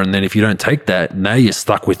offer. And then if you don't take that, now you're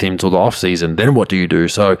stuck with him till the off season. Then what do you do?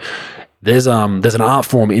 So there's an art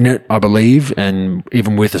form in it, I believe, and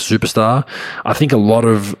even with a superstar, I think a lot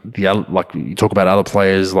of like you talk about other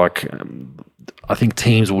players, like I think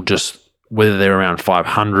teams will just, whether they're around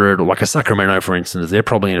 500 or like a Sacramento, for instance, they're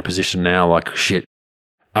probably in a position now like, shit,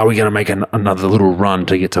 are we going to make another little run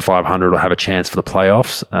to get to 500 or have a chance for the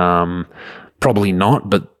playoffs? Probably not,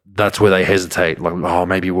 but that's where they hesitate. Like, oh,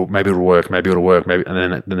 maybe it'll work,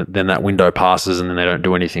 and then that window passes and then they don't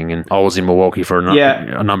do anything. And I was in Milwaukee for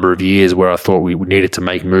a number of years where I thought we needed to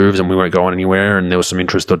make moves and we weren't going anywhere, and there was some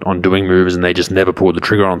interest on doing moves and they just never pulled the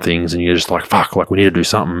trigger on things, and you're just like, fuck, like we need to do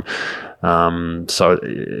something. So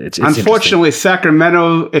it's unfortunately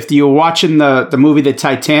Sacramento, if you're watching the movie The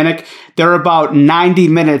Titanic, they're about 90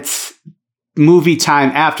 minutes movie time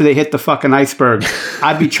after they hit the fucking iceberg.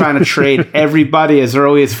 I'd be trying to trade everybody as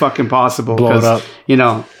early as fucking possible. Blow it up.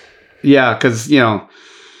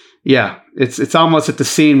 It's almost at the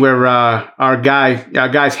scene where our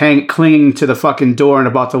guy's clinging to the fucking door and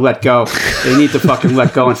about to let go. They need to fucking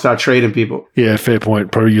let go and start trading people. Yeah, fair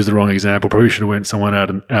point. Probably used the wrong example. Probably should have went someone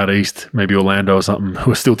out east, maybe Orlando or something,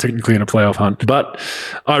 who are still technically in a playoff hunt. But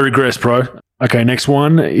I regress, bro. Okay, next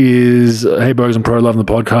one is, hey, Bogues and Pro, loving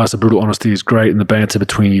the podcast. The brutal honesty is great and the banter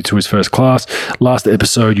between you two is first class. Last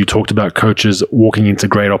episode, you talked about coaches walking into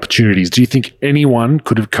great opportunities. Do you think anyone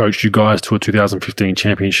could have coached you guys to a 2015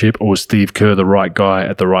 championship, or was Steve Kerr the right guy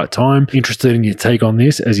at the right time? Interested in your take on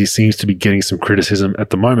this, as he seems to be getting some criticism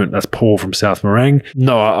at the moment. That's Paul from South Morang.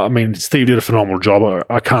 No, I mean, Steve did a phenomenal job.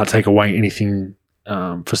 I can't take away anything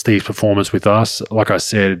for Steve's performance with us. Like I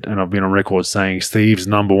said, and I've been on record saying, Steve's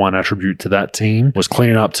number one attribute to that team was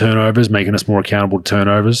cleaning up turnovers, making us more accountable to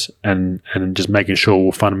turnovers, and just making sure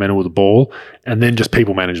we're fundamental with the ball, and then just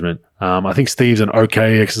people management. I think Steve's an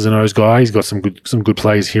okay X's and O's guy. He's got some good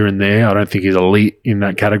plays here and there. I don't think he's elite in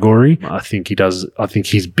that category. I think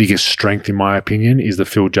his biggest strength, in my opinion, is the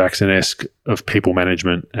Phil Jackson-esque of people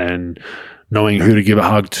management and knowing who to give a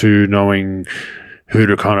hug to, knowing who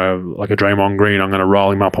to kind of, like a Draymond Green, I'm going to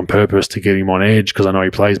roll him up on purpose to get him on edge because I know he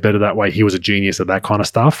plays better that way. He was a genius at that kind of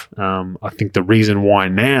stuff. I think the reason why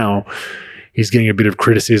now he's getting a bit of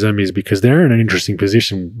criticism is because they're in an interesting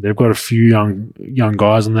position. They've got a few young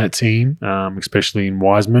guys on that team, especially in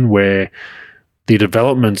Wiseman, where the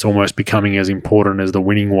development's almost becoming as important as the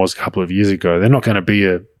winning was a couple of years ago. They're not going to be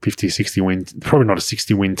a 50, 60 win, probably not a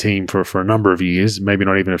 60 win team for a number of years, maybe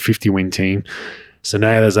not even a 50 win team. So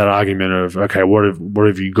now there's that argument of, okay, what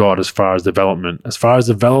have you got as far as development? As far as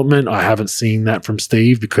development, I haven't seen that from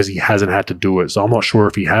Steve because he hasn't had to do it. So I'm not sure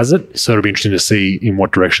if he has it. So it'll be interesting to see in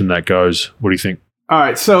what direction that goes. What do you think? All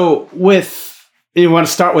right. So you want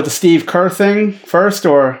to start with the Steve Kerr thing first,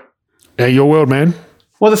 or? Yeah, your world, man.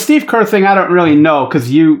 Well, the Steve Kerr thing, I don't really know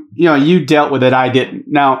because you dealt with it. I didn't.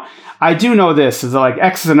 Now, I do know this is like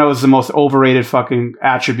X's and O's is the most overrated fucking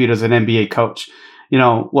attribute as an NBA coach.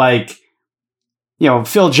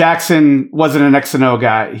 Phil Jackson wasn't an X and O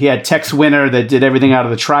guy. He had Tex Winter that did everything out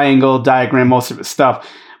of the triangle diagram, most of his stuff.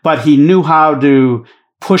 But he knew how to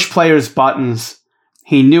push players' buttons.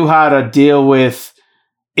 He knew how to deal with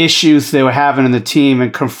issues they were having in the team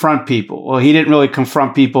and confront people. Well, he didn't really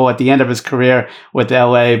confront people at the end of his career with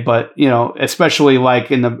LA, but especially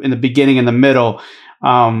like in the beginning and the middle,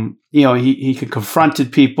 he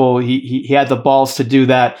confronted people. He had the balls to do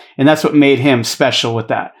that, and that's what made him special with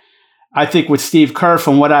that. I think with Steve Kerr,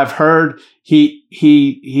 from what I've heard,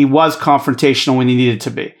 he was confrontational when he needed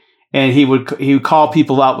to be. And he would call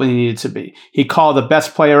people out when he needed to be. He'd call the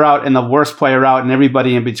best player out and the worst player out and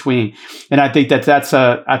everybody in between. And I think that's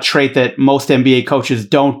a trait that most NBA coaches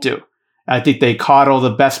don't do. I think they coddle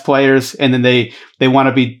the best players, and then they want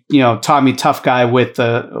to be, Tommy tough guy with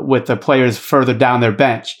the players further down their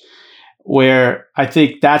bench. Where I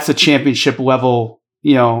think that's a championship level,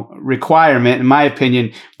 requirement, in my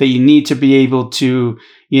opinion, that you need to be able to,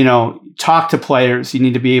 talk to players. You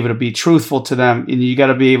need to be able to be truthful to them, and you got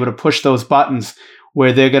to be able to push those buttons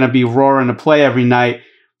where they're going to be roaring to play every night.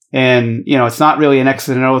 And, it's not really an X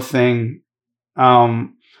and O thing.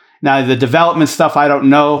 Now the development stuff, I don't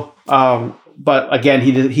know. But again,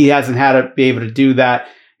 he hasn't had to be able to do that.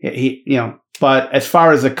 But as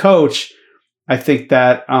far as a coach, I think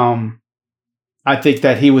that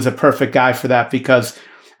he was a perfect guy for that, because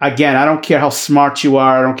again, I don't care how smart you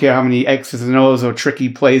are. I don't care how many X's and O's or tricky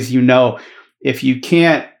plays if you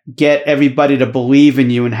can't get everybody to believe in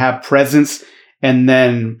you and have presence, and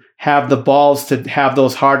then have the balls to have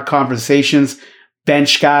those hard conversations,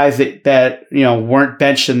 bench guys that weren't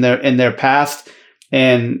benched in their past,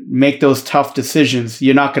 and make those tough decisions,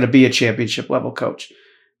 you're not going to be a championship level coach.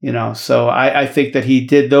 So I think that he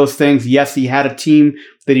did those things. Yes, he had a team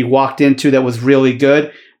that he walked into that was really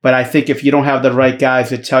good. But I think if you don't have the right guys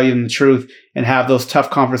that tell you the truth and have those tough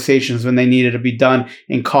conversations when they needed to be done,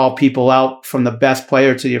 and call people out from the best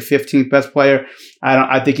player to your 15th best player,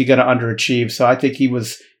 I think you're going to underachieve. So I think he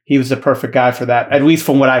was the perfect guy for that, at least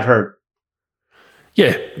from what I've heard.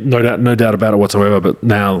 Yeah, no doubt about it whatsoever. But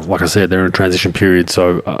now, like I said, they're in a transition period,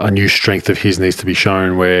 so a new strength of his needs to be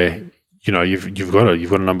shown. Where you've got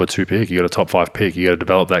a number 2 pick, you got a top 5 pick, you got to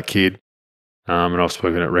develop that kid. And I've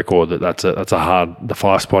spoken at record that's a hard. The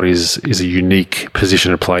 5 spot is a unique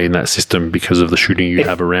position to play in that system because of the shooting you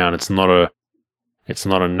have around. It's not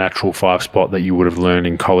a natural 5 spot that you would have learned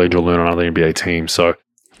in college or learned on other NBA teams. So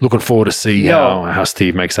looking forward to see how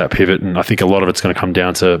Steve makes that pivot. And I think a lot of it's going to come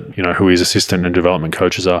down to, who his assistant and development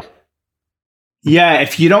coaches are. Yeah,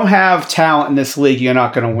 if you don't have talent in this league, you're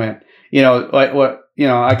not going to win.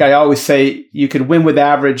 Like I always say, you could win with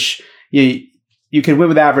average. You can win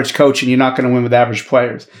with average coaching. You're not going to win with average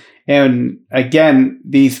players. And again,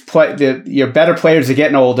 your better players are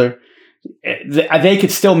getting older. They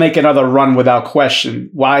could still make another run without question.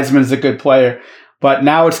 Wiseman's a good player. But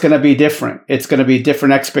now it's going to be different. It's going to be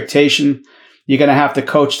different expectation. You're going to have to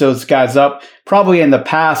coach those guys up. Probably in the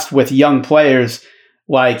past with young players,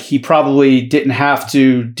 like he probably didn't have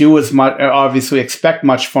to do as much, obviously expect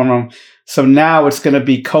much from them. So now it's going to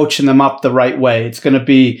be coaching them up the right way. It's going to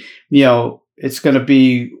be, it's going to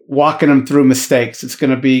be walking them through mistakes. It's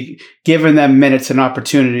going to be giving them minutes and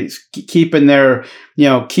opportunities, keeping their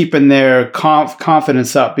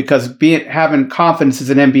confidence up, because having confidence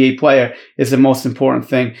as an NBA player is the most important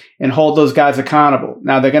thing, and hold those guys accountable.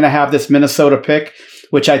 Now they're going to have this Minnesota pick,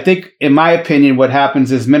 which I think, in my opinion, what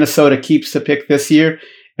happens is Minnesota keeps the pick this year,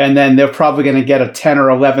 and then they're probably going to get a 10th or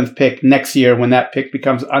 11th pick next year when that pick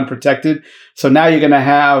becomes unprotected. So now you're going to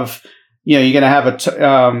have,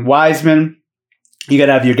 a Wiseman. You got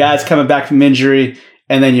to have your guys coming back from injury,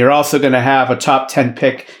 and then you're also going to have a top 10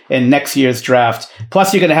 pick in next year's draft.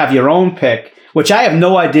 Plus, you're going to have your own pick, which I have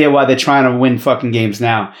no idea why they're trying to win fucking games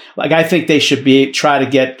now. Like, I think they should try to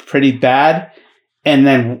get pretty bad and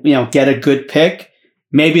then, get a good pick.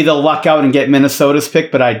 Maybe they'll luck out and get Minnesota's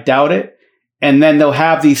pick, but I doubt it. And then they'll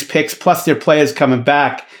have these picks, plus their players coming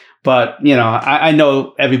back. But, I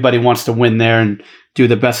know everybody wants to win there and do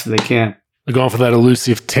the best that they can. They're going for that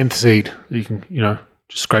elusive 10th seed. You can,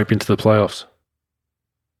 just scrape into the playoffs.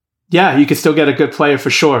 Yeah, you can still get a good player for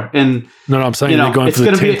sure. And no, I'm saying they're going for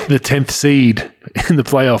the 10th seed in the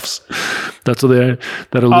playoffs. That's what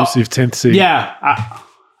that elusive 10th seed. Yeah.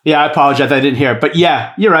 I apologize. I didn't hear it. But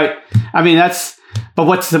yeah, you're right. I mean, but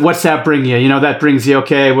what's that bring you? That brings you,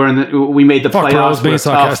 okay, we made the playoffs. Bro, I was being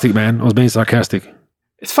sarcastic, man. I was being sarcastic.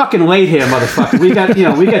 It's fucking late here, motherfucker.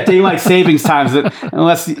 We got daylight savings times.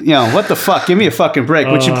 Unless, what the fuck? Give me a fucking break,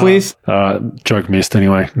 would you please? Joke missed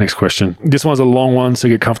anyway. Next question. This one's a long one, so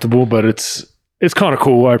get comfortable, but it's kind of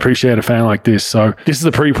cool. I appreciate a fan like this. So this is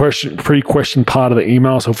the pre-question part of the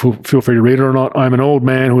email, so feel free to read it or not. I'm an old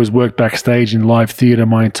man who has worked backstage in live theatre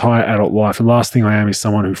my entire adult life. The last thing I am is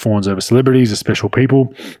someone who fawns over celebrities or special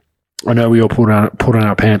people. I know we all put on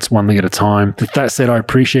our pants one thing at a time. With that said, I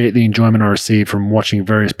appreciate the enjoyment I receive from watching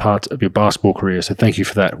various parts of your basketball career, so thank you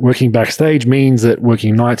for that. Working backstage means that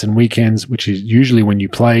working nights and weekends, which is usually when you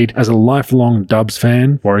played, as a lifelong Dubs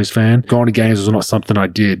fan, Warriors fan, going to games was not something I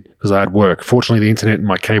did because I had work. Fortunately, the internet and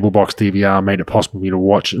my cable box DVR made it possible for me to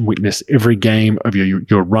watch and witness every game of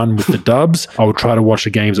your run with the Dubs. I would try to watch the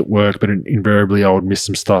games at work, but invariably I would miss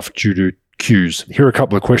some stuff due to Q's. Here are a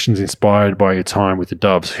couple of questions inspired by your time with the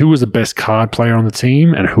Doves. Who was the best card player on the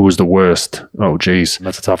team and who was the worst? Oh, geez,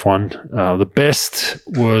 that's a tough one. The best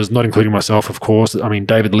was, not including myself, of course. I mean,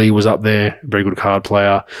 David Lee was up there, very good card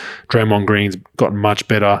player. Draymond Green's gotten much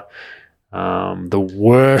better. The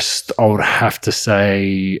worst, I would have to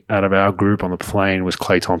say, out of our group on the plane was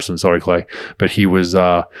Klay Thompson. Sorry, Klay. But he was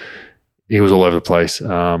all over the place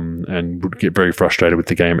and would get very frustrated with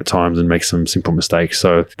the game at times and make some simple mistakes.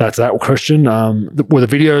 So that's that question. Were the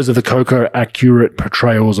videos of the Coco accurate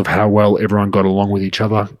portrayals of how well everyone got along with each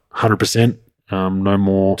other? 100%. No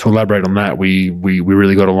more to elaborate on that. We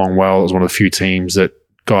really got along well. It was one of the few teams that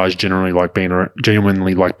guys genuinely like being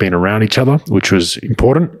around each other, which was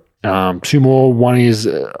important. Two more. One is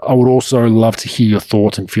I would also love to hear your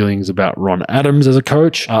thoughts and feelings about Ron Adams as a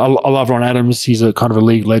coach. I love Ron Adams. He's a kind of a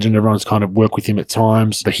league legend. Everyone's kind of worked with him at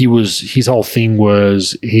times, but his whole thing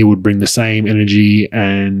was he would bring the same energy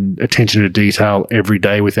and attention to detail every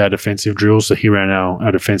day with our defensive drills. So he ran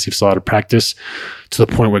our defensive side of practice to the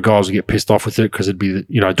point where guys would get pissed off with it because it'd be,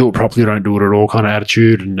 do it properly, don't do it at all kind of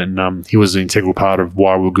attitude. And he was an integral part of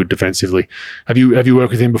why we were good defensively. Have you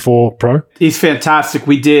worked with him before, Pro? He's fantastic.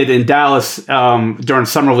 We did in Dallas during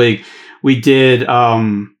Summer League. We did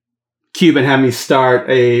Cuban had me start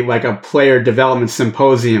a player development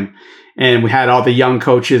symposium, and we had all the young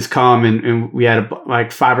coaches come, and we had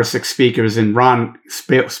like 5 or 6 speakers. And Ron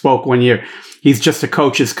spoke one year. He's just a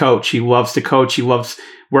coach's coach. He loves to coach. He loves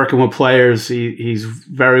working with players. He's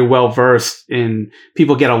very well versed, and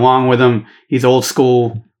people get along with him. He's old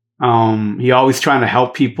school. He always trying to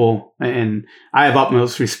help people, and I have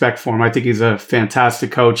utmost respect for him. I think he's a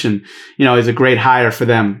fantastic coach, and he's a great hire for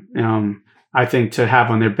them. I think to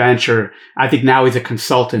have on their bench, or I think now he's a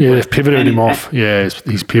consultant. Yeah, they've pivoted him off. Yeah,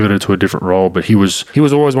 he's pivoted to a different role, but he was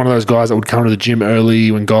always one of those guys that would come to the gym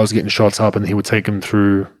early when guys were getting shots up, and he would take them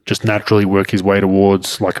through, just naturally work his way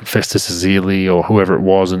towards like Festus Ezeli or whoever it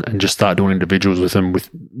was, and just start doing individuals with them, with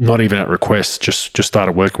not even at request, just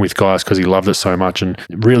started working with guys because he loved it so much. And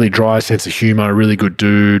really dry sense of humor, really good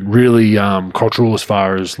dude, really cultural as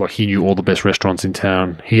far as like he knew all the best restaurants in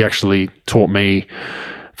town. He actually taught me.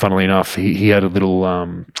 Funnily enough, he had a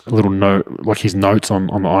little note, like his notes on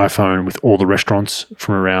the iPhone with all the restaurants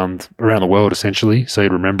from around the world, essentially. So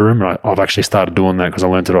he'd remember them. I've actually started doing that because I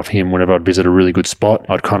learned it off him. Whenever I'd visit a really good spot,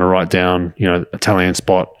 I'd kind of write down, Italian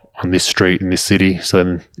spot on this street in this city. So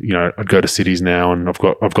then, I'd go to cities now, and I've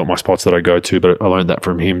got my spots that I go to, but I learned that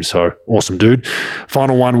from him. So awesome dude.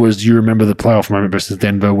 Final one was, do you remember the playoff moment versus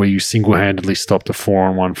Denver where you single-handedly stopped a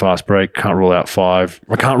 4-on-1 fast break? Can't rule out 5.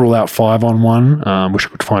 I can't rule out 5-on-1. Wish I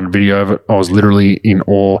could find a video of it. I was literally in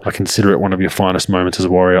awe. I consider it one of your finest moments as a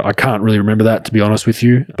Warrior. I can't really remember that, to be honest with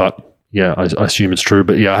you, but yeah, I assume it's true.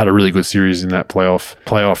 But yeah, I had a really good series in that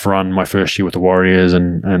playoff run my first year with the Warriors,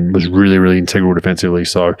 and was really, really integral defensively.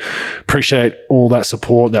 So appreciate all that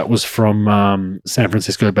support. That was from San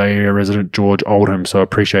Francisco Bay Area resident George Oldham. So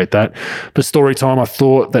appreciate that. But story time, I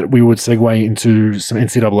thought that we would segue into some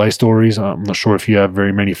NCAA stories. I'm not sure if you have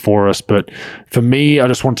very many for us, but for me, I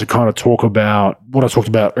just wanted to kind of talk about what I talked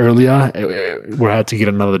about earlier, where I had to get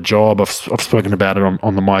another job. I've spoken about it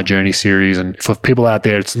on the My Journey series. And for people out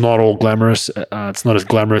there, it's not all glamorous. It's not as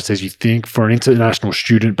glamorous as you think. For an international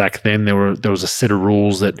student back then, there was a set of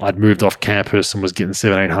rules that I'd moved off campus and was getting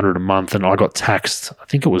 $700-800 a month, and I got taxed. I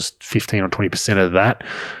think it was 15 or 20% of that.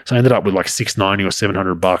 So I ended up with like $690 or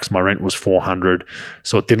 $700. My rent was $400,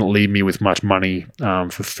 so it didn't leave me with much money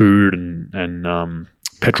for food and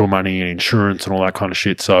petrol money and insurance and all that kind of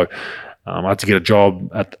shit. So I had to get a job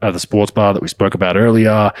at the sports bar that we spoke about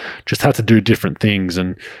earlier. Just had to do different things.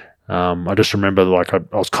 And I just remember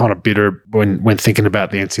I was kind of bitter when thinking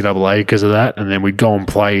about the NCAA because of that. And then we'd go and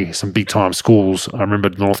play some big time schools. I remember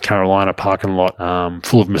the North Carolina parking lot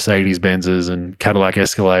full of Mercedes Benzes and Cadillac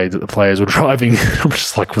Escalades that the players were driving. I'm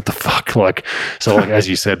just like, what the fuck? As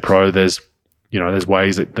you said, Pro, there's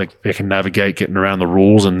ways that they can navigate getting around the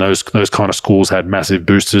rules, and those kind of schools had massive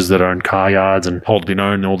boosters that are in car yards and hold to be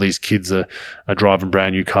known. All these kids are driving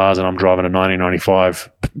brand new cars, and I'm driving a 1995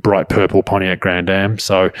 bright purple Pontiac Grand Am.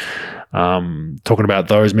 So talking about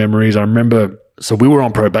those memories, I remember, so we were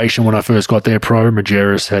on probation when I first got there, Pro.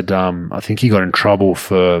 Majerus had, I think he got in trouble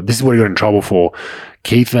this is what he got in trouble for.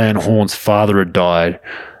 Keith Van Horn's father had died,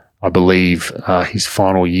 I believe, his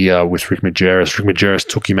final year with Rick Majerus. Rick Majerus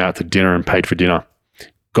took him out to dinner and paid for dinner.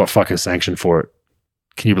 Got fucking sanctioned for it.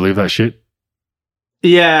 Can you believe that shit?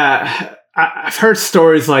 Yeah, I've heard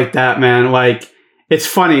stories like that, man. Like, it's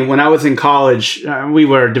funny. When I was in college, we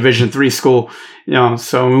were a Division III school,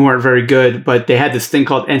 so we weren't very good. But they had this thing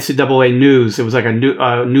called NCAA News. It was like a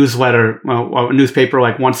newsletter, a newspaper,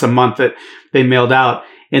 like once a month that they mailed out.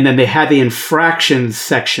 And then they had the infractions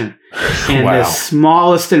section. And Wow. the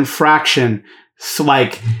smallest infraction, so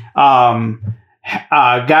like, an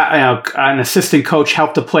assistant coach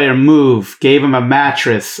helped a player move, gave him a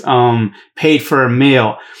mattress, paid for a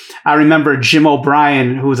meal. I remember Jim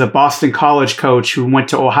O'Brien, who was a Boston College coach who went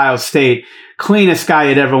to Ohio State, cleanest guy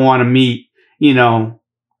you'd ever want to meet, you know.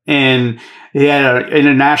 And he had an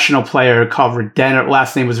international player called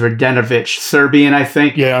last name was Radenovic, Serbian, I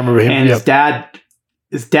think. Yeah, I remember him. And his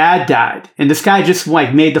dad died. And this guy just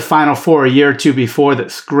like made the Final Four a year or two before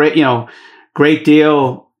this. Great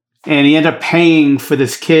deal. And he ended up paying for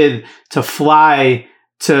this kid to fly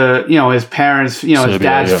to, his parents, his Serbia,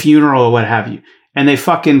 dad's funeral or what have you. And they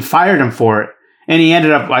fucking fired him for it. And he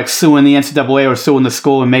ended up like suing the NCAA or suing the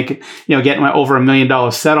school and getting over $1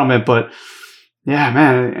 million settlement. But yeah,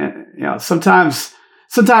 man, sometimes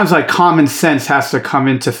like common sense has to come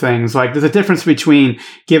into things. Like there's a difference between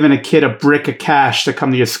giving a kid a brick of cash to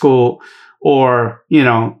come to your school or,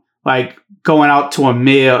 like going out to a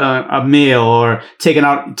meal or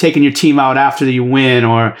taking your team out after you win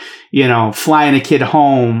or, flying a kid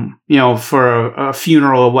home, for a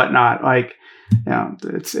funeral or whatnot. Like,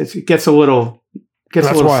 it gets a little,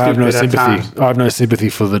 That's why I have no stupid at sympathy. times. I have no sympathy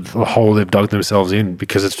for the hole they've dug themselves in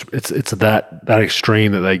because it's that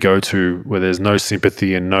extreme that they go to where there's no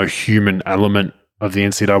sympathy and no human element of the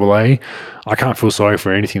NCAA. I can't feel sorry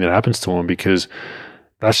for anything that happens to them because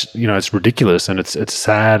that's it's ridiculous and it's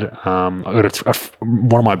sad. I got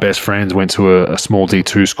one of my best friends went to a small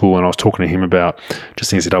D2 school and I was talking to him about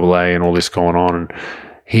just the NCAA and all this going on and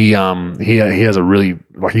he has a really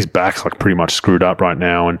like his back's like pretty much screwed up right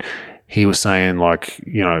now and he was saying like,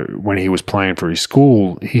 when he was playing for his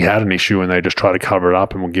school, he had an issue and they just tried to cover it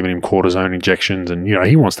up and were giving him cortisone injections and,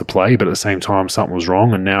 he wants to play, but at the same time, something was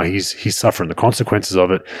wrong and now he's suffering the consequences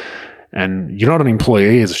of it. And you're not an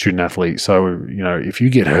employee as a student athlete. So, if you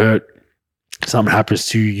get hurt, something happens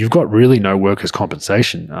to you, you've got really no workers'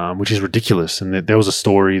 compensation, which is ridiculous. And there was a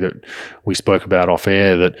story that we spoke about off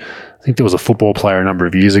air that I think there was a football player a number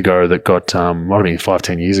of years ago that got, might have been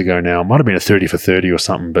 5-10 years ago now, might have been a 30 for 30 or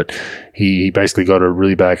something, but he basically got a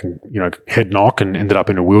really bad, head knock and ended up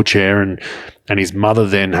in a wheelchair and his mother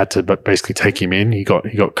then had to basically take him in. He got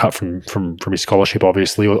cut from his scholarship,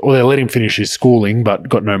 obviously, or they let him finish his schooling, but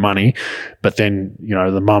got no money. But then,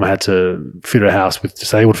 the mum had to fit a house with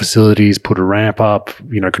disabled facilities, put a ramp up,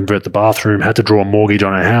 convert the bathroom, had to draw a mortgage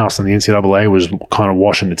on her house, and the NCAA was kind of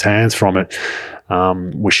washing its hands from it.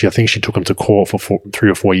 Which I think she took him to court for 3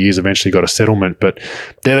 or 4 years, eventually got a settlement. But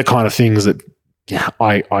they're the kind of things that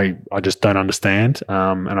I just don't understand,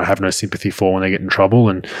 and I have no sympathy for when they get in trouble.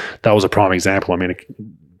 And that was a prime example. I mean,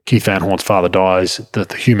 Keith Van Horn's father dies.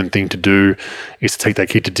 The human thing to do is to take that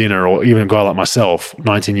kid to dinner, or even a guy like myself,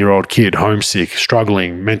 19-year-old kid, homesick,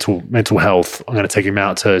 struggling, mental health. I'm going to take him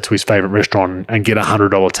out to his favorite restaurant and get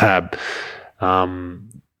 $100 tab. I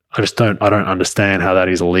don't understand how that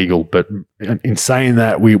is illegal. But in saying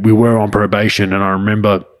that, we were on probation, and I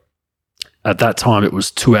remember at that time it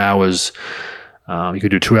was 2 hours. You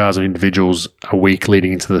could do 2 hours of individuals a week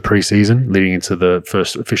leading into the preseason, leading into the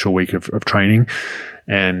first official week of training.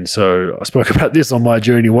 And so I spoke about this on my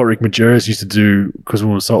journey, what Rick Majerus used to do, because we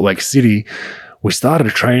were in Salt Lake City. We started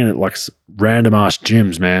training at like random ass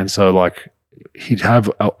gyms, man. So like he'd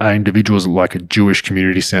have individuals at like a Jewish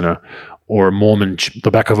community center or a Mormon,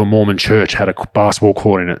 the back of a Mormon church had a basketball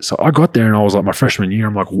court in it. So I got there and I was like, my freshman year,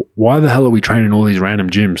 I'm like, why the hell are we training all these random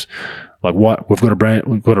gyms? Like, what? We've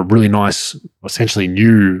got a really nice, essentially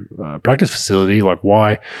new practice facility. Like,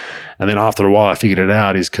 why? And then after a while, I figured it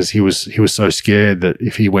out is because he was so scared that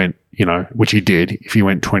if he went, which he did, if he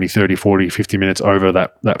went 20, 30, 40, 50 minutes over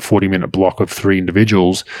that 40-minute block of 3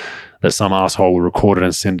 individuals, that some asshole will record it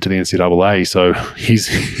and send it to the NCAA. So his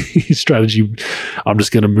strategy, I'm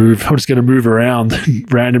just going to move around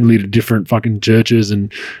randomly to different fucking churches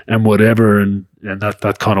and whatever. And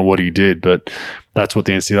that's kind of what he did. But that's what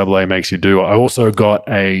the NCAA makes you do. I also got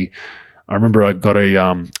I remember I got a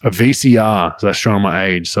VCR, so that's showing my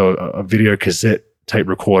age. So a video cassette tape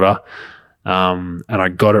recorder. And I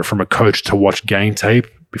got it from a coach to watch game tape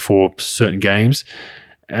before certain games.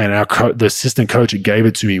 And the assistant coach that gave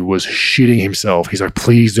it to me was shitting himself. He's like,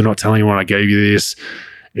 please do not tell anyone I gave you this.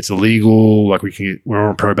 It's illegal. Like we're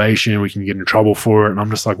on probation. We can get in trouble for it. And I'm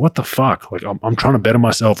just like, what the fuck? Like I'm trying to better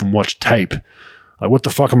myself and watch tape. Like what the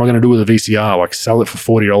fuck am I going to do with a VCR? Like sell it for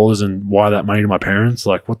 $40 and wire that money to my parents?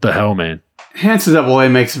 Like what the hell, man?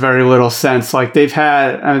 NCAA makes very little sense. Like they've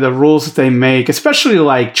had the rules that they make, especially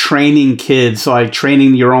like training kids, like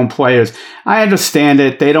training your own players. I understand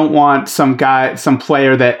it. They don't want some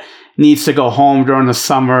player that needs to go home during the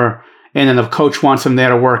summer and then the coach wants him there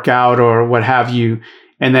to work out or what have you.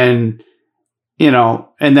 and then,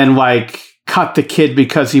 and then like cut the kid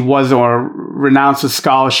because he wasn't, or renounce his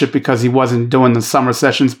scholarship because he wasn't doing the summer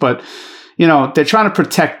sessions. But, they're trying to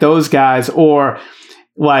protect those guys, or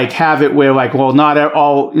like have it where like, well, not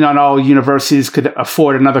all universities could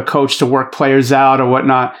afford another coach to work players out or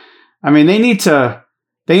whatnot. I mean, they need to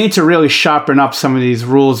really sharpen up some of these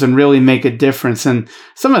rules and really make a difference. And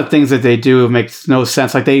some of the things that they do makes no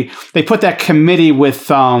sense. Like they put that committee with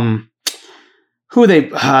the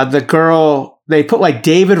girl, they put like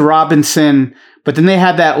David Robinson, but then they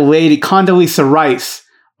had that lady, Condoleezza Rice,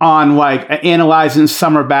 on like analyzing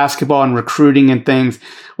summer basketball and recruiting and things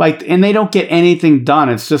like, and they don't get anything done.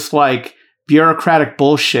 It's just like bureaucratic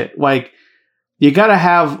bullshit. Like you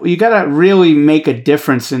gotta really make a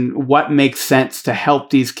difference in what makes sense to help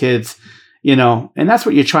these kids, and that's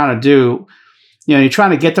what you're trying to do. You're trying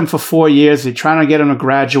to get them for 4 years. You're trying to get them to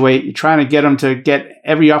graduate. You're trying to get them to get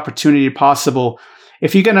every opportunity possible.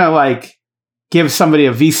 If you're gonna like give somebody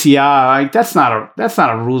a VCR, like that's not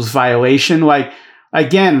a rules violation. Like,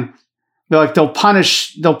 again, they'll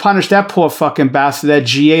punish that poor fucking bastard, that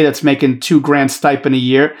GA that's making $2,000 stipend a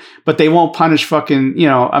year, but they won't punish fucking,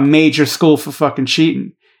 a major school for fucking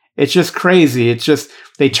cheating. It's just crazy. It's just,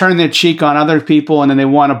 they turn their cheek on other people and then they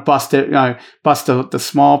want to bust the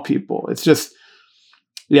small people. It's just,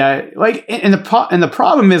 yeah. Like, and the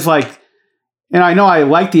problem is like, and I know I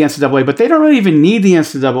like the NCAA, but they don't really even need the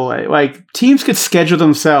NCAA. Like, teams could schedule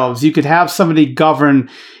themselves. You could have somebody govern,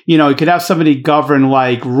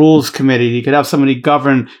 like rules committee. You could have somebody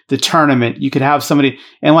govern the tournament. You could have somebody,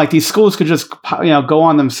 and like these schools could just, go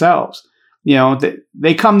on themselves.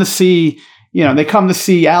 They come to see,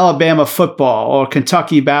 Alabama football or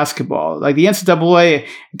Kentucky basketball. Like the NCAA,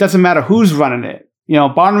 it doesn't matter who's running it.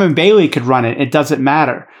 Barnum and Bailey could run it. It doesn't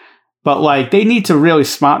matter. But like they need to really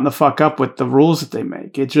smarten the fuck up with the rules that they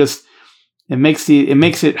make. It makes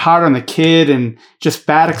it hard on the kid and just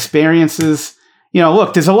bad experiences.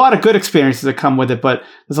 Look, there's a lot of good experiences that come with it, but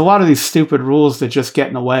there's a lot of these stupid rules that just get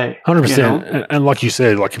in the way. 100%. And like you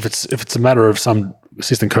said, like if it's a matter of some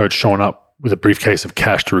assistant coach showing up with a briefcase of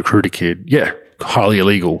cash to recruit a kid, yeah, highly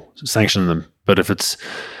illegal, sanction them. But if it's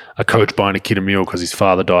a coach buying a kid a meal because his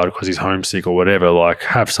father died or because he's homesick or whatever, like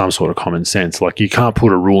have some sort of common sense. Like you can't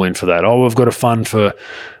put a rule in for that. Oh, we've got a fund for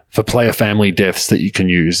player family deaths that you can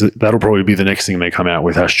use. That'll probably be the next thing they come out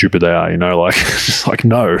with, how stupid they are, like just like,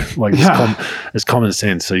 no, like it's common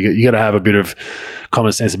sense. So you got to have a bit of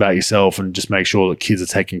common sense about yourself and just make sure that kids are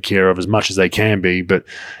taken care of as much as they can be. But,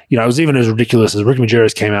 it was even as ridiculous as Rick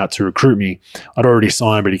Majerus came out to recruit me. I'd already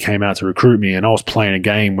signed, but he came out to recruit me and I was playing a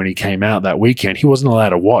game when he came out that weekend. He wasn't allowed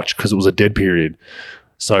to watch because it was a dead period.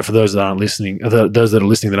 So for those that aren't listening, those that are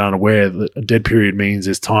listening that aren't aware, a dead period means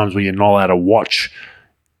there's times where you're not allowed to watch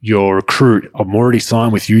your recruit. I'm already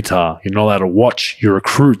signed with Utah. You're not allowed to watch your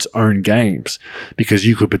recruit's own games because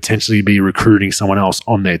you could potentially be recruiting someone else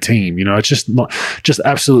on their team. It's just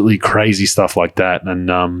absolutely crazy stuff like that. And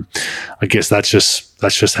I guess that's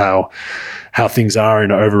just how things are in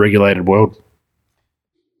an overregulated world.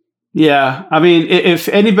 Yeah, I mean, if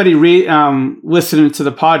anybody listening to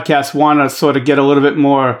the podcast want to sort of get a little bit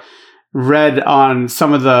more read on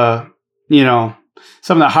some of the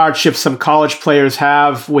hardships some college players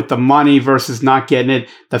have with the money versus not getting it.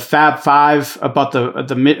 The Fab Five about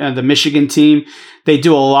the Michigan team, they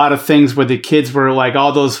do a lot of things where the kids were like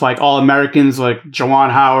all those like all Americans like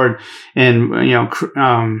Juwan Howard and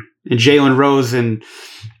and Jalen Rose and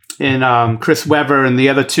Chris Webber, and the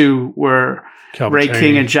other two were Ray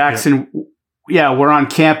King and Jackson. Yeah, we're on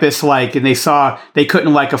campus, like, and they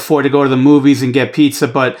couldn't like afford to go to the movies and get pizza,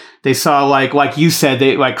 but they saw like you said,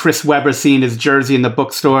 they like Chris Webber seeing his jersey in the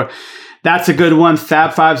bookstore. That's a good one.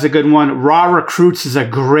 Fab Five's a good one. Raw Recruits is a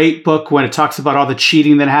great book when it talks about all the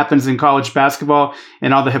cheating that happens in college basketball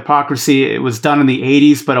and all the hypocrisy. It was done in the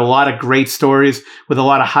 80s, but a lot of great stories with a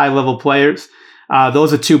lot of high level players.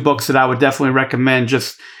 Those are two books that I would definitely recommend.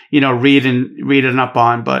 Just reading up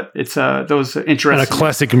on, but it's those are interesting. And a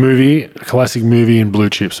classic movie in Blue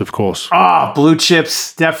Chips, of course. Blue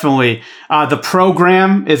Chips, definitely. The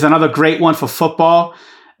Program is another great one for football.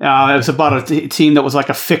 It was about a team that was like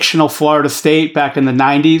a fictional Florida State back in the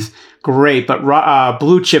 90s. Great, but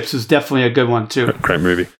Blue Chips is definitely a good one too. Great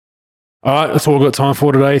movie. All right, that's all we've got time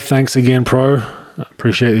for today. Thanks again, Pro.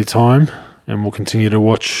 Appreciate your time, and we'll continue to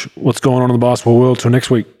watch what's going on in the basketball world till next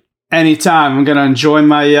week. Anytime. I'm going to enjoy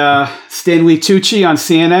my Stanley Tucci on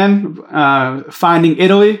CNN, Finding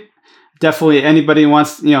Italy. Definitely anybody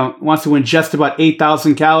wants to ingest about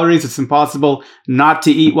 8,000 calories. It's impossible not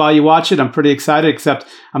to eat while you watch it. I'm pretty excited, except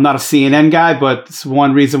I'm not a CNN guy, but it's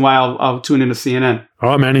one reason why I'll tune into CNN.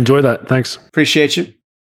 All right, man. Enjoy that. Thanks. Appreciate you.